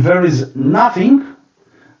 and there is nothing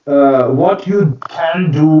what you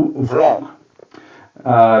can do wrong.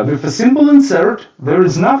 With a simple insert, there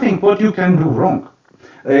is nothing what you can do wrong.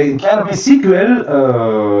 It can be SQL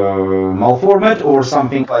malformat or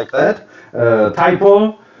something like that,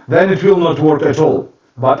 typo, then it will not work at all.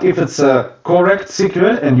 But if it's a correct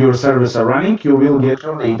SQL and your servers are running, you will get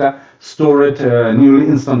your data stored nearly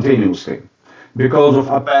instantaneously. Because of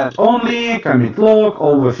append only, commit log,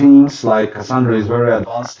 all the things like Cassandra is very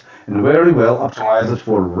advanced and very well optimized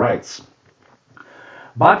for writes.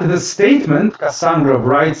 But the statement Cassandra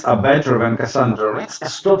writes are better than Cassandra reads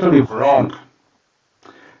is totally wrong.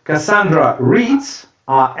 Cassandra reads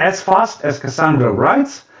are as fast as Cassandra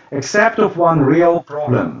writes, except of one real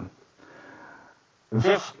problem.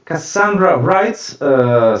 With Cassandra writes,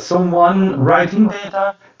 someone writing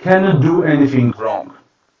data cannot do anything wrong.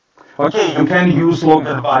 Okay, you can use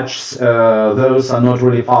longer batches. Those are not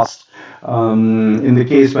really fast in the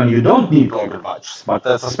case when you don't need longer batches, but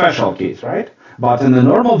that's a special case, right? But in the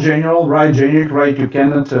normal general, right, generic, right, you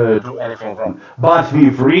cannot do anything wrong. But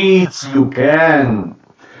with reads, you can.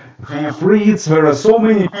 With reads, there are so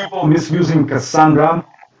many people misusing Cassandra,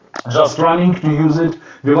 just running to use it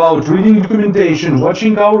without reading documentation,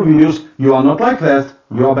 watching our videos. You are not like that.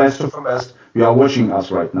 You are best of the best. You are watching us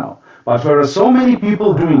right now. But there are so many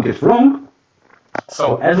people doing it wrong.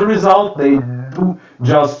 So as a result, they do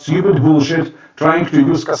just stupid bullshit, trying to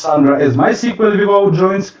use Cassandra as MySQL without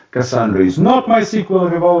joins. Cassandra is not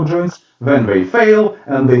MySQL without joins. Then they fail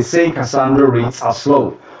and they say Cassandra reads are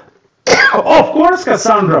slow. Of course,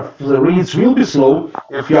 Cassandra reads will be slow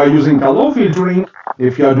if you are using allow filtering,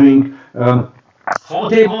 if you are doing full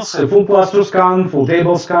tables, full cluster scan, full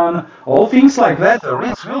table scan, all things like that. The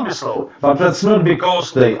reads will be slow, but that's not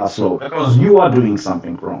because they are slow, because you are doing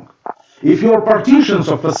something wrong. If your partitions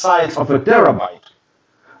of the size of a terabyte,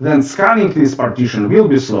 then scanning this partition will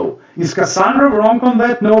be slow. Is Cassandra wrong on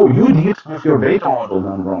that? No, you did with your data model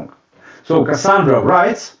done wrong. So Cassandra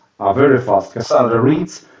writes are very fast. Cassandra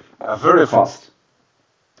reads are very fast.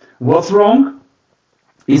 What's wrong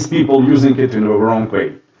is people using it in the wrong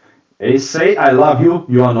way. They say, I love you,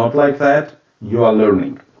 you are not like that, you are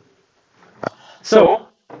learning. So,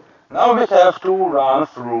 now we have to run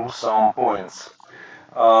through some points.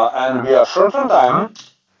 And we are short on time,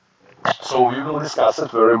 so we will discuss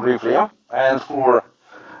it very briefly. And for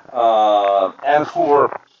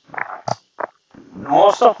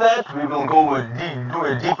most of that, we will do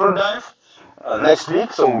a deeper dive next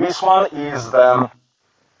week. So this one is the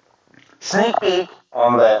sneak peek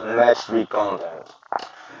on the next week content.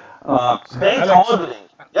 Data modeling.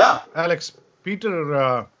 Yeah. Alex,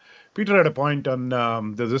 Peter had a point on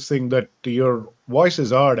this thing that your voice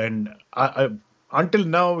is odd, and until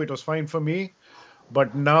now it was fine for me,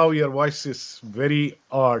 but now your voice is very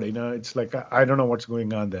odd. It's like I don't know what's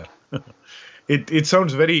going on there. It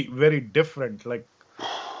sounds very very different. Like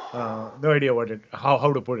no idea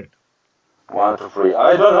how to put it. 1, 2, 3.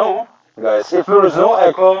 I don't know, guys. If there is no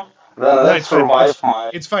echo, then No, let's survive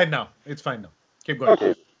it's fine now. It's fine now. Keep going.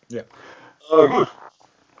 Okay. Yeah. Good.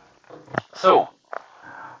 So,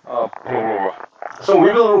 so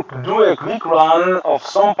we will do a quick run of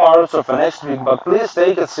some parts of the next week, but please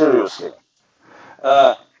take it seriously.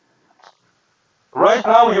 Right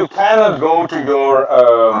now, you cannot go to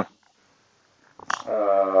your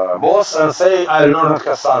boss and say, I learned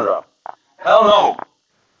Cassandra. Hell no.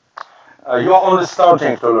 You are only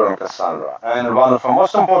starting to learn Cassandra, and one of the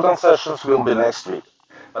most important sessions will be next week.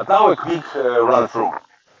 But now a quick run through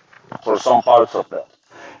for some parts of that.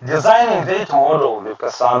 Designing data model with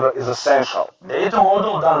Cassandra is essential. Data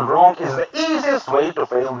model done wrong is the easiest way to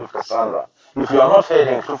fail with Cassandra. If you are not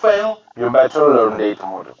heading to fail, you better learn data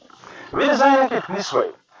modeling. We're designing it this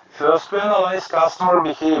way. First, we analyze customer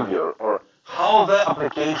behavior, or how the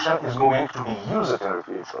application is going to be used in the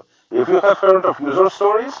future. If you have heard of user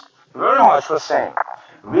stories, very much the same.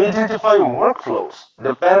 We identify workflows,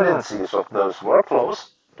 dependencies of those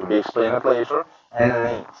workflows, to be explained later, and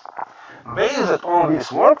needs. Based on these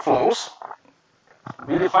workflows,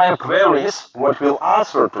 we define queries what will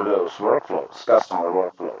answer to those workflows, customer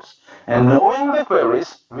workflows. And knowing the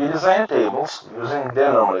queries, we design tables using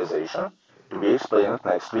denormalization, to be explained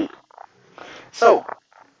next week. So,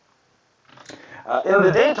 in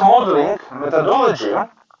the data modeling methodology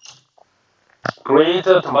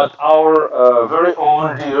created by our very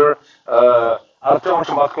own dear Artem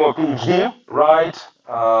Chmatko, PhD, right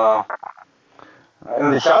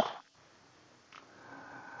in the chat,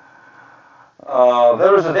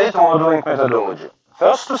 there is a data modeling methodology.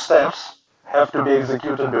 First two steps have to be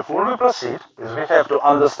executed before we proceed, is we have to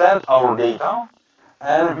understand our data,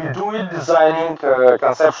 and we do it designing a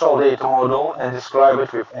conceptual data model and describe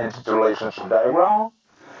it with entity relationship diagram.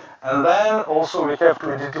 And then also we have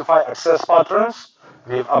to identify access patterns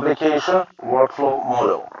with application workflow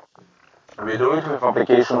model. We do it with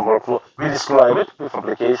application workflow, we describe it with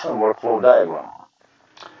application workflow diagram.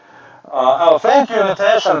 Thank you,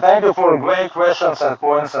 Natasha, and thank you for great questions and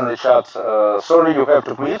points in the chat. Sorry you have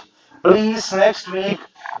to quit. Please, next week,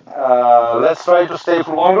 let's try to stay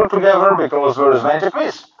for longer together because there is many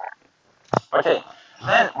quiz. Okay,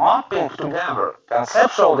 then mapping together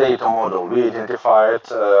conceptual data model we identified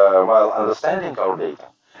while understanding our data,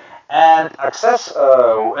 and access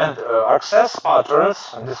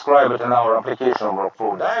patterns described in our application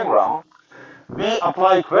workflow diagram. We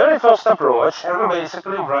apply query first approach, and we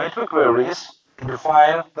basically write the queries to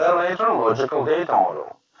define the later logical data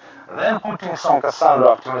model. Then putting some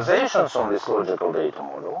Cassandra optimizations on this logical data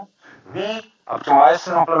model, we optimize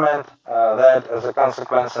and implement that as a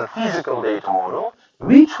consequence in physical data model,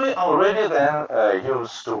 which we already then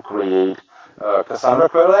use to create Cassandra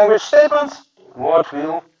query language statements, what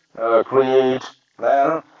will create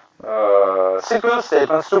then SQL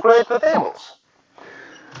statements to create the tables.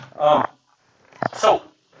 So,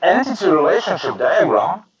 entity relationship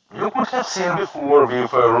diagram you could have seen before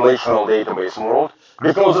with a relational database world,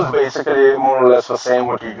 because it's basically more or less the same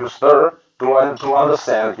what you use there to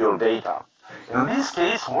understand your data. In this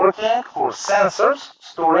case, working for sensors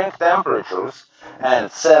storing temperatures and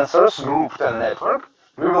sensors grouped in network,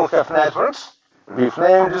 we will have networks with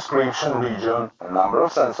name, description, region, and number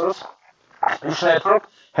of sensors. Each network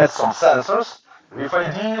has some sensors with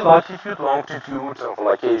ID, latitude, longitude of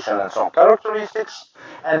location, and some characteristics,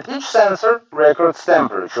 and each sensor records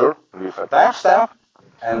temperature with a timestamp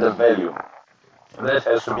and a value. That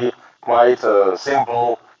has to be quite a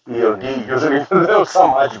simple ERD, usually they're so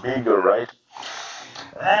much bigger, right?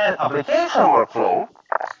 And application workflow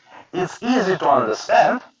is easy to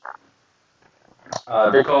understand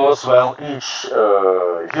because, well, each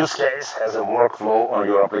use case has a workflow on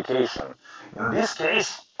your application. In this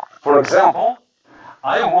case, for example,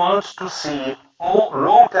 I want to see all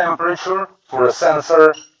raw temperature for a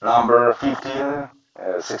sensor number 15,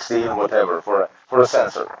 16, whatever, for a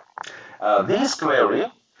sensor. This query,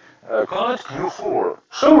 call it Q4,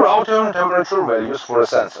 show raw temperature values for a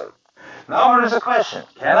sensor. Now there is a question,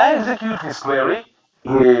 can I execute this query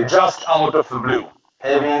just out of the blue,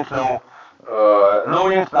 having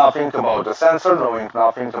knowing nothing about the sensor, knowing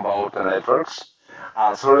nothing about the networks?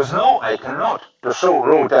 Answer is no, I cannot. To show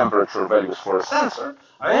raw temperature values for a sensor,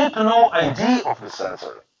 I need to know ID of the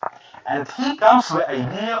sensor. And here comes the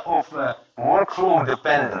idea of the workflow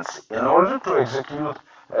dependency. In order to execute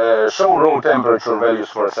show raw temperature values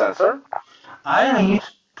for a sensor, I need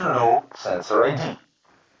to know sensor ID.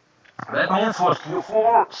 That means what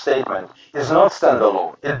Q4 statement is not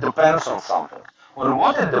standalone. It depends on something. On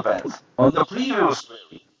what it depends? On the previous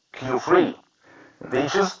query, Q3,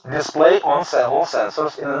 which is display on all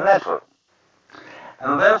sensors in a network.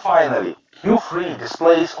 And then finally, Q3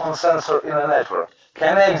 displays on sensor in a network.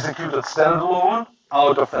 Can I execute it standalone,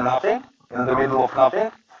 out of the nothing, in the middle of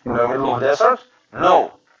nothing, in the middle of desert?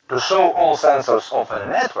 No. To show all sensors of a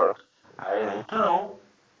network, I need to know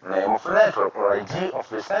name of the network or ID of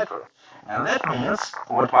this network. And that means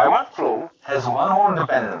what my workflow has one more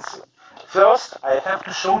dependency. First, I have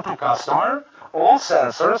to show to customer all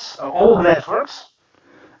sensors, all networks,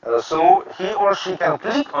 so he or she can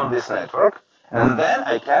click on this network, and then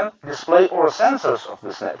I can display all sensors of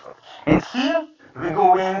this network. And here we're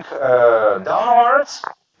going downwards.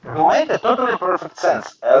 It will make a totally perfect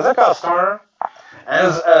sense. As a customer,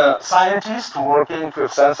 as a scientist working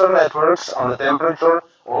with sensor networks on the temperature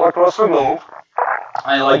all across the globe,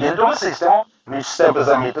 I log into the system, which step is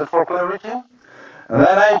omitted for clarity. And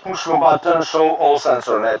then I push the button show all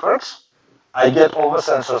sensor networks. I get all the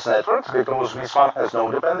sensors networks because this one has no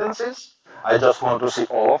dependencies. I just want to see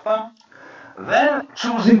all of them. Then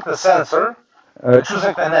choosing the sensor,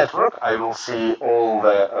 choosing the network, I will see all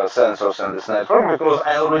the sensors in this network because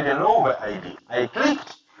I already know the ID. I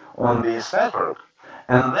clicked on this network.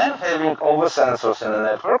 And then having all the sensors in the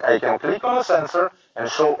network, I can click on a sensor and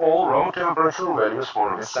show all raw temperature values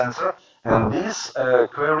for this sensor. And this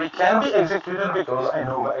query can be executed because I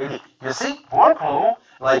know the ID. You see, workflow,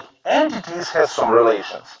 like entities, has some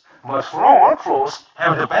relations. But flow workflows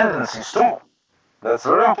have dependencies too. That's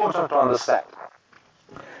very important to understand.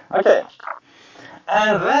 Okay.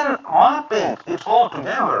 And then mapping it all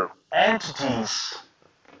together, entities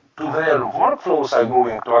to their workflows are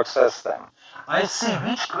going to access them. I see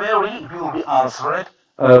which query will be answered,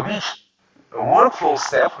 which workflow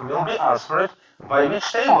step will be answered by which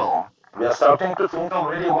table. We are starting to think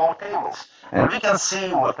already about tables. And we can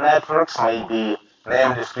see what networks may be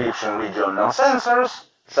name, description, region, and sensors.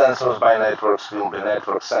 Sensors by networks will be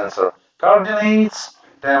network sensor coordinates.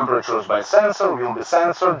 Temperatures by sensor will be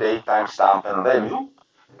sensor, date, timestamp, and value.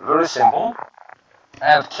 Very simple.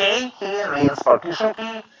 And K here means partition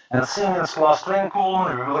key, and C means clustering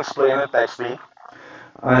column. We will explain it next week.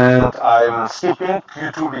 And I'm skipping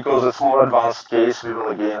Q2 because it's more advanced case. We will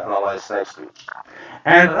again analyze next week.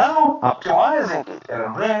 And now, optimizing it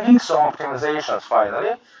and bringing some optimizations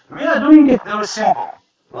finally, we are doing it very simple.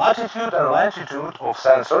 Latitude and longitude of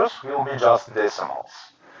sensors will be just decimals.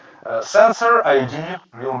 Sensor ID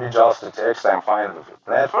will be just a text, I'm fine with it.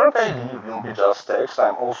 Network ID will be just text,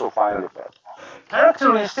 I'm also fine with that.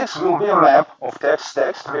 Characteristics will be a map of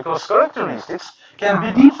text-text because characteristics can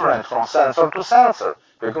be different from sensor to sensor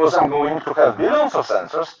because I'm going to have billions of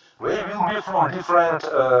sensors. They will be from different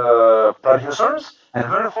producers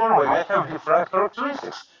and therefore we may have different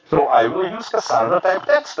characteristics. So I will use Cassandra type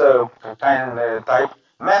text type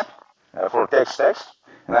map for text,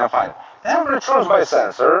 and I'm fine. Temperatures by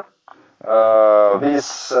sensor.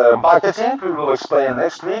 This bucketing we will explain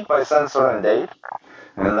next week by sensor and date,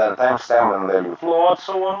 and then timestamp and value float,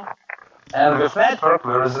 so on. And with network,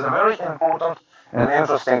 there is a very important and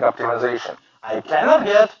interesting optimization. I cannot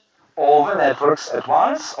get all the networks at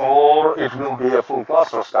once, or it will be a full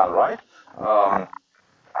cluster scan, right?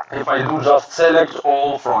 If I do just select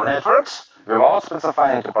all from networks without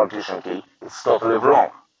specifying a partition key, it's totally wrong.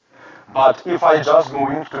 But if I just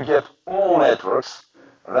going to get all networks,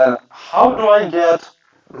 then how do I get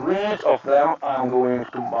rid of them? I'm going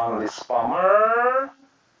to ban this spammer.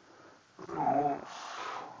 Remove.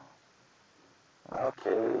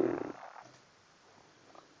 Okay.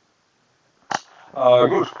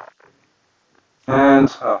 Good. And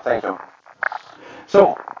thank you.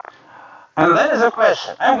 So, and then is a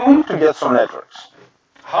question. I'm going to get some networks.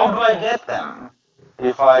 How do I get them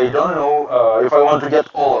if I don't know, if I want to get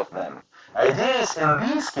all of them? Idea is, in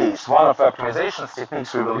this case, one of the optimization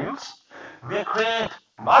techniques we will use, we create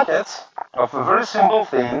buckets of a very simple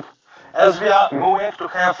thing. As we are going to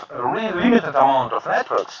have a really limited amount of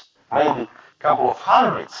networks, maybe a couple of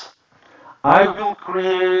hundreds, I will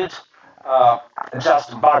create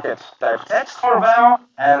just bucket type text for them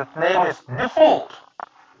and name it default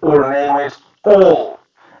or name it all.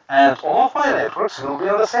 And all of my networks will be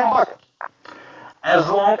in the same bucket. As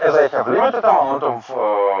long as I have limited amount of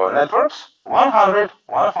networks, 100,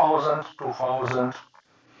 1000, 2000,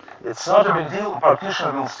 it's not a big deal.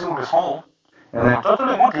 Partition will still be small. And I'm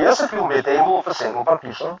totally good. Yes, it will be a table of a single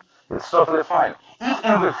partition. It's totally fine. If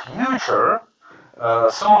in the future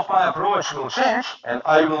some of my approach will change and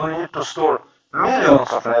I will need to store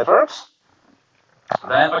millions of networks,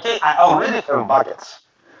 then okay, I already have buckets.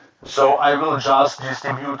 So I will just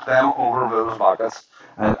distribute them over those buckets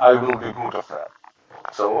and I will be good of that.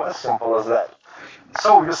 So as simple as that.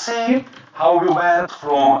 So you see how we went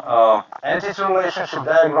from entity relationship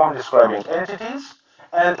diagram describing entities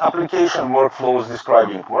and application workflows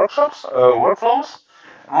describing workflows,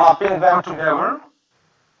 mapping them together,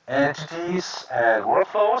 entities and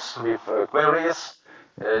workflows with queries,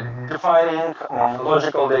 defining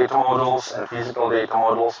logical data models and physical data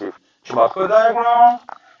models with Chebyshev diagram,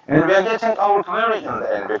 and we are getting our query in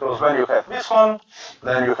the end, because when you have this one,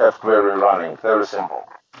 then you have query running, very simple.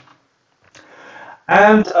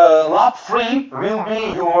 And lab 3 will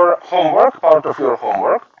be your homework, part of your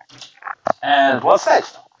homework. And what's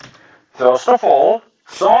next? First of all,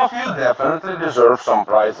 some of you definitely deserve some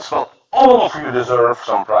prizes. Well, all of you deserve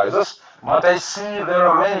some prizes, but I see there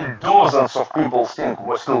are many dozens of people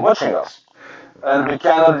still watching us. And we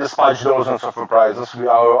cannot dispatch dozens of prizes.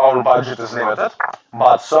 Our budget is limited,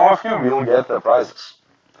 but some of you will get the prizes.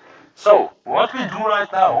 So, what we do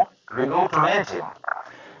right now, we go to Mentimeter,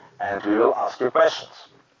 and we will ask you questions.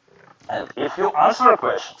 And if you answer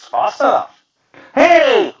questions fast enough,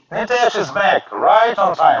 hey, Nitesh is back, right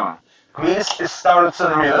on time. Quiz starts in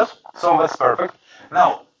a minute, so that's perfect.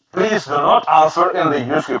 Now, please do not answer in the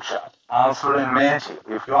YouTube chat. Answer in Menti.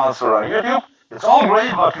 If you answer on YouTube, it's all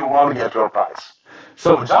great, but you won't get your prize.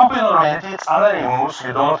 So jump in on Menti, it's anonymous.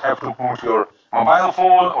 You don't have to put your mobile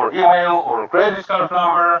phone or email or credit card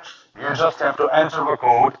number. You just have to enter the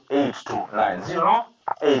code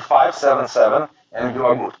 8290-8577 and you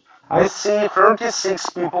are good. I see 36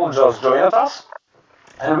 people just joined us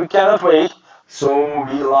and we cannot wait. So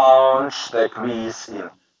we launch the quiz in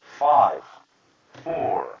 5,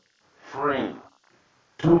 4, 3,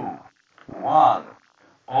 2, 1.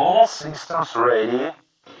 All systems ready.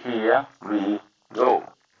 Here we go.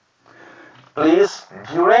 Please,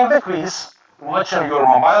 during the quiz, watch on your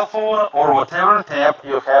mobile phone or whatever tab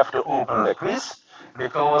you have to open the quiz,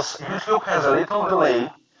 because YouTube has a little delay,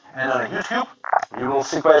 and on YouTube you will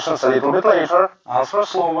see questions a little bit later, answer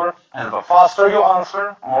slower, and the faster you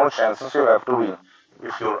answer, more chances you have to win,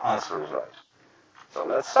 if your answer is right. So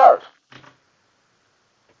let's start.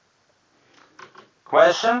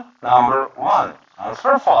 Question number 1.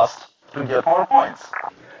 Answer fast to get more points.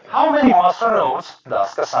 How many master nodes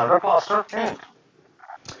does Cassandra cluster need?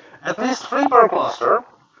 At least 3 per cluster,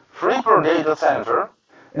 3 per data center,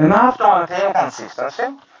 enough to maintain consistency,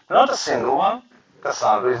 not a single one.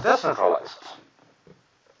 Cassandra is decentralized.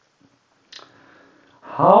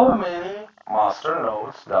 How many master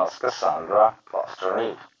nodes does Cassandra cluster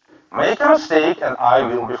need? Make a mistake and I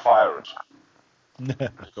will be fired.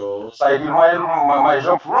 Because I did my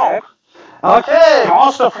job wrong. Okay,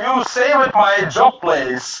 most of you save at my job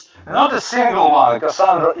place. Not a single one.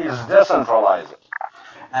 Cassandra is decentralized.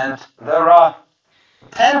 And there are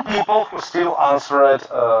 10 people who still answered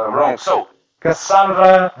wrong. So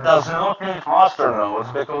Cassandra does not need master nodes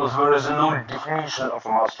because there is no definition of a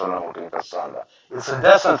master node in Cassandra. It's a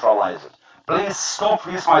decentralized. Please stop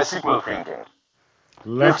with MySQL thinking.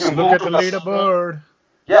 Let's look at the leaderboard.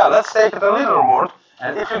 Yeah, let's take it a leaderboard.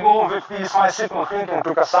 And if you go with this MySQL thinking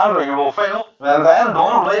to Cassandra, you will fail. And then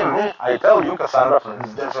don't blame me. I tell you, Cassandra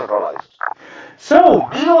is decentralized. So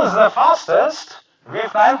Bill is the fastest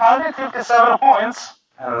with 957 points.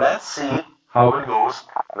 And let's see how it goes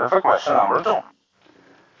with a question number 2.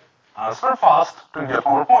 Answer fast to get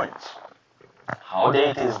more points. How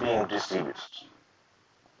data is being distributed.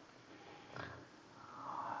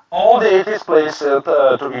 All data is placed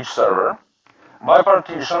to each server by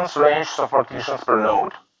partitions, ranges of partitions per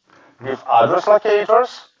node, with address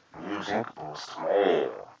locators using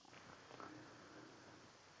postmail.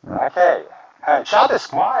 Okay, chat is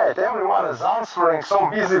quiet, everyone is answering, so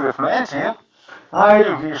busy with Menti.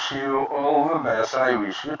 I wish you all the best, and I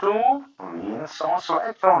wish you to win some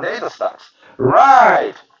swag from data stacks.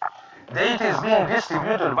 Right! Data is being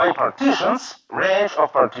distributed by partitions, range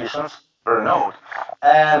of partitions per node.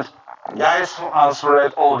 And guys who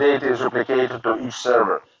answered, all data is replicated to each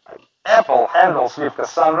server. Apple handles with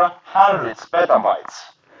Cassandra hundreds petabytes.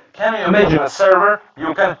 Can you imagine a server?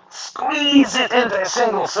 You can squeeze it into a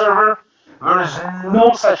single server. There is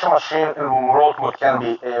no such machine in the world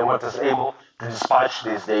what is able to dispatch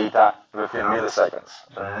this data within milliseconds.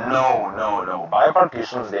 No. By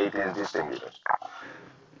partitions, data is distributed.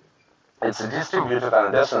 It's a distributed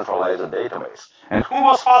and decentralized database. And who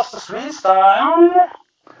was fastest this time?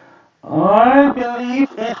 I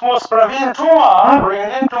believe it was Praveen Tua,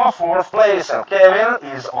 bringing to a 4th place, and Kevin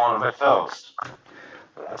is on the 1st.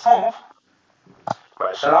 Let's move.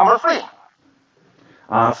 Question number 3.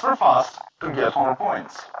 Answer fast to get more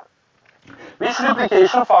points. Which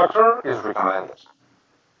replication factor is recommended?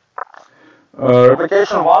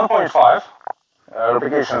 Replication 1.5,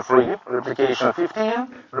 replication 3, replication 15,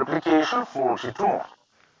 replication 42.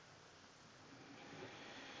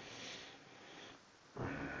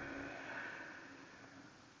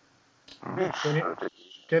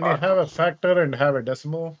 Can you have a factor and have a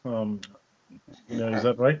decimal? Is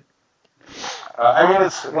that right? I mean,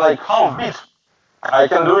 it's like half bit. I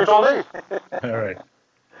can do it all day. All right.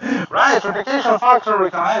 Right, replication factor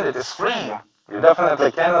recommended is 3. You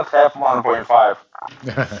definitely cannot have 1.5.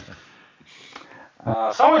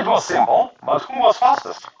 So it was simple, but who was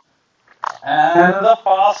fastest? And the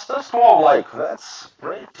fastest, well, that's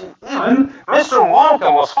pretty even. Mr.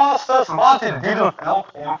 Wonka was fastest, but it didn't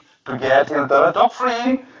help him to get into the top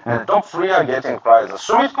 3. And top 3 are getting prizes.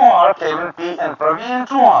 Sumit Kumar, Kevin P, and Praveen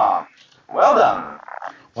Tua. Well done.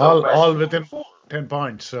 So all within 10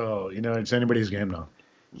 points, so, it's anybody's game now.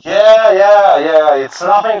 Yeah, it's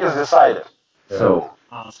nothing is decided. Yeah. So,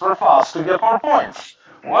 answer fast to get more points.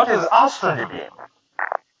 What is ASTRA?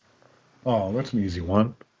 Oh, that's an easy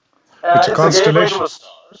one. It's a constellation.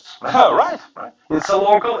 Right. It's a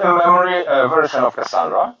local in-memory version of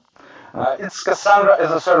Cassandra. It's Cassandra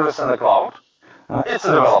as a service in the cloud. It's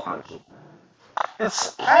a development.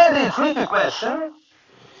 It's kind of a tricky question.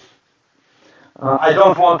 I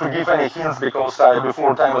don't want to give any hints because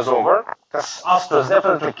before time is over, because ASTRA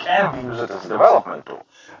definitely can be used as a development tool.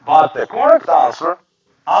 But the correct answer,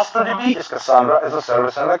 ASTRA is Cassandra as a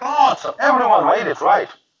service in the cloud. So everyone made it right.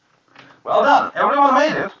 Well done, everyone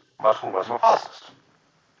made it, but who was the fastest?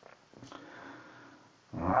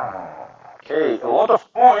 Okay, a lot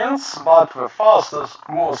of points, but the fastest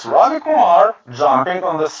was Ravi Kumar, jumping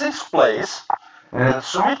on the 6th place, and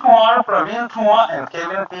Sumit Kumar, Praveen Tua, and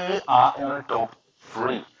Kevin P are in top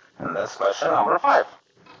 3. And that's question number 5.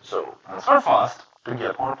 So, answer fast to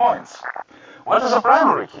get more points. What is a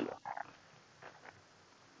primary key?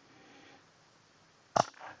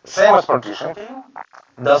 Same as partition key,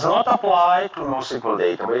 does not apply to NoSQL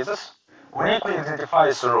databases, uniquely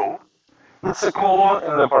identifies a row, it's a column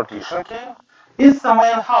in the partition key, it's the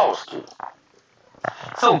main house key.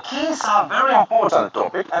 So keys are a very important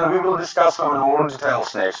topic, and we will discuss them in more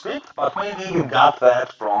details next week, but maybe you got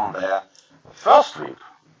that from the first week.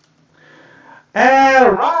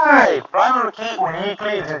 Right, primary key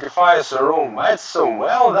uniquely identifies a row. That's a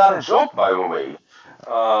well done job, by the way.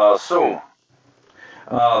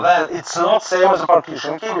 Then it's not same as a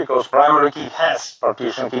partition key because primary key has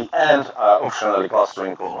partition key and optionally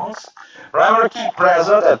clustering columns. Primary key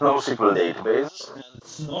present at NoSQL database, and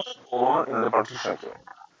it's not a column in the partition key.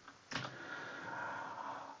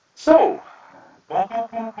 So,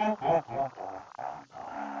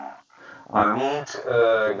 Amit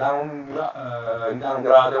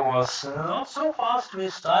Gangrade was not so fast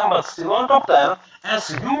this time, but still on top 10.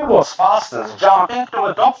 SU was fastest, jumping to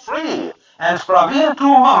the top 3. And Praveen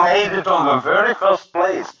Tuma made it on the very first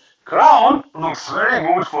place. Crown looks very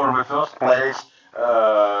good for the first place.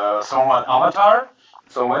 Someone avatar.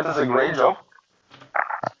 So it is a great job.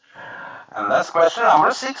 And that's question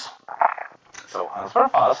number 6. So answer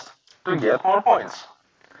fast to get more points.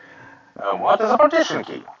 What is a partition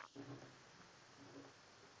key?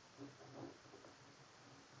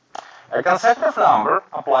 A consecutive number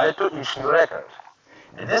applied to each new record.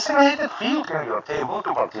 A designated field in your table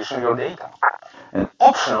to partition your data. An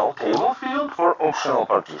optional table field for optional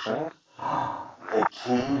partitioning. The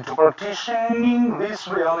key to partitioning this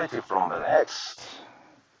reality from the next.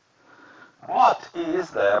 What is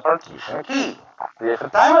the partition key? If the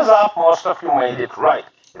time is up, most of you made it right.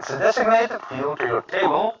 It's a designated field to your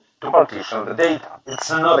table to partition the data. It's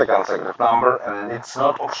not a consecutive number and it's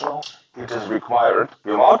not optional. It is required.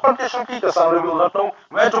 Without partition key, Cassandra will not know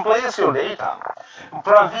where to place your data.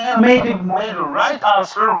 Praveen made the right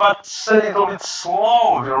answer, but a little bit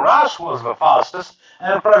slow. Viraj was the fastest,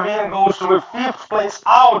 and Praveen goes to the 5th place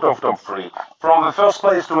out of top 3. From the 1st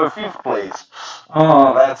place to the 5th place.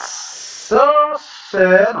 Oh, that's so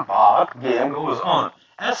sad, but game goes on.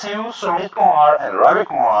 SU, Sumit Kumar, and Ravi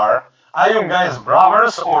Kumar. Are you guys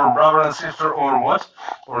brothers or brother and sister or what?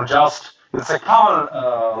 Or just, it's a common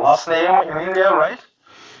last name in India, right?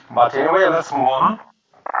 But anyway, let's move on.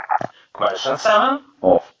 Question 7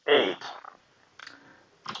 of 8.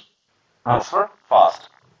 Answer fast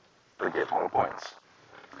to get more points.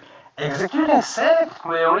 Executing select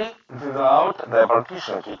query without the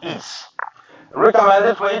partition key is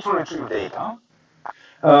recommended way to retrieve data.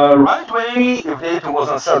 Right way if data was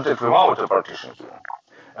inserted without a partition key.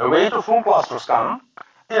 A way to full cluster scan,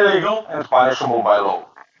 illegal and punishable by law.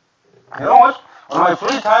 You know what? On my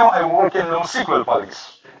free time I work in NoSQL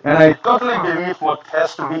police, and I totally believe what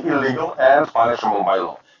has to be illegal and punishable by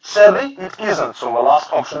law. Sadly, it isn't, so the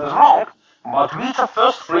last option is wrong, but which of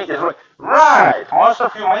first 3 is right? Right! Most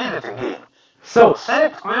of you made it again. So,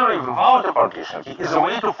 select query without a partition key is a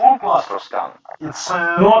way to full cluster scan. It's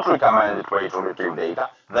not recommended way to retrieve data,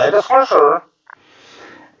 that is for sure.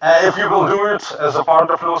 If you will do it as a part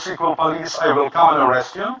of NoSQL police, I will come and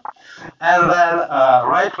arrest you. And then,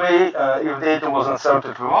 right way, if data was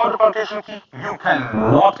inserted without a partition key, you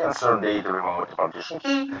cannot insert data without a partition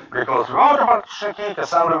key, because without a partition key,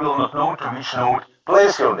 Cassandra will not know to which node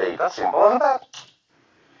place your data. Simple as that.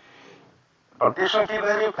 Partition key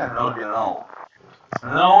value cannot be null.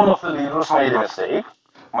 None of the leaders made a mistake.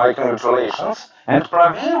 My congratulations. And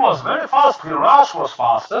Praveen was very fast. Viraj was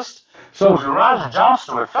fastest. So Viraj jumps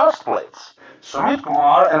to the 1st place. Sumit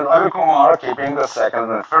Kumar and Ravi Kumar keeping the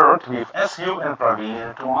 2nd and 3rd, with SU and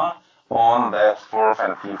Praveen Tuma on the 4th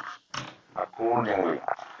and 5th accordingly.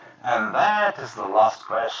 And that is the last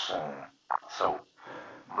question. So,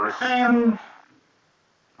 breathe in,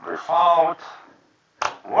 breathe out,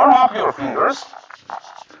 warm up your fingers,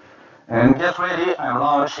 and get ready. I'm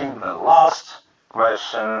launching the last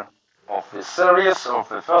question of this series, of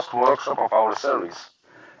the first workshop of our series.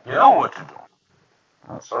 You know what to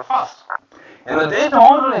do. Answer fast. In the data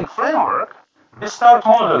modeling framework, we start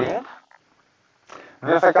modeling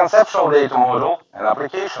with a conceptual data model and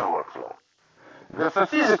application workflow, with a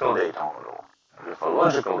physical data model, with a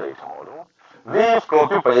logical data model, with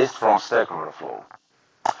copy-paste from Stack Overflow.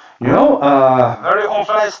 You know, very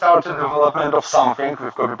often I start the development of something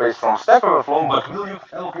with copy-paste from Stack Overflow, but will you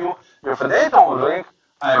help you with the data modeling?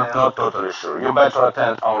 I'm not totally sure. You better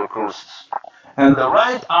attend our courses. And the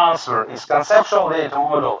right answer is conceptual data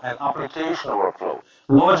model and application workflow.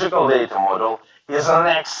 Logical data model is the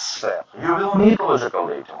next step. You will need logical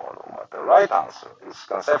data model, but the right answer is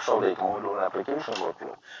conceptual data model and application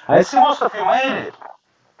workflow. I see most of you made it,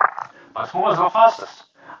 but who was the fastest?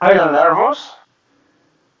 Are you nervous?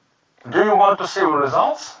 Do you want to see the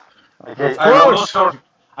results? Okay, I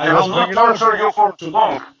will not torture you for too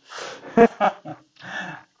long.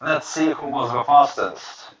 Let's see who was the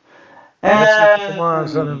fastest. And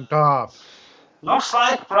on top. Looks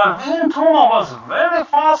like Praveen Tuma was very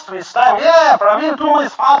fast this time. Yeah, Praveen Tuma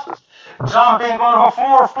is fastest. Jumping on the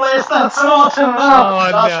 4th place, that's not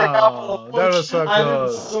enough. Oh, Just a couple of no. That was so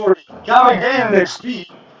close. Sorry. Come again next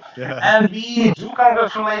week. Yeah. And we do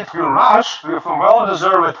congratulate Viraj with a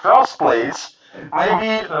well-deserved 1st place.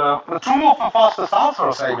 Maybe 2 of the fastest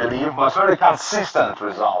answers, I believe, but very consistent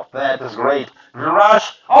result. That is great.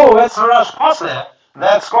 Viraj, oh, that's Viraj Pasle.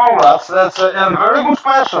 That's congrats. That's and very good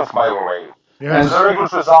questions, by the way. Yes. And very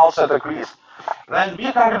good results at the quiz. Then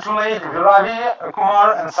we congratulate Viravi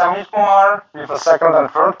Kumar and Samit Kumar with a second and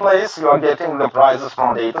third place. You are getting the prizes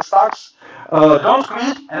from DataStax. Don't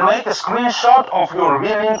quit and make a screenshot of your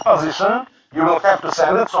winning position. You will have to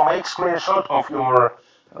send it, so make screenshot of your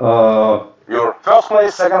first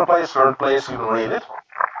place, second place, third place. You will need it.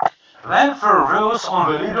 Then for views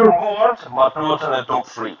on the leaderboard, but not in the top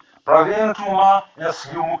three. Praveen Tuma,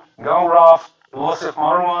 SU, Gaurav, Yosef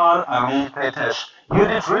Marwan, Amit, Nitesh. You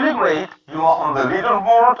did really great. You are on the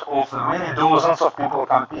leaderboard of the many dozens of people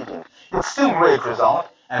competing. It's still a great result,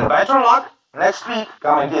 and better luck. Next week,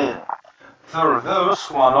 come again. For those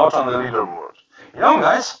who are not on the leaderboard. You know,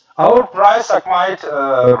 guys, our prize are quite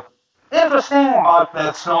interesting, but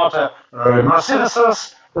that's not Mercedes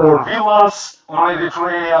or villas or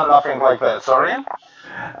Mediterranean, nothing like that, sorry.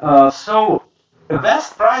 So the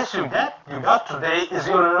best prize you got today is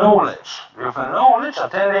your knowledge. With the knowledge,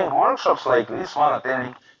 attending workshops like this one,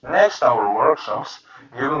 attending next hour workshops,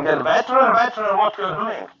 you will get better and better at what you're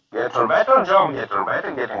doing. Get a better job,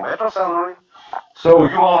 getting better salary. So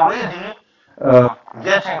you already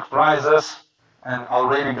getting prizes and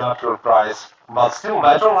already got your prize. But still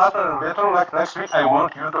better luck and better luck next week. I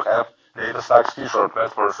want you to have DataStax t-shirt,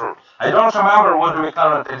 that's for sure. I don't remember what we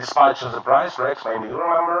currently dispatch as a price, Rex, maybe you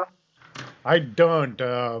remember? I don't,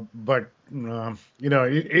 but you know,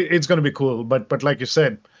 it's going to be cool. But like you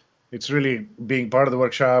said, it's really being part of the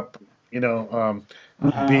workshop. You know,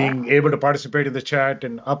 being able to participate in the chat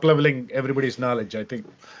and up leveling everybody's knowledge. I think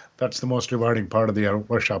that's the most rewarding part of the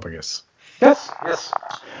workshop, I guess. Yes, yes.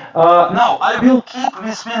 Now, I will keep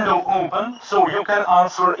this window open so you can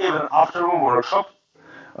answer even after the workshop.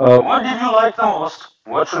 What did you like the most?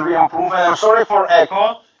 What should we improve? And I'm sorry for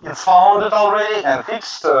echo. It's found it already and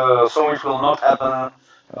fixed, so it will not happen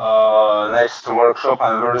next workshop.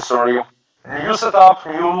 I'm very sorry. New setup,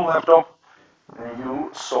 new laptop, new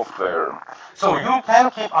software. So you can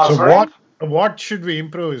keep answering. So what should we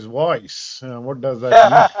improve his voice? What does that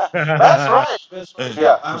mean? That's right. That's right.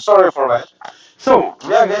 Yeah, I'm sorry for that. So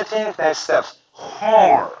we are getting next steps.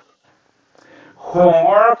 Homework.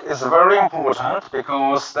 Homework is very important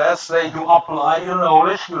because that's the you apply your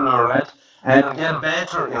knowledge, you learn it, and get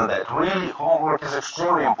better in that. Really, homework is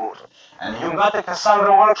extremely important. And you got a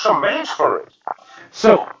Cassandra workshop page for it.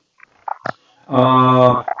 So,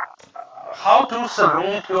 how to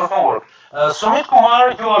submit your homework? Sumit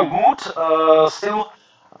Kumar, you are good. Still,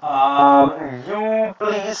 you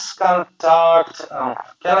please contact.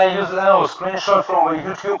 Can I use screenshot from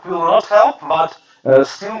YouTube? Will not help, but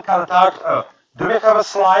still contact. Do we have a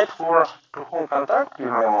slide for to whom contact? Give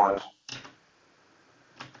me a moment.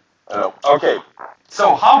 Okay.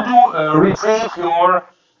 So how to retrieve your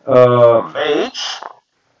page?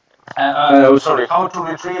 Sorry, how to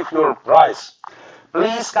retrieve your prize?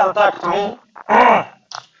 Please contact me. I'm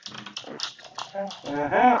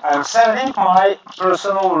sending my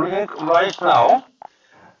personal link right now.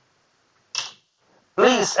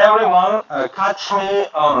 Please, everyone, catch me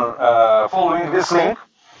on following this link.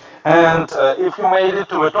 And if you made it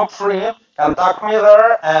to the top 3, contact me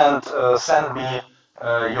there and send me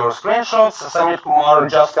your screenshots. Samit Kumar,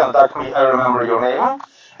 just contact me, I remember your name.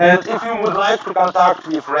 And if you would like to contact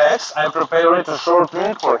with Rex, I prepared a short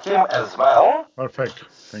link for him as well. Perfect.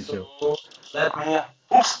 Thank you. Let me.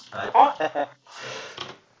 Oops, typo.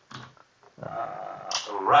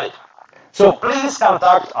 Right. So please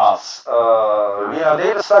contact us. We are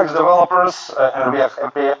DataStax developers, and we are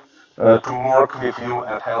happy to work with you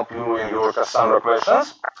and help you in your Cassandra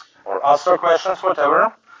questions or ASTRA questions,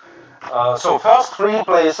 whatever. So first 3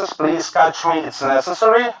 places, please catch me. It's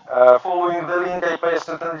necessary. Following the link I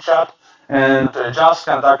pasted in the chat, and just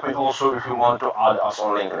contact me also if you want to add us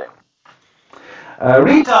on LinkedIn.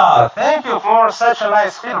 Rita, thank you for such a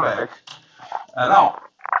nice feedback. Now,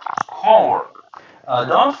 homework.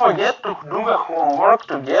 Don't forget to do the homework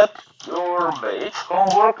to get your page.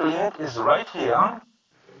 Homework link is right here.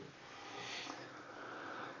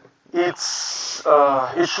 It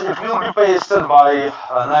will be pasted by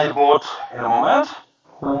Nightbot in a moment.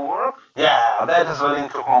 Homework. Yeah, that is the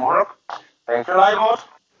link to homework. Thank you, Nightbot.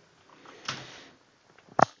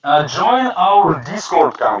 Join our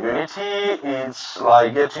Discord community. It's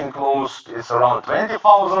like getting close. It's around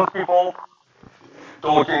 20,000 people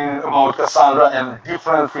talking about Cassandra and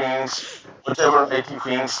different things, whatever IT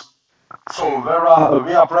things. So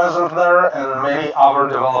we are present there, and many other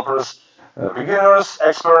developers, beginners,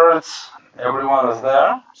 experts, everyone is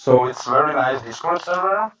there. So it's very nice Discord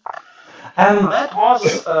server. And that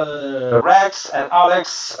was Rex and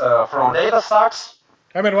Alex from DataStax.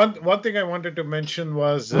 I mean, one thing I wanted to mention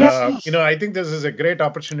was, Yes. you know, I think this is a great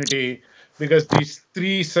opportunity because these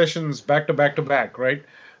 3 sessions back to back, right?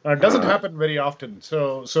 Doesn't happen very often.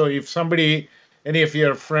 So if any of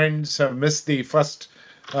your friends have missed the first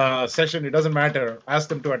session, it doesn't matter. Ask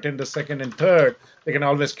them to attend the second and third. They can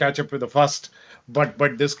always catch up with the first.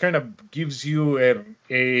 But this kind of gives you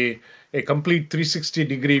a complete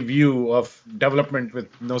 360-degree view of development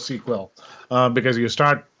with NoSQL, because you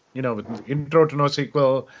start with intro to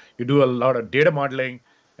NoSQL, you do a lot of data modeling,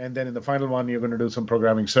 and then in the final one you're going to do some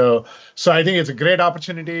programming. So I think it's a great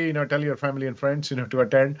opportunity. Tell your family and friends to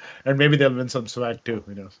attend, and maybe they'll win some swag too.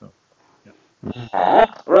 So yeah.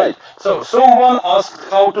 Right. So someone asked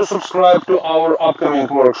how to subscribe to our upcoming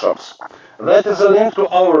workshops. That is a link to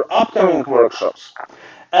our upcoming workshops.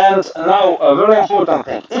 And now, a very important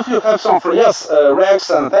thing. If you have some free, yes, Rex,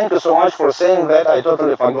 and thank you so much for saying that. I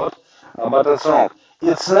totally forgot, but it's wrong.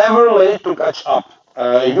 It's never late to catch up.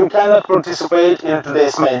 You cannot participate in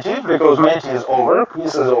today's Menti because Menti is over,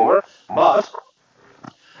 quiz is over, but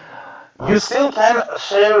you still can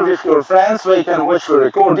share with your friends. They can watch the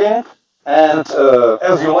recording, and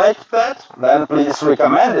as you liked that, then please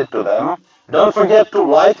recommend it to them. Don't forget to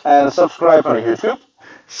like and subscribe on YouTube.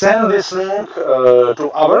 Send this link to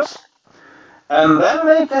others, and then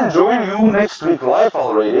they can join you next week live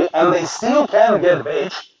already, and they still can get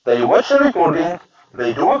badge. They watch the recording,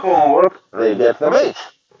 they do a homework, they get the badge.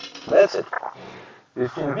 That's it.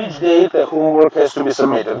 Within which date the homework has to be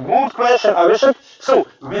submitted? Good question, Avishek. So,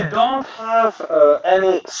 we don't have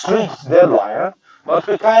any strict deadline, but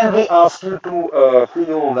we kindly ask you to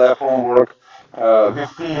fill the homework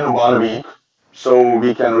within 1 week, so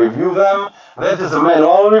we can review them. That is a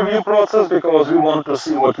manual review process because we want to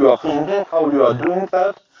see what you are thinking, how you are doing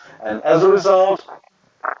that, and as a result,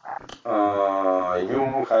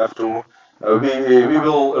 you have to, we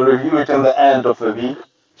will review it in the end of the week.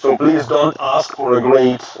 So please don't ask for a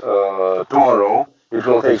grade tomorrow. It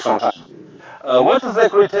will take some time. What is the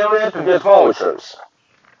criteria to get vouchers?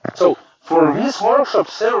 So for this workshop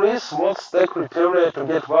series, what's the criteria to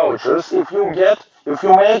get vouchers? If you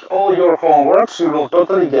make all your homeworks, you will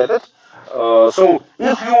totally get it. So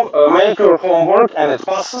if you make your homework and it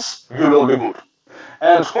passes, you will be good.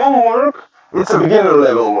 And homework, it's a beginner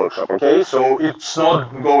level workshop, okay? So it's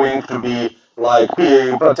not going to be like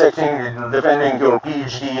protecting, defending your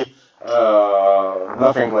PhD,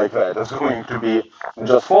 nothing like that. It's going to be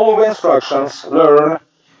just follow the instructions, learn,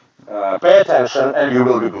 pay attention, and you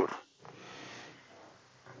will be good.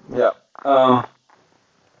 Yeah.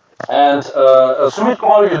 Sumit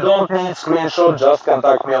Kumar, you don't need screenshot, just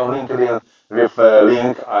contact me on LinkedIn with a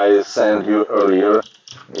link I sent you earlier.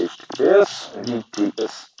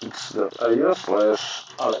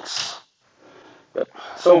 https:/alex. Yep.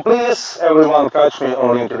 So please, everyone, catch me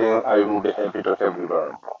on LinkedIn. I will be happy to have you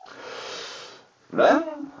there.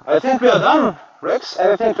 Then, I think we are done. Rex,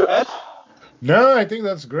 anything to add? No, I think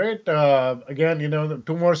that's great. Again,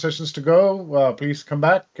 2 more sessions to go. Please come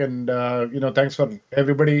back, and thanks for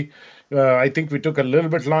everybody. I think we took a little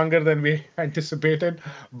bit longer than we anticipated,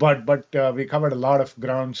 but we covered a lot of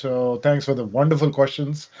ground. So thanks for the wonderful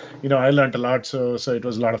questions. I learned a lot, so it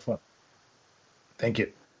was a lot of fun. Thank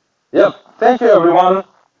you. Yep. Thank you, everyone.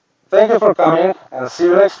 Thank you for coming, and see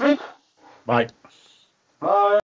you next week. Bye. Bye.